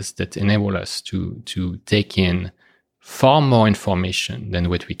senses that enable us to take in far more information than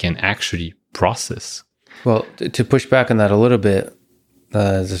what we can actually process. Well, to push back on that a little bit,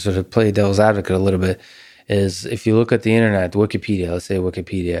 to sort of play devil's advocate a little bit, is if you look at the internet, Wikipedia, let's say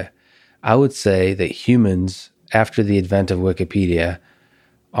Wikipedia, I would say that humans, after the advent of Wikipedia,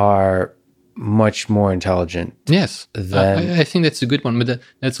 are much more intelligent. Yes, I think that's a good one, but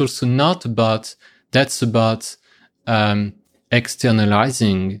that's also not about... That's about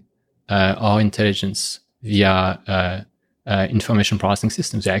externalizing our intelligence via information processing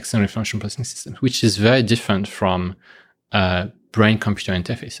systems, via external information processing systems, which is very different from brain-computer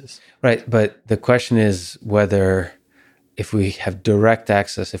interfaces. Right, but the question is whether if we have direct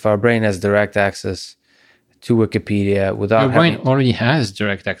access, if our brain has direct access to Wikipedia without your brain already has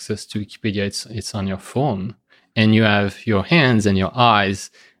direct access to Wikipedia. It's on your phone, and you have your hands and your eyes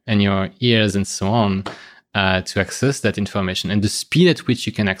and your ears and so on to access that information. And the speed at which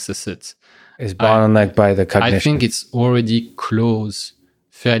you can access it is bottlenecked by the cognition. I think it's already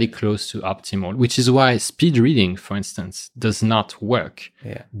fairly close to optimal, which is why speed reading, for instance, does not work.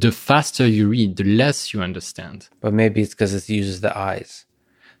 Yeah. The faster you read, the less you understand. But maybe it's because it uses the eyes.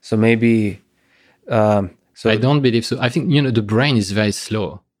 So maybe... I don't believe so. I think, the brain is very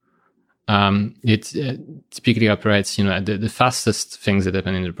slow. It typically operates, at the fastest things that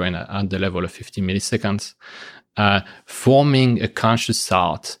happen in the brain at the level of 50 milliseconds. Forming a conscious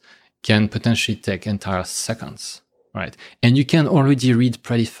thought can potentially take entire seconds, right? And you can already read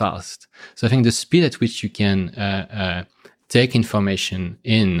pretty fast. So I think the speed at which you can take information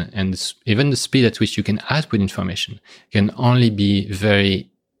in, and even the speed at which you can output information, can only be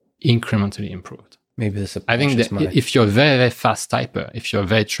very incrementally improved. Maybe this. I think that if you're a very, very fast typer, if you're a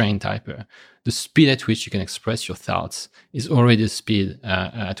very trained typer, the speed at which you can express your thoughts is already the speed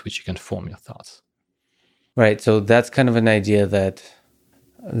at which you can form your thoughts. Right. So that's kind of an idea that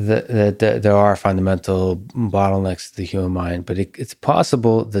there are fundamental bottlenecks to the human mind, but it's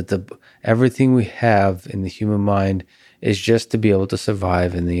possible that everything we have in the human mind is just to be able to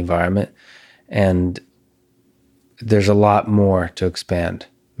survive in the environment, and there's a lot more to expand.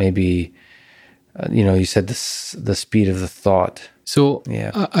 Maybe. You said the speed of the thought. So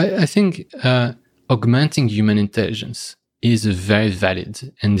yeah. I think augmenting human intelligence is a very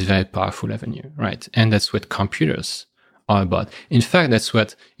valid and very powerful avenue, right? And that's what computers are about. In fact, that's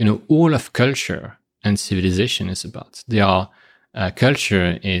what, all of culture and civilization is about.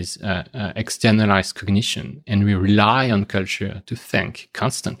 Culture is externalized cognition, and we rely on culture to think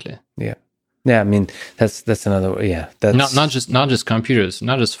constantly. Yeah. Yeah, I mean, that's another, yeah. That's not just computers,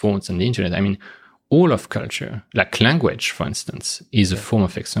 not just phones and the internet. I mean, all of culture, like language, for instance, is a form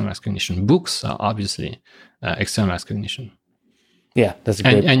of externalized cognition. Books are obviously externalized cognition. Yeah, that's a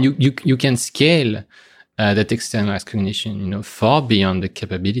great and you can scale that externalized cognition, far beyond the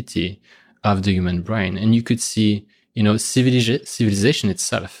capability of the human brain. And you could see, civilization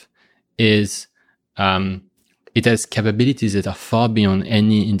itself is, it has capabilities that are far beyond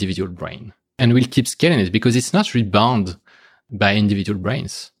any individual brain. And we'll keep scaling it because it's not really bound by individual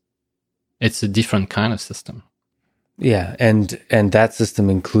brains. It's a different kind of system. Yeah, and that system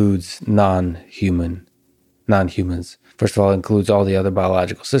includes non-humans. First of all, it includes all the other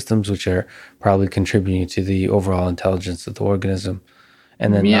biological systems, which are probably contributing to the overall intelligence of the organism.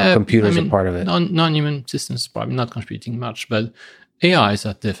 And then computers are part of it. Non-human systems probably not contributing much, but AIs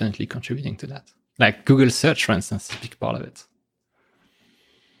are definitely contributing to that. Like Google search, for instance, is a big part of it.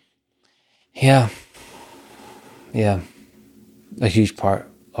 Yeah. A huge part.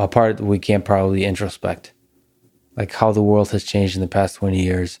 A part that we can't probably introspect. Like how the world has changed in the past 20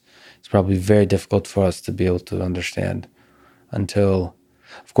 years. It's probably very difficult for us to be able to understand until,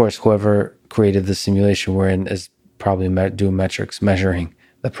 of course, whoever created the simulation we're in is probably doing metrics, measuring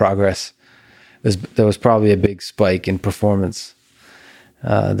the progress. There was probably a big spike in performance.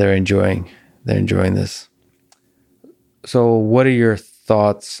 They're enjoying this. So what are your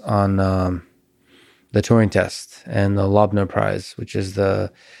thoughts on the Turing test and the Loebner Prize, which is one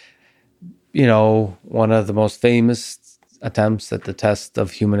of the most famous attempts at the test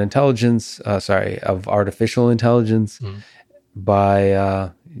of human intelligence, of artificial intelligence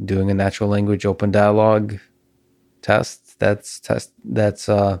by doing a natural language open dialogue test that's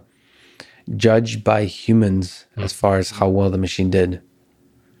judged by humans as far as how well the machine did.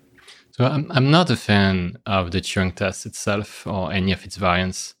 So I'm not a fan of the Turing test itself or any of its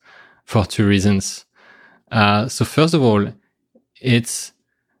variants for two reasons. So first of all, it's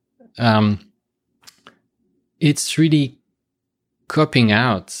really copying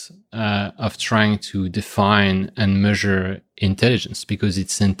out of trying to define and measure intelligence because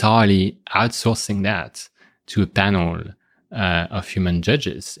it's entirely outsourcing that to a panel of human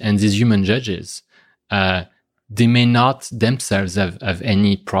judges. And these human judges, they may not themselves have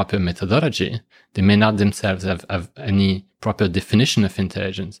any proper methodology. They may not themselves have any proper definition of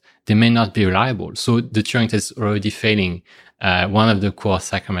intelligence. They may not be reliable. So the Turing test is already failing one of the core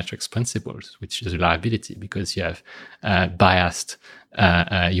psychometrics principles, which is reliability, because you have biased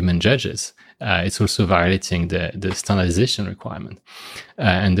human judges. It's also violating the standardization requirement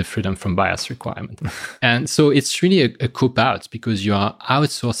and the freedom from bias requirement. And so it's really a cop-out because you are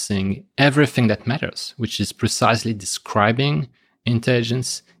outsourcing everything that matters, which is precisely describing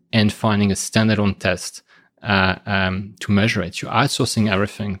intelligence and finding a standalone test to measure it. You're outsourcing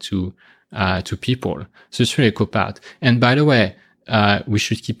everything to people. So it's really a cop-out. And by the way, we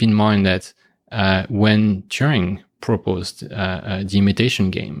should keep in mind that when Turing proposed the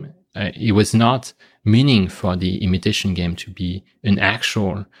imitation game, it was not meaning for the imitation game to be an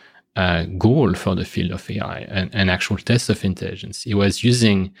actual goal for the field of AI, an actual test of intelligence. It was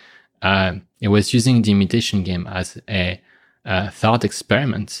using the imitation game as a thought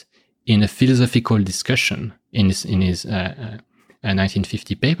experiment in a philosophical discussion. In his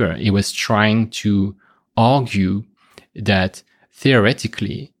 1950 paper, he was trying to argue that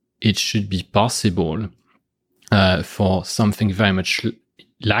theoretically it should be possible for something very much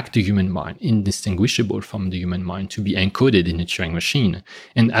like the human mind, indistinguishable from the human mind, to be encoded in a Turing machine.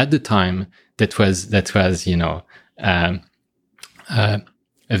 And at the time, that was a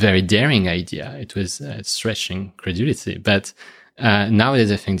very daring idea. It was stretching credulity, but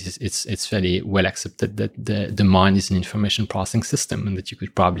nowadays I think it's fairly well accepted that the mind is an information processing system and that you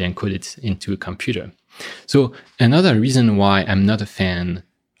could probably encode it into a computer. So another reason why I'm not a fan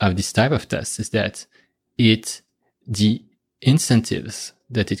of this type of test is that the incentives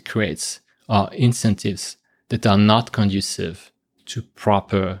that it creates are incentives that are not conducive to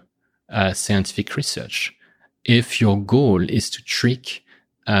proper scientific research. If your goal is to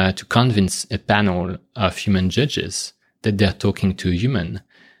convince a panel of human judges that they're talking to a human,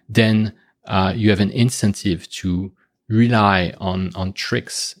 then you have an incentive to rely on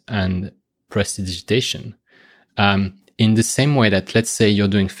tricks and prestidigitation. In the same way that, let's say you're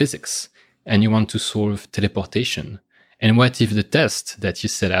doing physics and you want to solve teleportation. And what if the test that you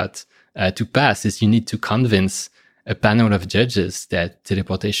set out to pass is you need to convince a panel of judges that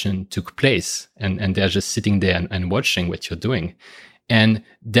teleportation took place and they're just sitting there and watching what you're doing. And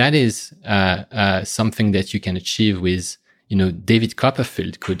that is something that you can achieve with, David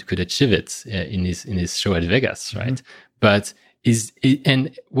Copperfield could achieve it in his show at Vegas, right? Mm-hmm. But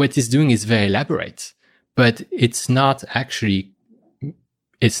and what he's doing is very elaborate, but it's not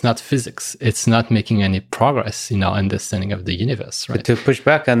physics. It's not making any progress in our understanding of the universe, right? But to push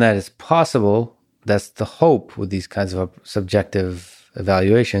back on that, it's possible. That's the hope with these kinds of subjective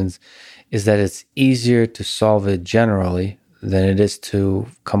evaluations, is that it's easier to solve it generally, than it is to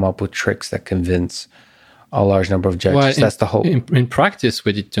come up with tricks that convince a large number of judges. That's the hope. In practice,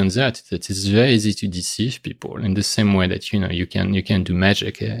 what it turns out is that it's very easy to deceive people in the same way that, you can do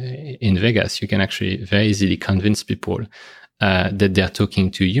magic in Vegas. You can actually very easily convince people that they're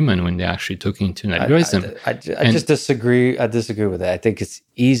talking to a human when they're actually talking to an algorithm. I just disagree. I disagree with that. I think it's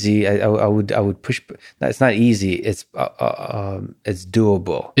easy. I would push. It's not easy. It's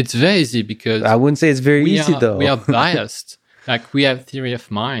doable. It's very easy because I wouldn't say it's very easy though. We are biased. Like we have theory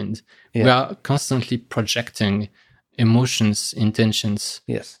of mind. Yeah. We are constantly projecting emotions, intentions.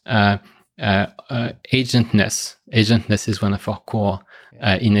 Yes. Agentness. Agentness is one of our core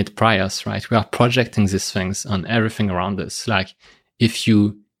innate priors, right? We are projecting these things on everything around us. Like if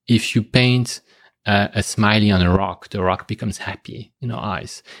you paint a smiley on a rock, the rock becomes happy in our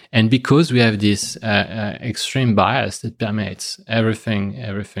eyes. And because we have this extreme bias that permeates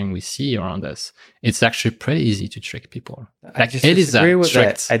everything we see around us, it's actually pretty easy to trick people. I just disagree with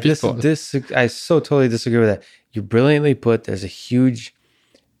that. I so totally disagree with that. You brilliantly put, there's a huge,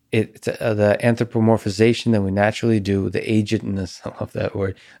 it's the anthropomorphization that we naturally do, the agentness. I love that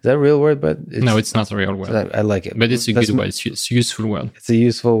word. Is that a real word? But no, it's not a real word. I like it. But it's a good word. It's a useful word. It's a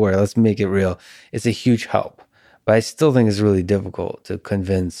useful word. Let's make it real. It's a huge help. But I still think it's really difficult to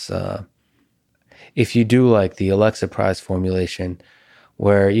convince, if you do like the Alexa prize formulation,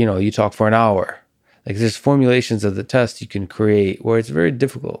 where, you talk for an hour. Like there's formulations of the test you can create where it's very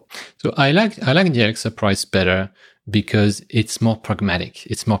difficult. So I like the Alexa prize better because it's more pragmatic,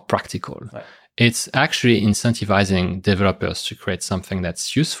 it's more practical. Right. It's actually incentivizing developers to create something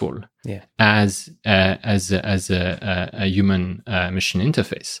that's useful as a human machine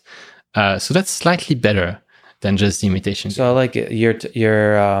interface. So that's slightly better than just the imitation. So I like it. Your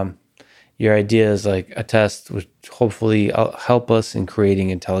idea is like a test would hopefully help us in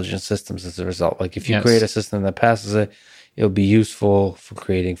creating intelligent systems as a result. Like if you create a system that passes it, it'll be useful for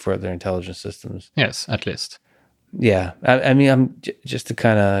creating further intelligent systems. Yes, at least. Yeah, I mean, I'm just to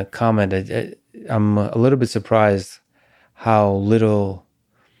kind of comment. I'm a little bit surprised how little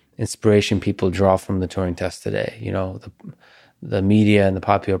inspiration people draw from the Turing test today. The media and the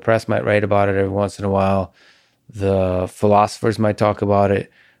popular press might write about it every once in a while. The philosophers might talk about it,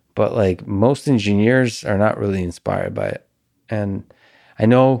 but like most engineers are not really inspired by it. And I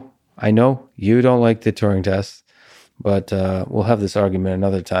know you don't like the Turing test. But we'll have this argument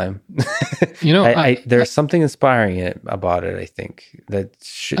another time. There's something inspiring about it. I think that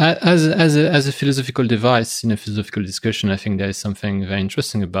as a philosophical device in a philosophical discussion, I think there is something very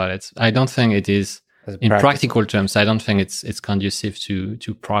interesting about it. I don't think it is in practical terms. I don't think it's conducive to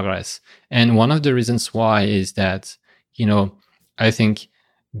progress. And one of the reasons why is that I think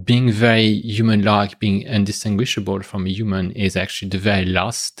being very human-like, being indistinguishable from a human, is actually the very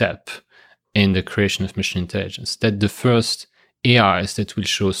last step in the creation of machine intelligence. That the first AIs that will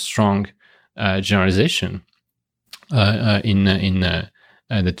show strong generalization that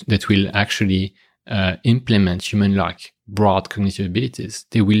will actually implement human-like broad cognitive abilities,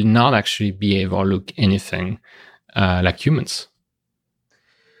 they will not actually behave or look anything like humans.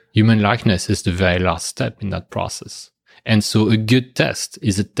 Human likeness is the very last step in that process. And so a good test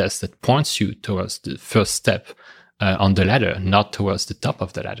is a test that points you towards the first step on the ladder, not towards the top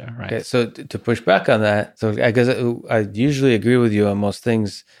of the ladder, right? Okay, so to push back on that, so I guess I usually agree with you on most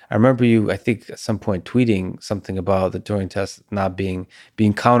things. I remember you, I think, at some point tweeting something about the Turing test not being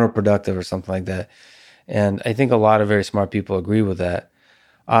counterproductive or something like that. And I think a lot of very smart people agree with that.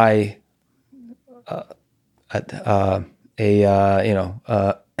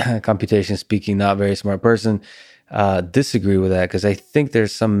 Computation speaking, not very smart person, disagree with that because I think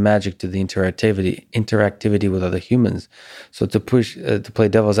there's some magic to the interactivity with other humans. So to play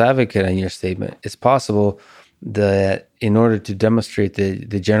devil's advocate on your statement, it's possible that in order to demonstrate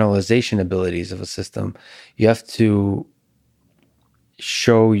the generalization abilities of a system, you have to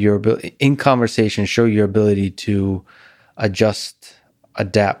show your ability in conversation, show your ability to adapt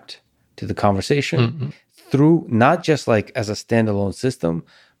to the conversation through not just like as a standalone system,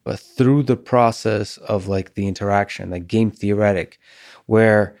 but through the process of like the interaction, like game theoretic,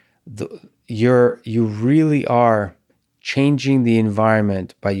 where you really are changing the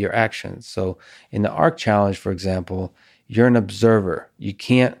environment by your actions. So in the ARC challenge, for example, you're an observer. You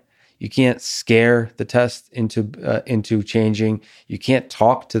can't scare the test into changing. You can't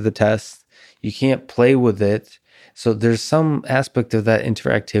talk to the test. You can't play with it. So there's some aspect of that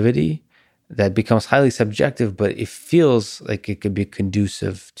interactivity that becomes highly subjective, but it feels like it could be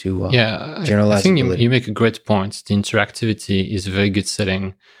conducive to generalizability. I think you make a great point. The interactivity is a very good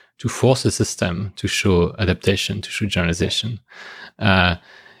setting to force a system to show adaptation, to show generalization.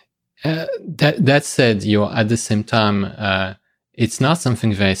 That said, at the same time, it's not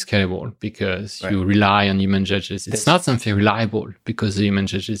something very scalable because you rely on human judges. It's not something reliable because the human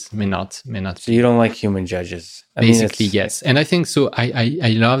judges may not. So you don't like human judges? Basically, yes. And I think so.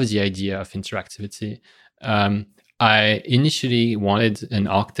 I love the idea of interactivity. I initially wanted an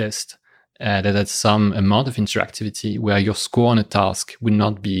arc test that had some amount of interactivity where your score on a task would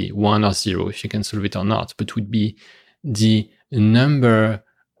not be 1 or 0 if you can solve it or not, but would be the number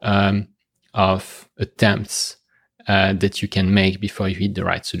of attempts that you can make before you hit the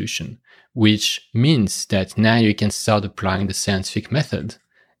right solution, which means that now you can start applying the scientific method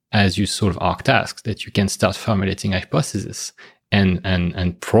as you solve arc tasks, that you can start formulating hypotheses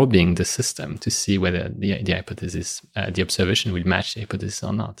and probing the system to see whether the hypothesis, the observation will match the hypothesis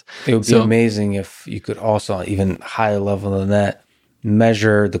or not. It would be amazing if you could also, even higher level than that,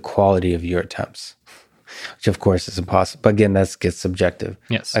 measure the quality of your attempts, which of course is impossible. But again, that gets subjective.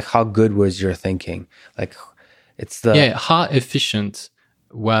 Yes. Like, how good was your thinking? Like, it's how efficient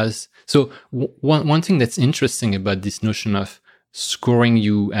was. So one thing that's interesting about this notion of scoring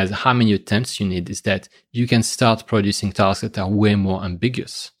you as how many attempts you need is that you can start producing tasks that are way more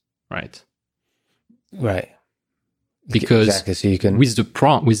ambiguous, right? Right. Because exactly. So you can, with the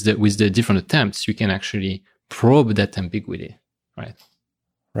prompt, with the different attempts, you can actually probe that ambiguity, right?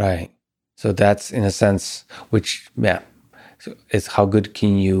 Right. So that's, in a sense, which, so it's how good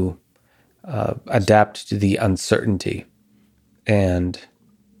can you adapt to the uncertainty and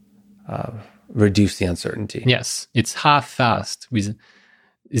reduce the uncertainty. Yes, it's how fast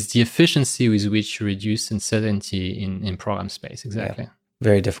is the efficiency with which you reduce uncertainty in program space. Exactly. Yeah.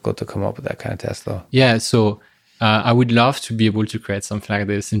 Very difficult to come up with that kind of test, though. Yeah. So I would love to be able to create something like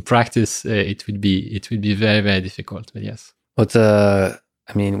this. In practice, it would be very, very difficult. But yes. What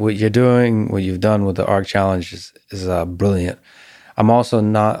you're doing, what you've done with the ARC challenge is brilliant.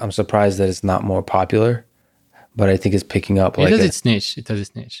 I'm surprised that it's not more popular, but I think it's picking up. It has its niche.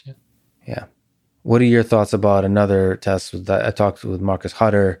 Yeah. Yeah. What are your thoughts about another test that I talked with Marcus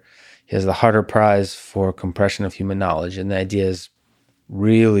Hutter? He has the Hutter Prize for compression of human knowledge. And the idea is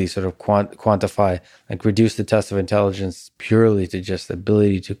really sort of quantify, like reduce the test of intelligence purely to just the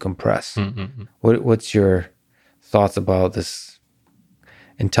ability to compress. Mm-hmm. What's your thoughts about this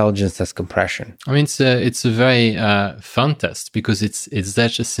intelligence test compression? I mean, it's a very fun test because it's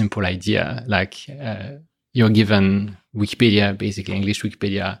such a simple idea. Like you're given Wikipedia, basically English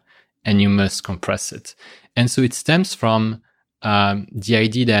Wikipedia, and you must compress it. And so it stems from the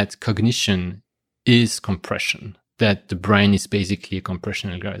idea that cognition is compression, that the brain is basically a compression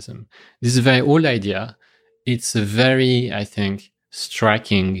algorithm. This is a very old idea. It's a very, I think,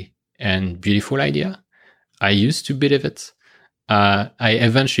 striking and beautiful idea. I used to believe it. I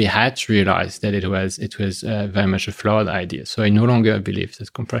eventually had to realize that it was very much a flawed idea. So I no longer believe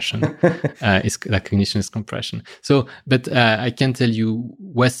that compression that cognition is compression. So, but I can tell you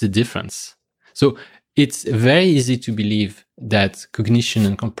what's the difference. So it's very easy to believe that cognition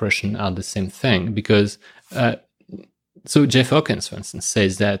and compression are the same thing because, so Jeff Hawkins, for instance,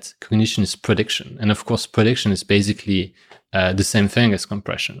 says that cognition is prediction. And of course, prediction is basically the same thing as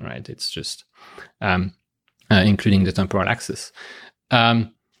compression, right? It's just, including the temporal axis.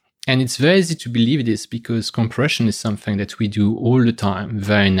 And it's very easy to believe this because compression is something that we do all the time,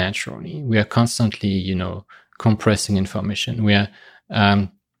 very naturally. We are constantly, compressing information. We are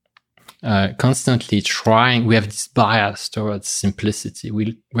constantly trying, we have this bias towards simplicity.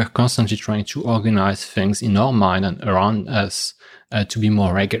 We're constantly trying to organize things in our mind and around us to be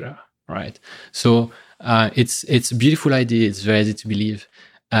more regular, right? So it's a beautiful idea. It's very easy to believe.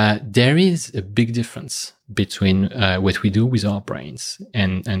 There is a big difference between what we do with our brains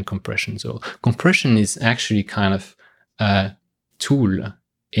and compression. So compression is actually kind of a tool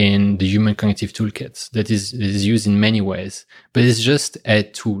in the human cognitive toolkit that is used in many ways, but it's just a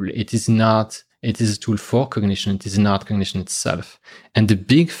tool. It is a tool for cognition. It is not cognition itself. And the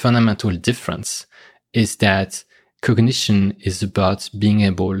big fundamental difference is that cognition is about being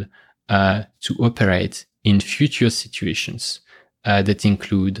able to operate in future situations that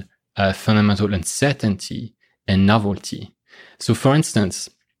include fundamental uncertainty and novelty. So, for instance,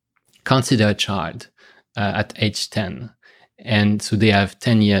 consider a child at age 10. And so they have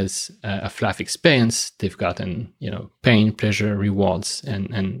 10 years of life experience. They've gotten, pain, pleasure, rewards,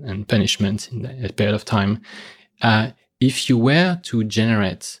 and punishment in a period of time. If you were to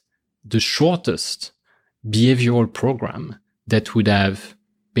generate the shortest behavioral program that would have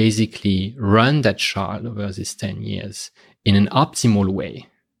basically run that child over these 10 years in an optimal way,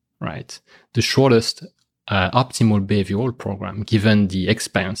 right? The shortest optimal behavioral program given the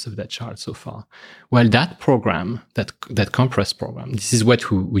experience of that child so far. Well, that program, that compressed program, this is what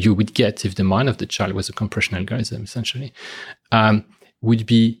you would get if the mind of the child was a compression algorithm, essentially, would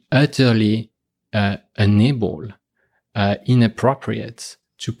be utterly unable, inappropriate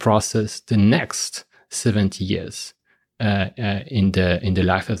to process the next 70 years in the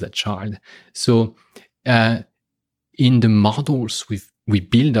life of that child. So in the models we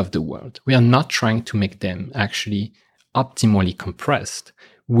build of the world, we are not trying to make them actually optimally compressed.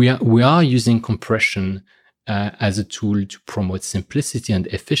 We are using compression as a tool to promote simplicity and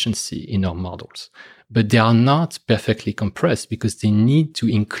efficiency in our models. But they are not perfectly compressed because they need to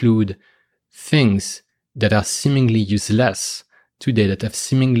include things that are seemingly useless today, that have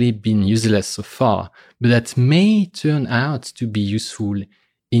seemingly been useless so far, but that may turn out to be useful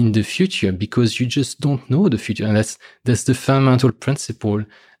in the future because you just don't know the future. And that's the fundamental principle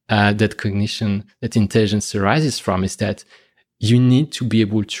that cognition, that intelligence arises from, is that you need to be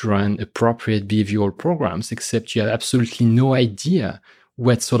able to run appropriate behavioral programs, except you have absolutely no idea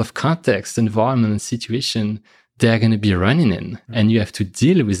what sort of context, environment, and situation they're going to be running in. And you have to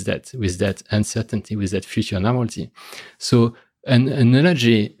deal with that uncertainty, with that future novelty. So an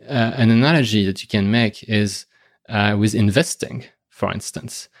analogy that you can make is with investing, for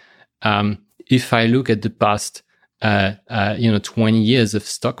instance. If I look at the past, 20 years of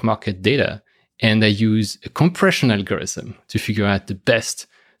stock market data, and I use a compression algorithm to figure out the best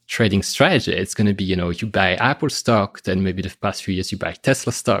trading strategy, it's going to be, you buy Apple stock, then maybe the past few years you buy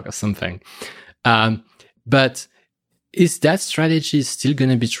Tesla stock or something. But is that strategy still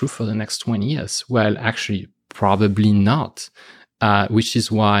going to be true for the next 20 years? Well, actually, probably not. Which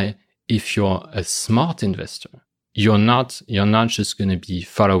is why if you're a smart investor, you're not just going to be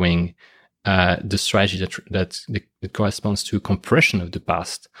following the strategy that corresponds to compression of the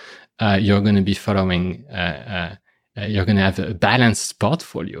past. You're going to be following. You're going to have a balanced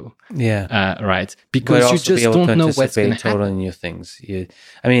portfolio. Yeah. Right. Because you just don't know what's going to happen. Totally new things.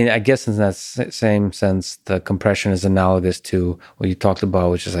 I guess in that same sense, the compression is analogous to what you talked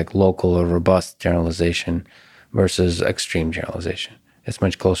about, which is like local or robust generalization versus extreme generalization. It's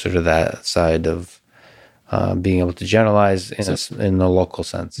much closer to that side of being able to generalize in a local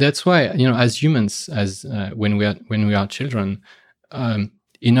sense. That's why, as humans, when we are children,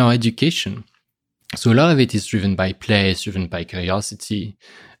 in our education, so a lot of it is driven by play, it's driven by curiosity.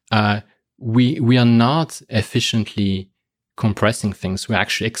 We are not efficiently compressing things. We're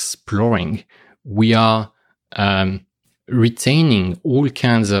actually exploring. We are retaining all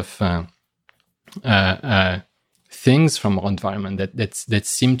kinds of things from our environment that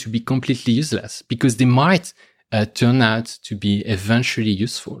seem to be completely useless because they might turn out to be eventually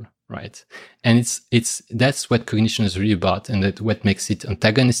useful, right? And that's what cognition is really about, and that what makes it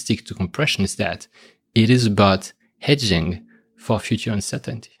antagonistic to compression is that it is about hedging for future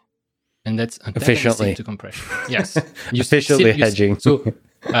uncertainty, and that's antagonistic to compression. Yes, efficiently hedging. So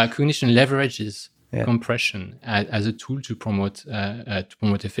cognition leverages compression as a tool to promote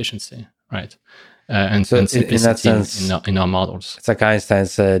efficiency, right? And simplicity in that sense, in our models. It's like Einstein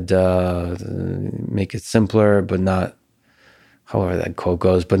said, make it simpler, but not, however that quote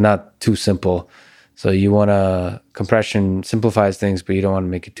goes, but not too simple. So you want compression simplifies things, but you don't want to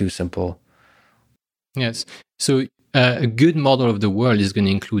make it too simple. Yes. So a good model of the world is going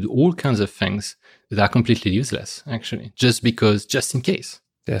to include all kinds of things that are completely useless, actually, just in case.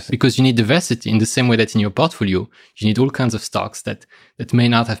 Yes. Because you need diversity in the same way that in your portfolio, you need all kinds of stocks that may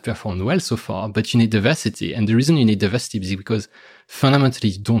not have performed well so far, but you need diversity. And the reason you need diversity is because fundamentally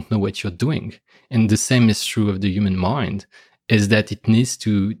you don't know what you're doing. And the same is true of the human mind, is that it needs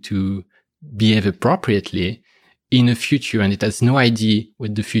to behave appropriately in a future, and it has no idea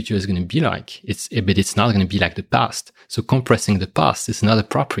what the future is going to be like. But it's not going to be like the past. So compressing the past is not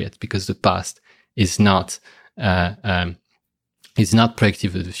appropriate because the past is not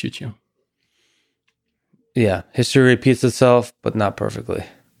predictive of the future. Yeah, history repeats itself, but not perfectly.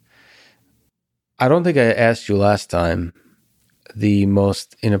 I don't think I asked you last time the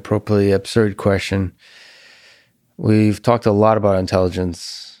most inappropriately absurd question. We've talked a lot about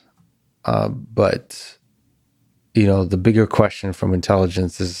intelligence, but the bigger question from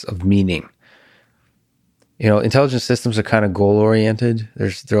intelligence is of meaning. Intelligence systems are kind of goal-oriented.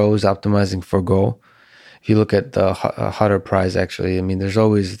 They're always optimizing for goal. If you look at the Hutter Prize, actually, there's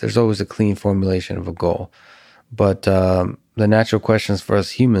always a clean formulation of a goal. But the natural questions for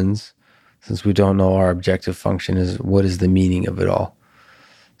us humans, since we don't know our objective function, is what is the meaning of it all?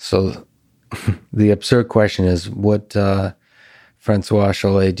 So the absurd question is, what, Francois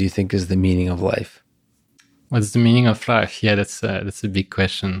Chollet, do you think is the meaning of life? What's the meaning of life? Yeah, that's a big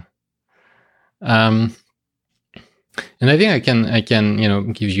question. And I think I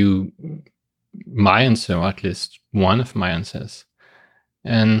can, give you my answer, or at least one of my answers.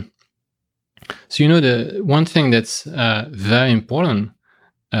 And so, the one thing that's very important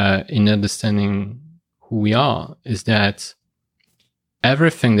in understanding who we are is that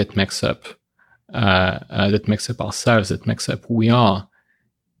everything that makes up ourselves, that makes up who we are,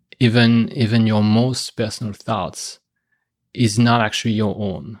 even your most personal thoughts, is not actually your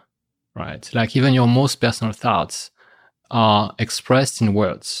own, right? Like even your most personal thoughts are expressed in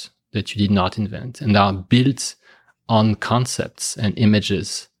words that you did not invent and are built on concepts and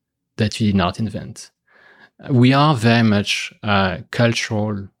images that you did not invent. We are very much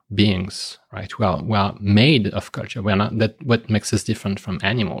cultural beings, right? We are made of culture. We are not that. What makes us different from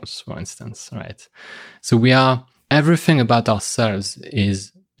animals, for instance, right? So everything about ourselves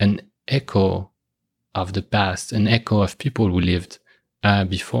is an echo of the past, an echo of people who lived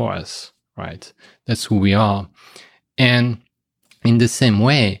before us, right? That's who we are. And in the same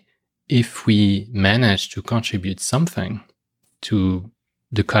way, if we manage to contribute something to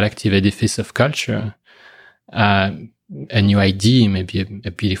the collective edifice of culture, a new idea, maybe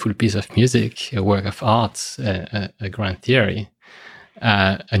a beautiful piece of music, a work of art, a grand theory,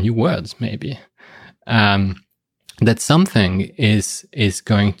 a new word, maybe, that something is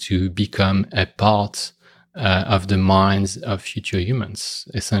going to become a part of the minds of future humans,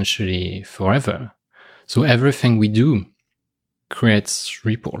 essentially forever. So everything we do creates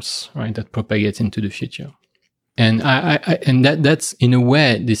ripples, right, that propagate into the future. And that's in a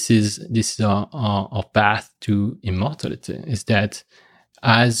way, this is our path to immortality, is that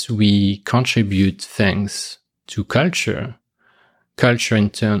as we contribute things to culture in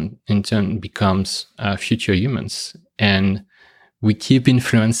turn becomes future humans, and we keep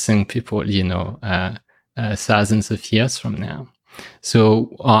influencing people, thousands of years from now.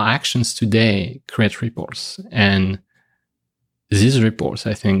 So our actions today create ripples, and these ripples,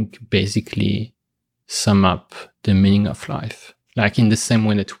 I think, basically sum up the meaning of life. Like in the same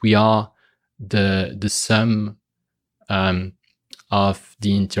way that we are the sum of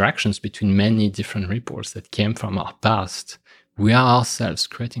the interactions between many different ripples that came from our past, we are ourselves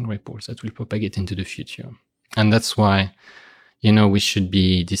creating ripples that will propagate into the future. And that's why, we should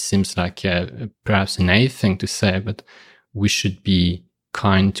be, this seems like perhaps a naive thing to say, but we should be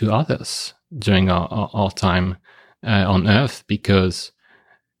kind to others during our time on Earth, because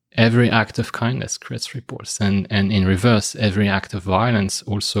every act of kindness creates ripples, and in reverse, every act of violence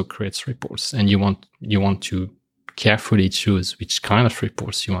also creates ripples. And you want to carefully choose which kind of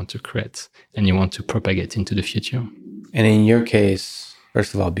ripples you want to create, and you want to propagate into the future. And in your case,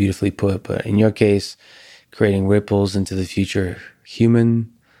 first of all, beautifully put, but in your case, creating ripples into the future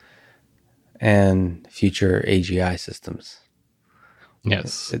human and future AGI systems.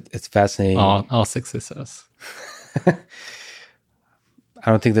 Yes. It's fascinating. All successors. I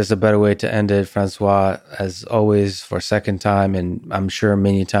don't think there's a better way to end it, Francois. As always, for a second time, and I'm sure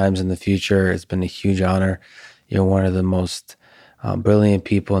many times in the future, it's been a huge honor. You're one of the most brilliant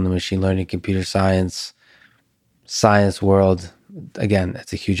people in the machine learning, computer science world. Again,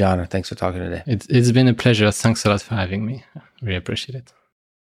 it's a huge honor. Thanks for talking today. It's been a pleasure. Thanks a lot for having me. I really appreciate it.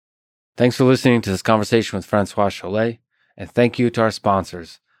 Thanks for listening to this conversation with Francois Chollet, and thank you to our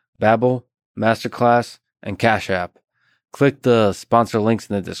sponsors, Babbel, Masterclass, and Cash App. Click the sponsor links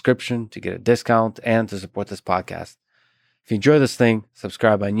in the description to get a discount and to support this podcast. If you enjoy this thing,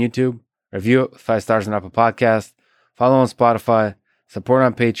 subscribe on YouTube, review it with 5 stars on Apple Podcasts, follow on Spotify, support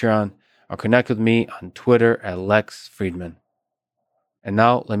on Patreon, or connect with me on Twitter at Lex Friedman. And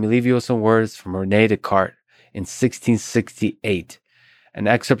now, let me leave you with some words from René Descartes in 1668, an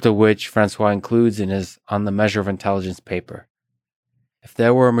excerpt of which Francois includes in his On the Measure of Intelligence paper. If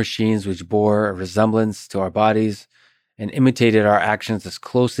there were machines which bore a resemblance to our bodies and imitated our actions as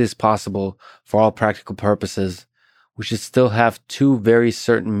closely as possible for all practical purposes, we should still have 2 very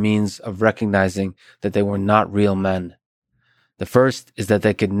certain means of recognizing that they were not real men. The first is that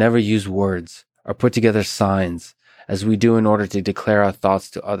they could never use words or put together signs, as we do in order to declare our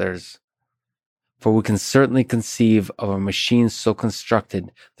thoughts to others. For we can certainly conceive of a machine so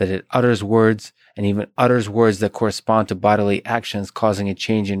constructed that it utters words, and even utters words that correspond to bodily actions causing a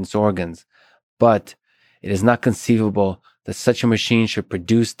change in its organs. But it is not conceivable that such a machine should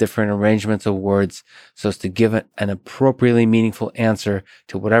produce different arrangements of words so as to give an appropriately meaningful answer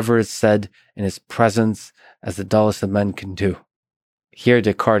to whatever is said in its presence, as the dullest of men can do. Here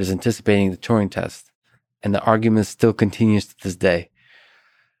Descartes is anticipating the Turing test, and the argument still continues to this day.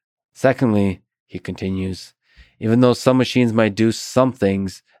 Secondly, he continues, even though some machines might do some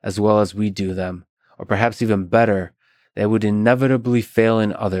things as well as we do them, or perhaps even better, they would inevitably fail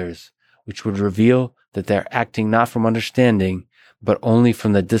in others, which would reveal that they're acting not from understanding, but only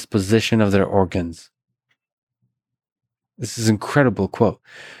from the disposition of their organs. This is an incredible quote.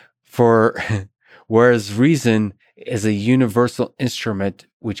 Whereas reason is a universal instrument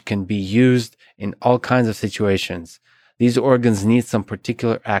which can be used in all kinds of situations, these organs need some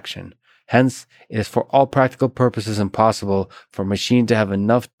particular action. Hence, it is for all practical purposes impossible for a machine to have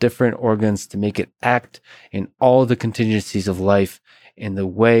enough different organs to make it act in all the contingencies of life in the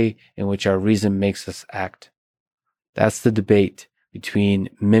way in which our reason makes us act. That's the debate between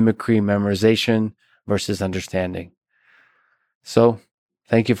mimicry memorization versus understanding. So,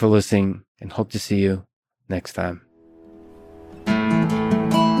 thank you for listening and hope to see you next time.